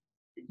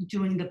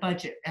doing the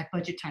budget at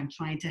budget time,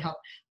 trying to help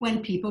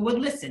when people would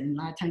listen.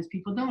 A lot of times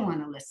people don't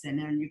want to listen,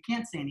 and you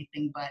can't say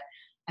anything, but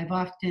I've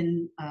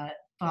often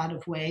thought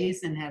of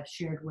ways and have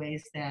shared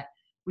ways that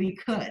we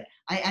could.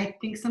 I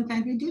think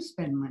sometimes we do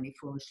spend money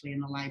foolishly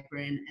in the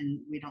library, and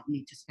we don't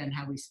need to spend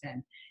how we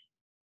spend,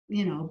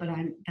 you know, but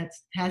that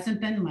hasn't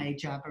been my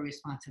job or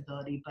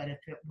responsibility. But if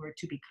it were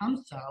to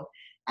become so,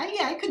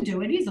 yeah, I could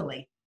do it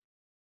easily.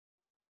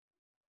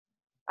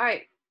 All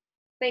right,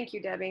 thank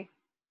you, Debbie.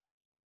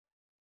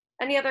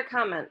 Any other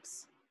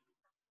comments?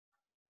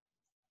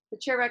 The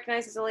chair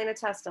recognizes Elena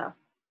Testa.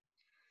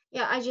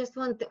 Yeah, I just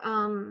want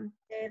to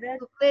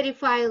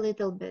clarify a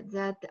little bit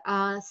that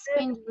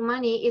spending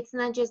money, it's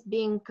not just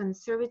being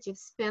conservative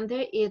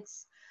spender,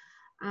 it's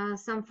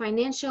some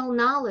financial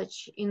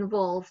knowledge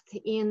involved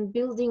in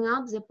building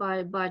up the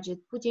budget,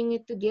 putting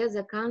it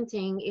together,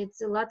 counting.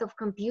 It's a lot of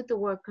computer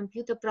work,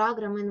 computer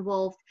program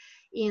involved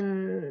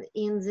in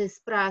this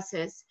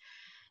process.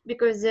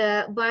 Because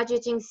the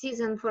budgeting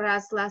season for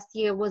us last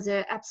year was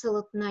an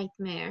absolute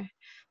nightmare,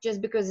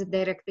 just because the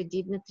director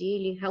did not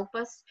really help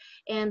us.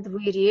 And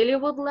we really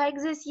would like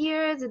this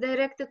year the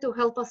director to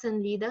help us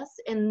and lead us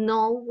and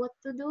know what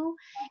to do,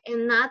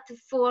 and not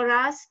for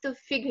us to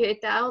figure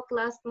it out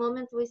last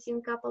moment within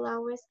a couple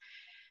hours.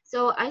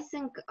 So I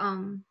think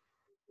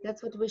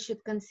that's what we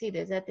should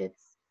consider, that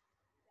it's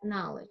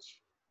knowledge.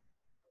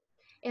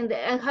 And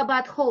how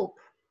about Hope?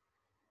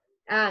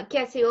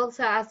 Cassie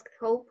also asked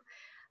Hope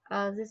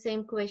the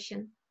same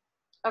question.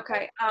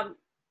 Okay,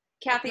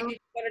 Kathy, do you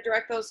want to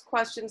direct those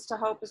questions to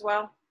Hope as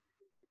well?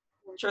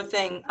 Sure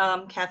thing.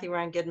 Kathy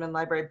Ryan Gidman,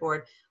 Library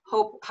Board.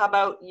 Hope, how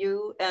about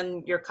you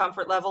and your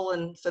comfort level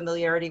and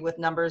familiarity with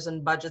numbers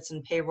and budgets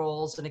and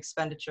payrolls and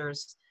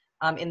expenditures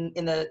in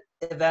the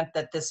event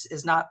that this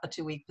is not a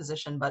 2-week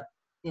position, but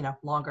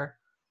longer?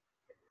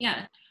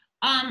 Yeah,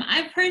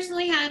 I've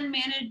personally had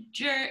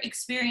manager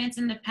experience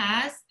in the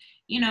past.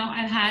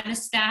 I've had a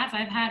staff,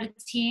 I've had a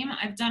team,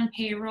 I've done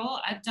payroll,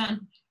 I've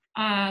done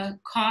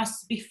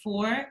costs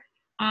before.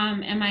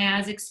 Am I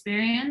as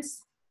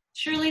experienced?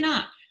 Surely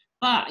not.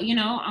 But,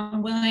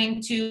 I'm willing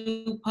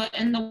to put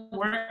in the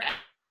work.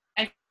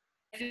 I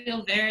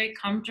feel very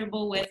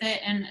comfortable with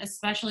it, and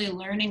especially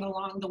learning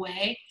along the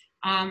way.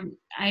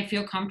 I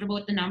feel comfortable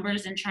with the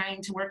numbers and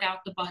trying to work out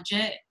the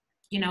budget.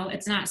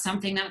 It's not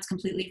something that's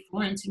completely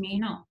foreign to me,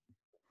 no.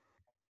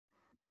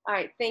 All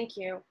right, thank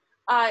you.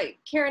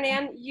 Karen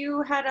Ann,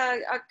 you had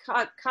a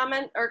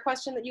comment or a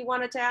question that you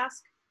wanted to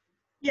ask?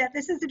 Yeah,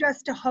 this is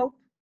addressed to Hope.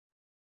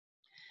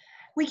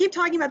 We keep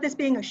talking about this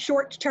being a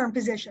short-term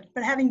position,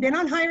 but having been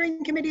on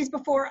hiring committees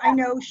before, I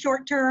know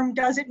short-term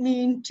doesn't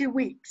mean 2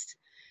 weeks.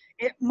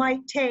 It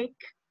might take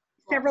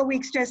several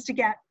weeks just to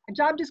get a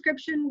job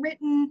description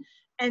written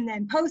and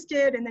then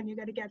posted, and then you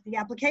got to get the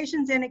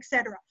applications in,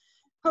 etc.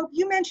 Hope,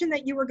 you mentioned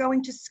that you were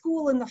going to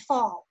school in the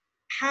fall.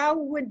 How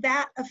would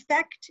that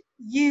affect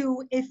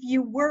you if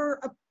you were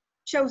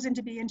chosen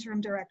to be interim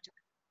director?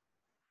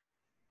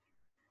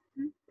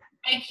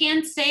 I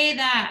can say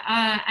that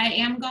I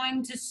am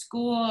going to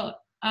school,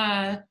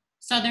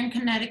 Southern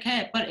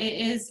Connecticut, but it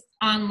is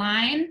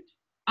online.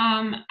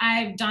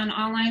 I've done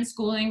online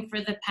schooling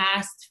for the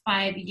past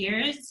 5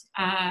 years.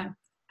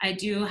 I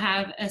do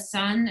have a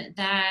son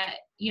that,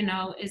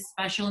 is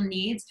special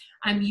needs.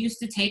 I'm used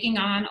to taking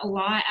on a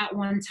lot at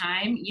one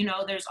time.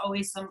 There's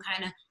always some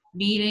kind of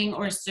meeting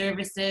or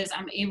services.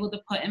 I'm able to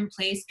put in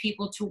place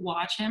people to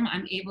watch him.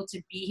 I'm able to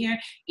be here.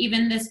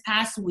 Even this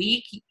past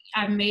week,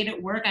 I've made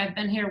it work. I've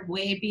been here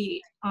way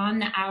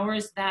beyond the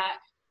hours that,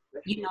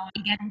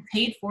 I'm getting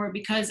paid for,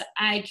 because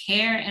I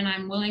care and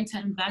I'm willing to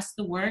invest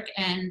the work.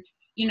 And,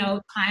 You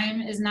know,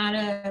 time is not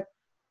a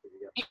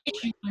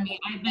issue for me.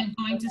 I've been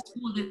going to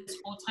school this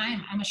whole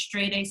time. I'm a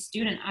straight A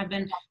student. I've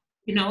been,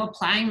 you know,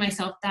 applying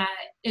myself. That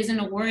isn't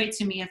a worry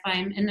to me. If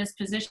I'm in this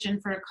position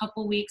for a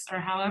couple weeks or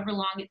however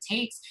long it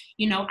takes,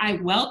 you know, I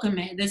welcome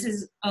it. This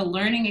is a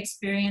learning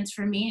experience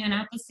for me. And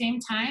at the same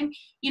time,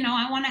 you know,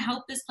 I want to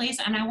help this place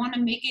and I want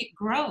to make it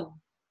grow.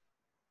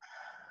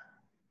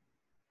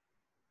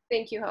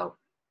 Thank you, Hope.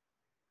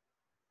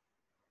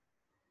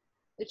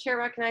 The chair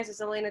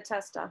recognizes Elena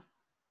Testa.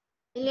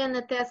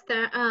 Elena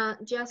Testa,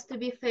 just to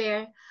be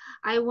fair,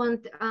 I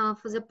want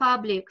for the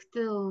public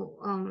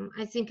to,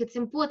 I think it's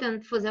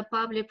important for the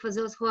public, for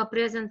those who are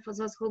present, for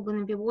those who are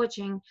going to be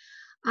watching,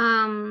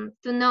 to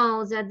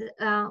know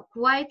that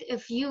quite a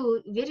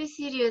few very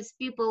serious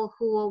people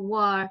who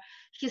were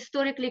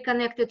historically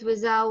connected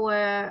with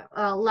our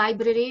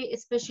library,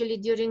 especially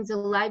during the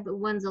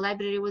when the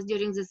library was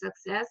during the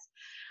success,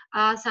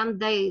 some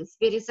days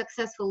very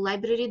successful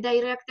library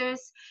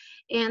directors,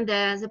 and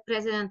the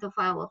president of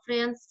our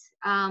friends,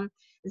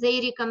 they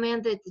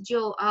recommended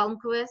Joe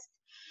Almquist,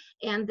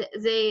 and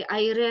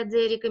I read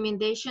their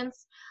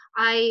recommendations.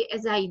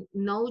 As I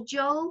know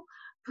Joe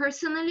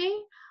personally,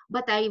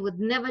 but I would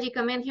never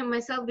recommend him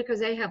myself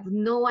because I have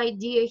no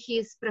idea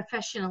his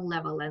professional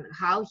level and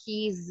how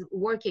he's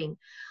working.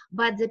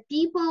 But the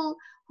people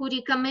who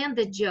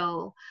recommended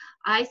Joe,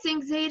 I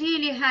think they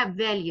really have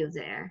value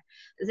there,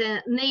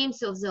 the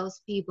names of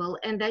those people,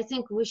 and I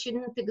think we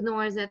shouldn't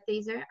ignore that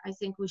either. I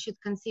think we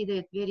should consider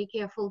it very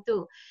careful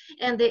too.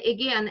 And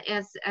again,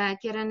 as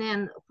Karen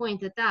Ann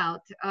pointed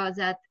out,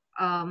 that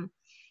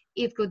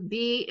it could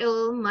be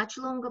a much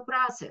longer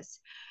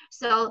process.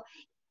 So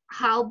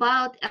how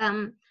about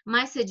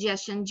my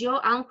suggestion? Joe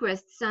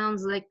Almquist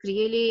sounds like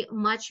really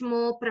much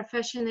more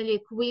professionally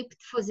equipped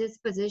for this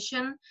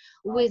position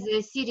with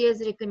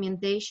serious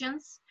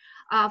recommendations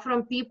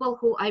from people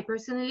who I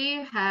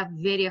personally have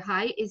very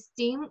high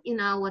esteem in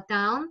our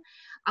town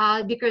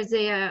because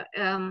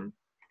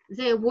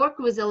their work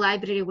with the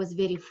library was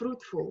very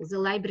fruitful. The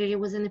library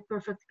was in a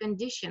perfect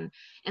condition.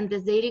 And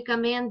as they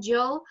recommend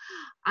Joe,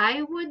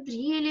 I would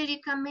really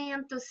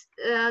recommend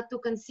to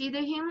consider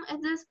him at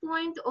this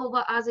point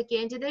over other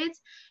candidates,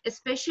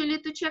 especially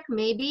to check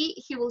maybe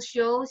he will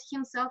show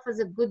himself as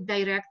a good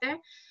director,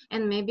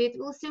 and maybe it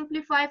will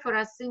simplify for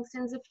us things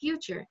in the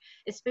future,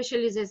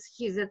 especially as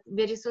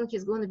very soon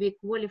he's going to be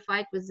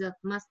qualified with the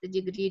master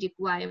degree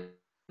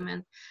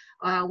requirement,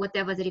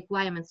 whatever the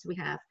requirements we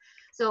have.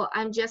 So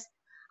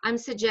I'm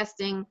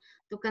suggesting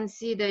to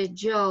consider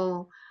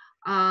Joe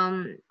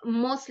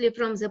mostly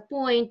from the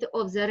point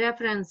of the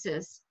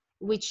references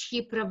which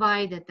he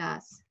provided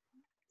us.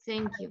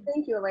 Thank you.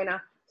 Thank you,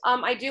 Elena.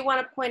 I do want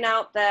to point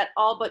out that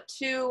all but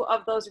 2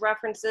 of those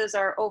references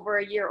are over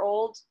a year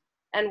old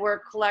and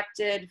were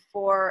collected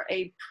for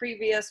a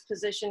previous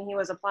position he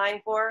was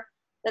applying for.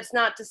 That's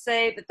not to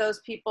say that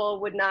those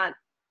people would not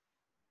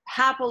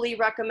happily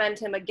recommend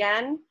him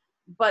again,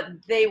 but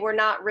they were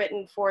not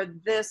written for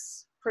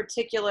this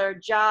particular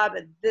job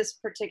at this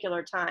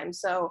particular time.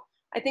 So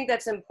I think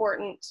that's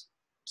important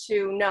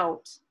to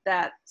note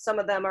that some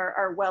of them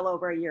are well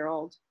over a year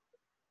old.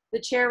 The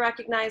chair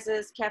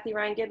recognizes Kathy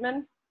Ryan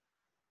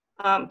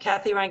Gidman.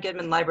 Kathy Ryan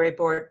Gidman, Library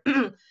Board.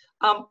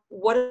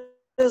 What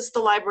does the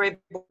Library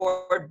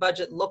Board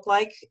budget look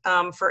like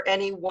for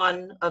any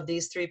one of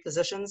these 3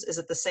 positions? Is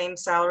it the same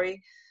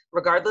salary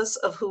regardless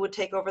of who would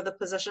take over the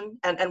position?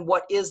 And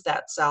what is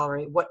that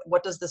salary?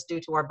 What does this do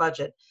to our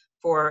budget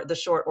for the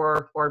short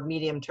or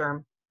medium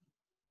term?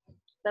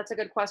 That's a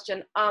good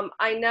question.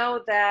 I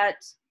know that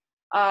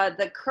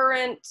the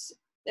current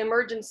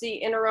emergency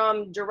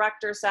interim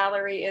director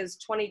salary is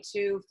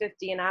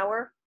 $22.50 an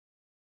hour.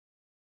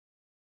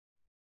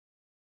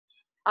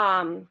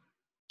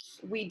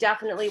 We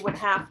definitely would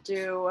have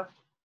to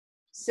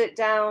sit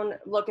down,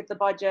 look at the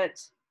budget,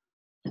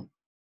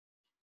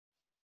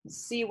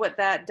 see what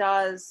that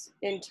does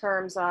in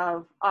terms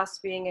of us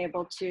being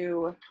able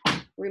to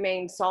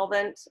remain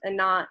solvent and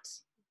not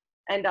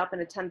end up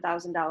in a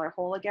 $10,000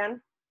 hole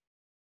again.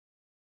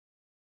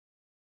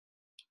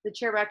 The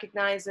chair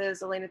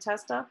recognizes Elena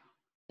Testa.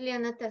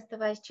 Elena Testa,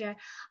 Vice Chair.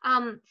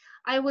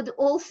 I would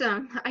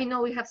also, I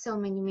know we have so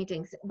many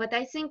meetings, but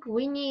I think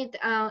we need,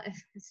 as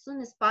soon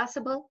as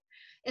possible,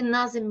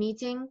 another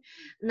meeting.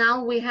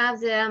 Now we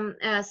have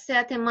the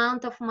set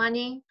amount of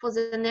money for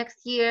the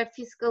next year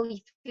fiscal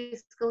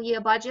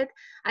year budget.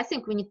 I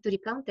think we need to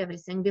recount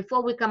everything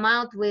before we come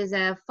out with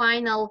a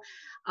final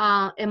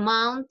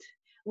amount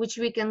which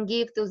we can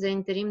give to the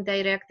interim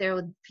director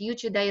or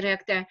future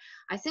director.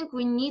 I think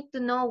we need to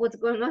know what's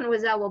going on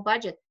with our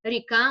budget,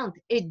 recount,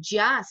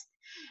 adjust,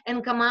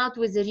 and come out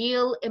with a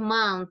real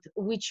amount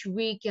which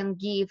we can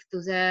give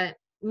to the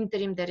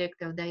interim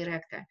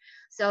director.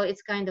 So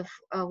it's kind of,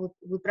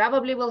 we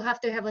probably will have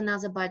to have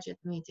another budget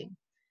meeting.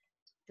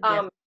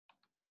 I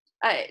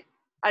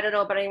don't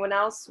know about anyone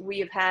else.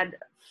 We've had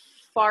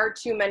far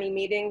too many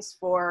meetings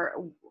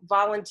for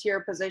volunteer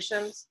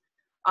positions.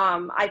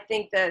 I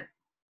think that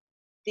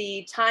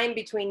the time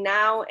between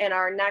now and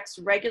our next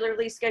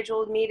regularly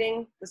scheduled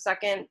meeting, the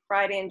second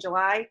Friday in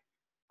July,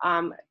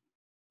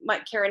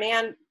 Karen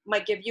Ann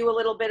might give you a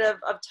little bit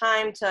of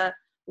time to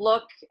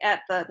look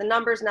at the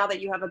numbers now that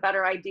you have a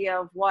better idea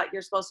of what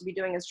you're supposed to be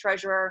doing as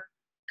treasurer.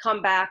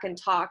 Come back and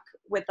talk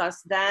with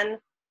us then.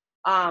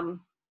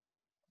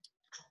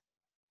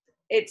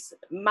 It's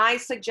my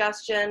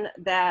suggestion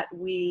that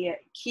we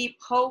keep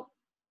Hope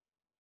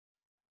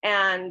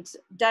and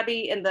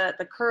Debbie in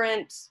the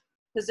current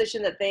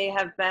position that they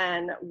have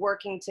been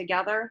working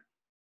together.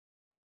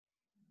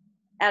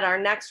 At our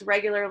next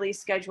regularly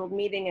scheduled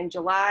meeting in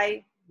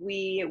July,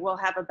 we will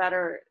have a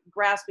better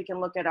grasp. We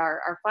can look at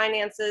our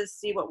finances,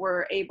 see what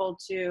we're able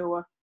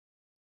to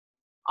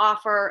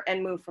offer,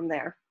 and move from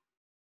there.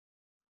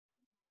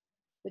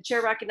 The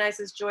chair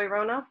recognizes Joy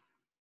Rona.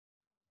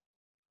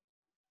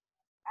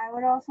 I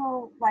would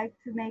also like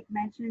to make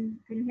mention,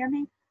 can you hear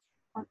me?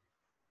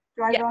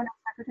 Joy Rona,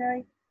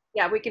 Secretary?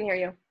 Yeah, we can hear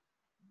you.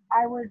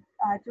 I would,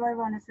 Joy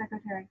Rona,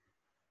 Secretary.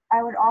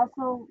 I would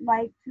also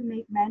like to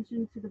make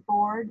mention to the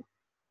board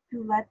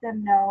to let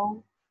them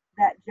know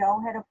that Joe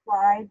had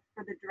applied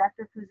for the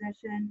director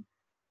position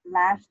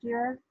last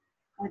year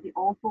with the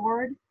old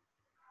board,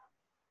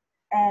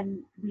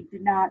 and we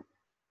did not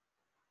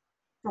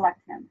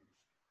select him.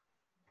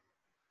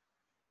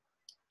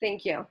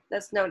 Thank you.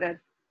 That's noted.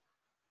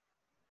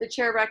 The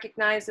chair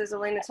recognizes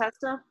Elena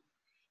Testa.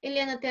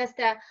 Elena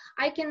Testa,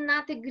 I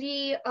cannot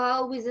agree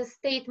with the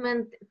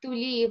statement to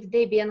leave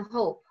Debbie and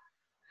Hope.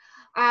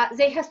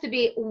 There has to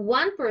be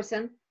one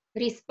person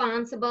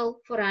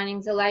responsible for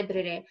running the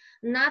library,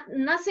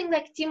 nothing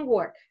like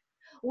teamwork.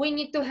 We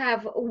need to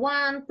have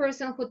one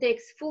person who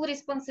takes full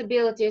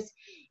responsibilities,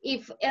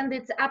 and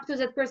it's up to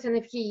that person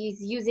if he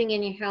is using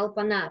any help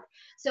or not.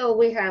 So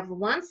we have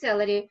one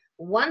salary,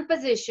 one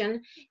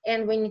position,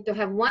 and we need to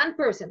have one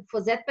person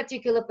for that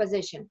particular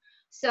position.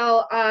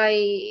 So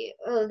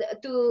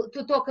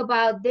to talk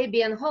about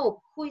Debbie and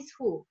Hope, who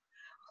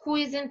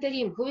is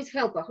interim, who is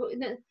helper,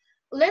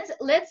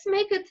 let's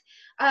make it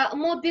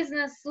more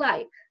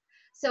business-like.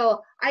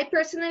 So I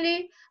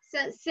personally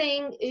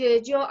saying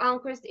Joe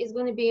Almquist is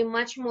going to be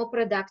much more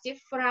productive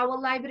for our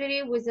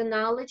library with the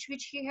knowledge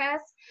which he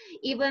has,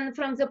 even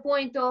from the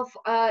point of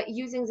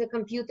using the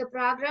computer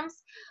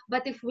programs.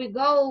 But if we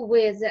go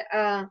with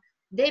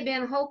Debbie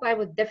and Hope, I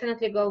would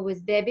definitely go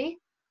with Debbie.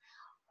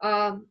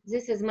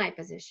 This is my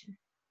position.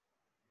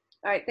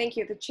 All right, thank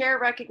you. The chair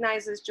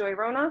recognizes Joy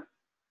Rona.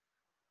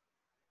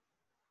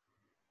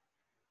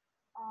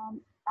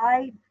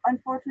 I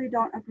unfortunately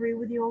don't agree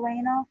with you,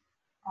 Elena.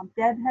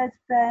 Deb has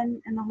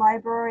been in the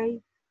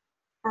library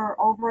for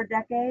over a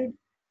decade,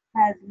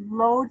 has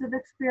loads of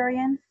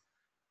experience.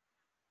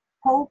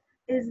 Hope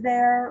is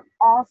there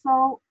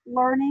also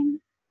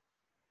learning.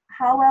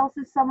 How else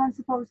is someone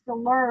supposed to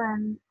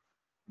learn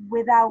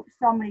without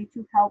somebody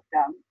to help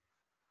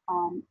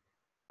them?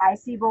 I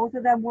see both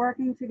of them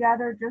working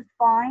together just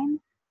fine.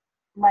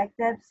 Like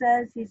Deb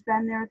says, he's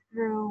been there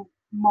through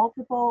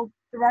multiple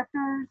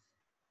directors.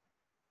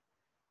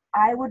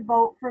 I would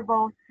vote for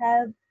both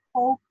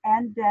Hope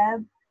and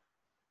Deb.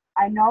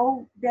 I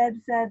know Deb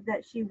said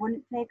that she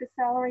wouldn't take a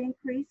salary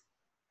increase.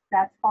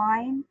 That's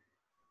fine.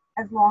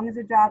 As long as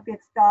the job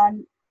gets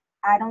done,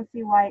 I don't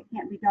see why it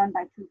can't be done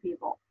by two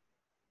people.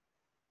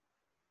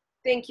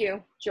 Thank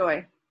you,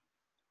 Joy.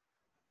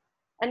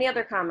 Any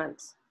other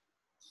comments?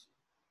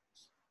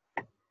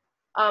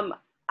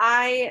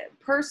 I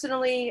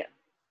personally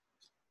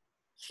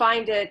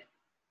find it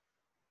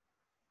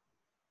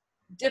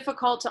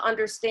difficult to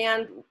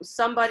understand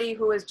somebody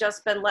who has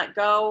just been let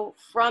go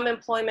from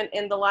employment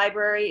in the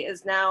library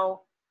is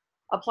now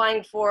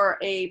applying for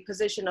a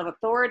position of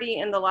authority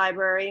in the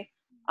library,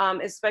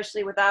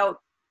 especially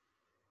without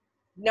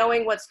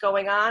knowing what's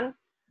going on.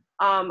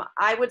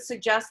 I would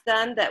suggest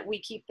then that we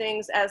keep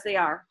things as they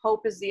are.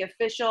 Hope is the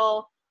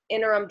official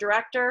interim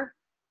director.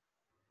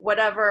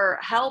 Whatever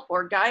help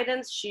or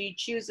guidance she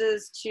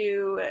chooses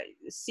to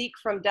seek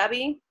from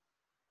Debbie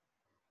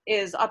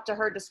is up to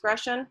her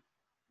discretion.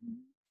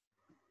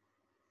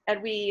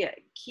 And we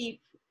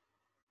keep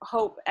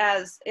Hope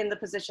as in the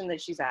position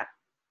that she's at.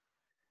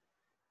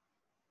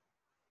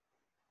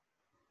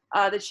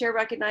 The chair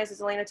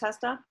recognizes Elena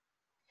Testa.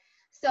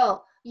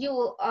 So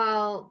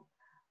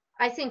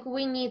I think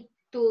we need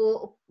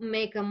to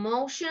make a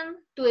motion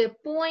to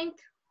appoint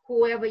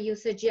whoever you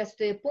suggest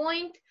to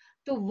appoint,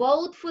 to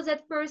vote for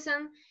that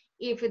person.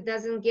 If it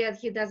doesn't get,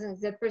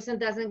 that person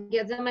doesn't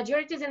get the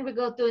majority, then we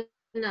go to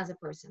another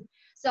person.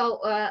 So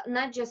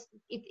not just,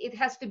 it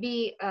has to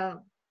be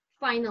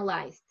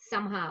finalized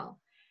somehow.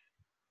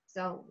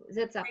 So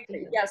that's up to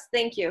you. Yes,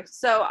 thank you.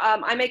 So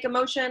I make a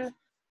motion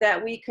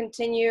that we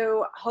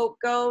continue Hope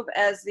Gove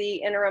as the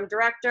interim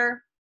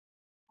director.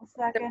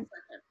 Second.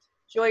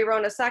 Joy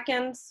Rona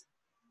seconds.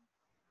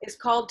 Is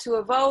called to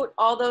a vote.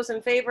 All those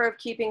in favor of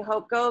keeping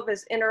Hope Gove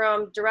as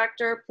interim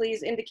director,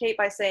 please indicate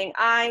by saying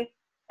aye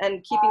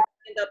and keeping your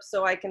hand up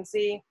so I can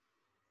see.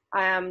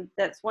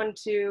 That's 1,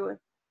 2,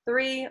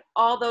 3.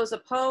 All those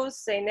opposed,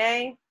 say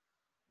nay.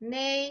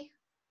 Nay.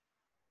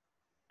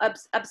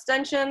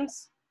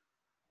 Abstentions?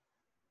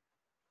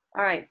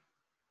 All right.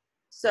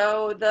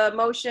 So the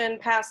motion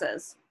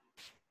passes.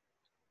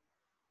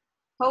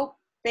 Hope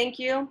Thank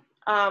you.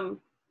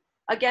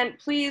 Again,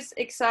 please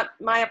accept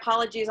my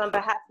apologies on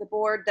behalf of the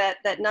board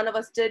that none of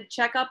us did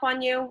check up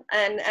on you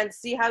and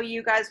see how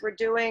you guys were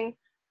doing.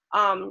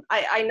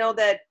 I know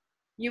that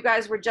you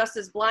guys were just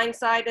as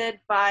blindsided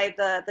by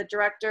the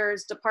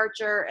director's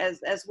departure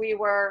as we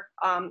were.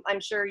 I'm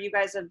sure you've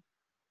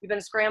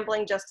been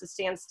scrambling just to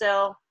stand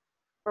still.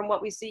 From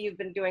what we see, you've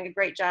been doing a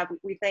great job.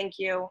 We thank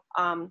you.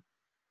 Of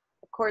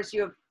course,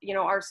 you have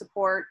our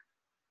support.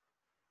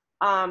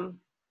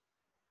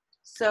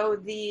 So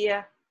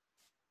the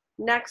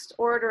next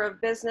order of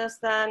business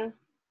then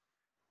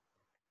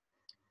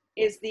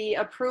is the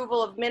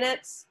approval of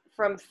minutes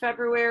from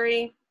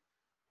February,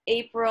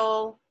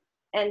 April,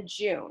 and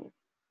June.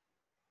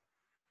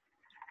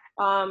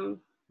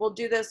 We'll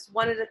do this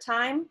one at a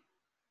time.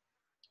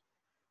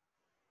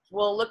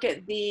 We'll look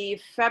at the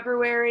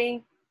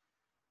February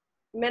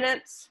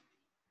minutes.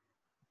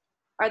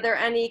 Are there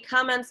any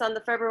comments on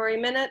the February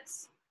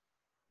minutes?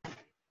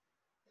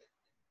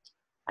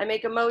 I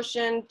make a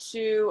motion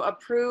to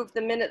approve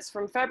the minutes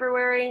from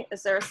February.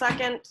 Is there a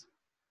second?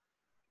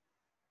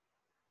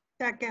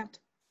 Second.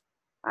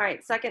 All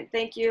right, second,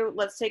 thank you.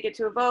 Let's take it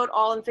to a vote.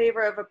 All in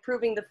favor of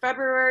approving the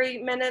February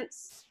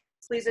minutes,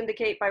 please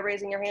indicate by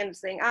raising your hand and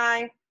saying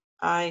aye.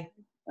 Aye.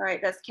 All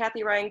right, that's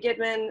Kathy Ryan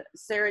Gidman,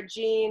 Sarah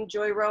Jean,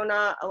 Joy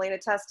Rona, Elena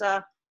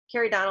Testa,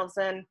 Carrie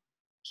Donaldson.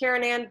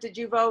 Karen Ann, did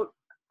you vote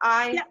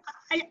aye? Yeah,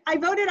 I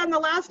voted on the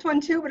last one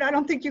too, but I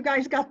don't think you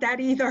guys got that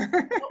either.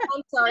 Oh,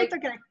 I'm sorry. That's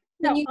okay.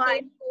 Can No, you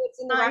say it's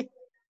in the record?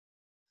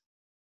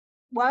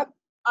 What?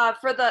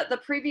 For the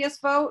previous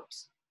vote,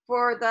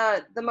 for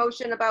the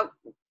motion about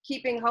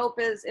keeping Hope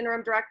as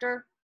interim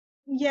director?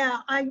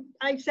 Yeah,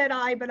 I said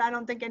aye, but I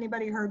don't think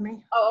anybody heard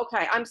me. Oh,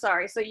 okay, I'm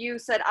sorry. So you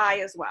said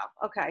aye as well.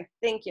 Okay,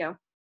 thank you.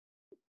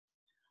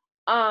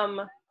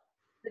 The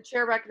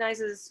chair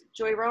recognizes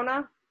Joy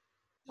Rona.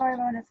 Joy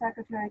Rona,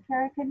 secretary.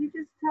 Carrie, can you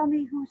just tell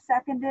me who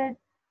seconded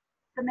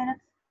the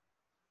minutes?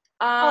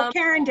 Oh,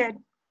 Karen did.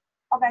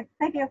 Okay,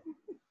 thank you.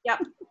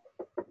 Yep.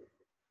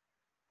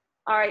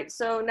 All right,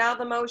 so now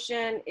the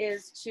motion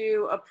is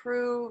to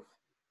approve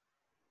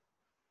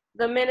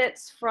the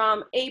minutes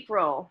from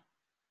April.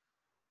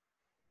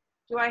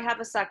 Do I have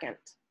a second?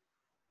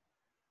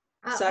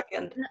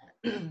 Second.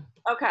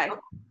 Okay.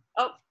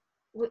 Oh,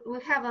 we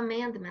have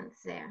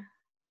amendments there.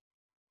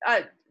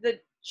 the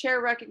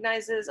chair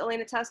recognizes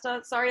Elena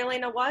Testa. Sorry,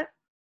 Elena, what?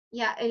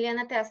 Yeah,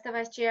 Elena Testa,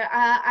 Vice Chair.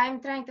 I'm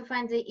trying to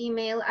find the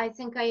email. I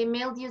think I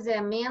emailed you the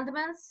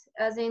amendments,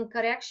 the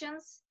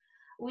incorrections,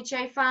 which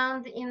I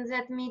found in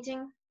that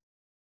meeting.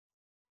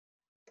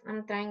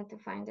 I'm trying to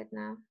find it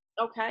now.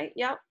 Okay,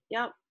 yep.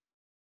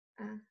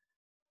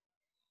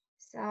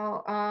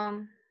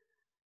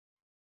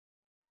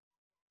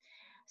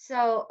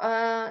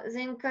 The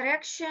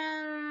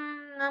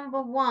incorrection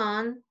number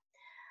one,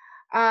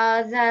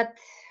 that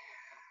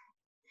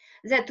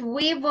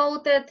we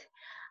voted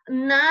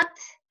not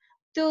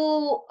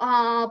to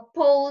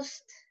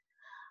post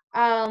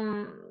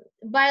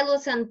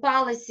bylaws and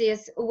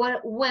policies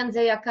when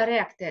they are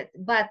corrected,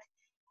 but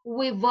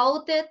we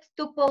voted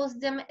to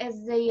post them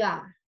as they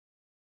are.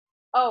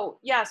 Oh,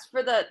 yes,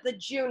 for the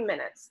June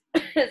minutes.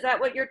 Is that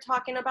what you're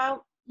talking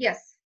about?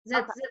 Yes,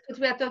 that's what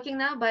we are talking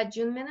now about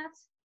June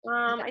minutes.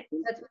 I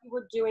think that's what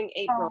we're doing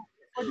April.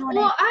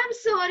 Oh, I'm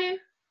sorry.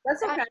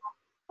 That's okay.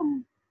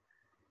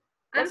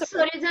 I'm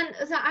sorry, then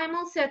I'm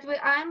all set.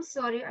 I'm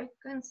sorry, I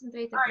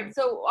concentrated. All right,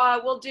 so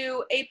we'll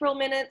do April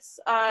minutes.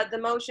 The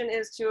motion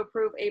is to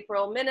approve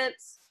April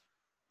minutes.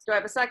 Do I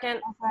have a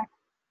second?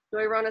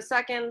 Joy Rona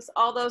seconds.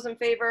 All those in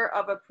favor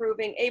of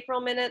approving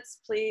April minutes,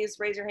 please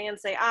raise your hand,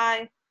 say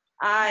aye.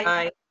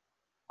 Aye.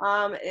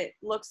 It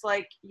looks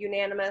like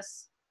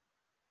unanimous.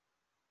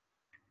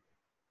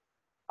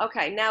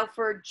 Okay, now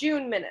for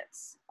June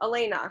minutes.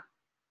 Elena,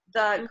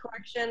 the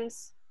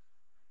corrections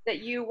that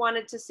you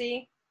wanted to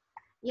see?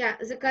 Yeah,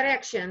 the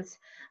corrections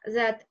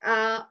that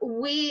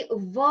we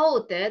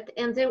voted,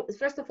 and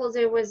first of all,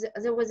 there was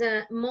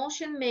a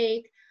motion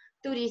made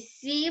to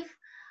receive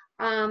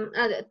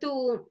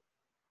to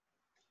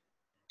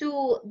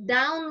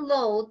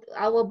download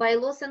our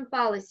bylaws and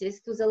policies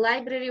to the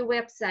library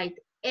website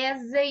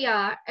as they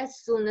are as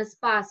soon as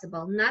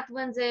possible, not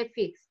when they're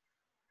fixed.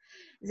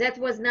 That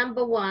was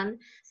number one.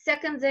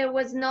 Second, there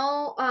was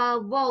no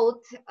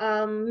vote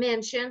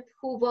mentioned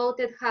who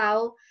voted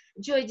how.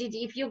 Joy,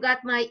 if you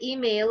got my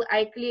email,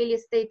 I clearly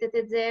stated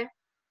it there.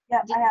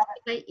 Yeah, I have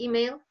it. My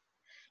email.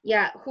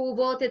 Yeah, who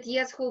voted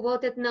yes, who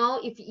voted no.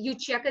 If you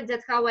check it,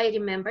 that's how I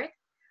remembered.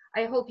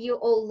 I hope you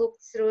all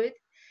looked through it.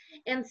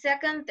 And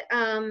second,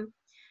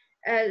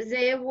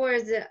 there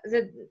was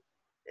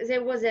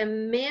a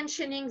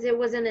mentioning, there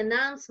was an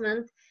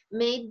announcement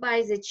made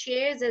by the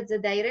chair that the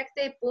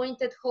director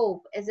appointed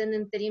Hope as an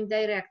interim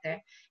director.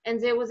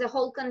 And there was a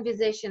whole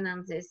conversation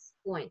on this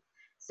point.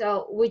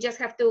 So we just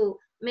have to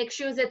make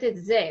sure that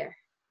it's there,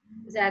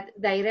 that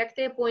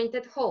director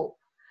appointed Hope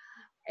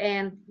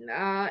and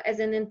as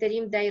an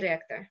interim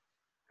director.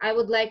 I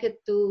would like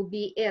it to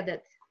be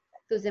added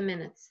to the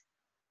minutes.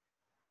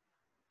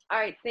 All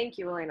right, thank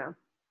you, Elena.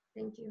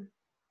 Thank you.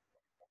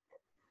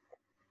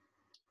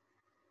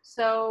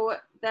 So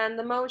then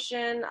the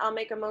motion, I'll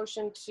make a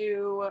motion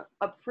to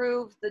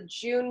approve the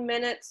June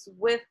minutes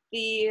with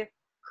the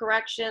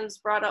corrections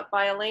brought up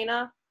by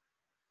Elena.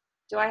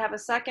 Do I have a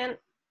second?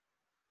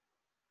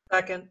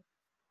 Second.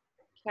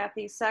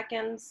 Kathy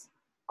seconds.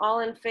 All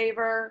in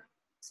favor,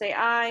 say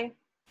aye.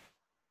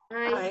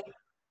 Aye.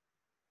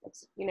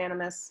 It's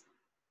unanimous.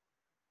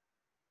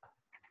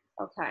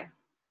 Okay.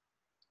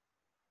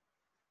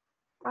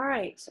 All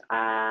right,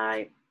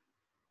 I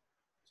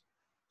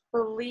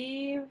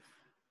believe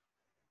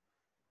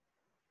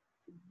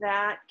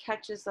that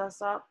catches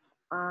us up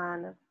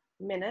on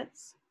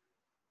minutes.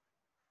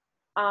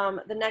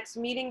 The next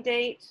meeting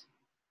date,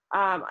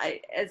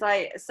 as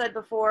I said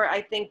before,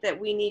 I think that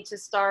we need to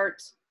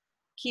start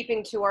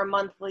keeping to our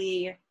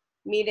monthly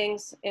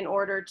meetings in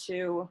order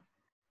to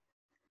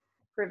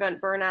prevent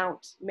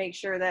burnout, make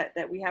sure that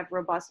we have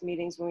robust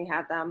meetings when we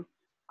have them.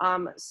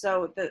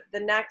 So the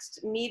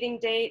next meeting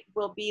date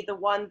will be the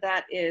one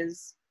that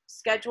is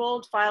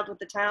scheduled, filed with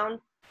the town,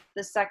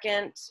 the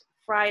second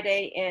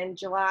Friday in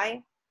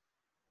July.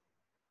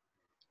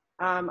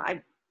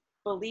 I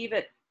believe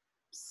at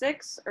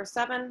 6 or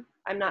 7,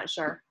 I'm not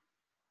sure.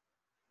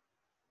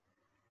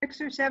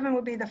 6 or 7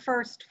 would be the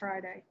first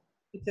Friday.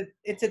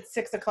 It's at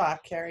 6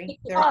 o'clock, Carrie.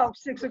 Oh,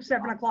 6 or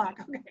 7 o'clock,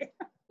 okay.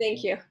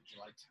 Thank you.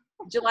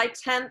 July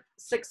 10th,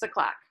 6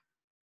 o'clock.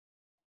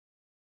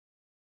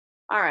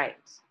 All right.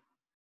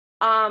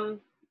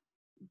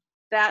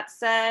 That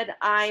said,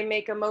 I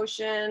make a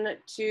motion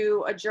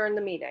to adjourn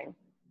the meeting.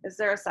 Is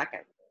there a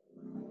second?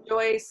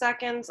 Joy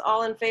seconds.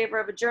 All in favor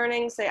of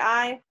adjourning, say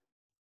aye.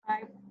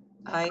 Aye.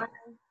 Aye.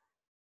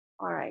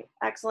 All right,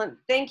 excellent.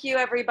 Thank you,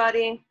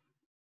 everybody.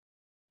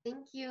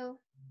 Thank you.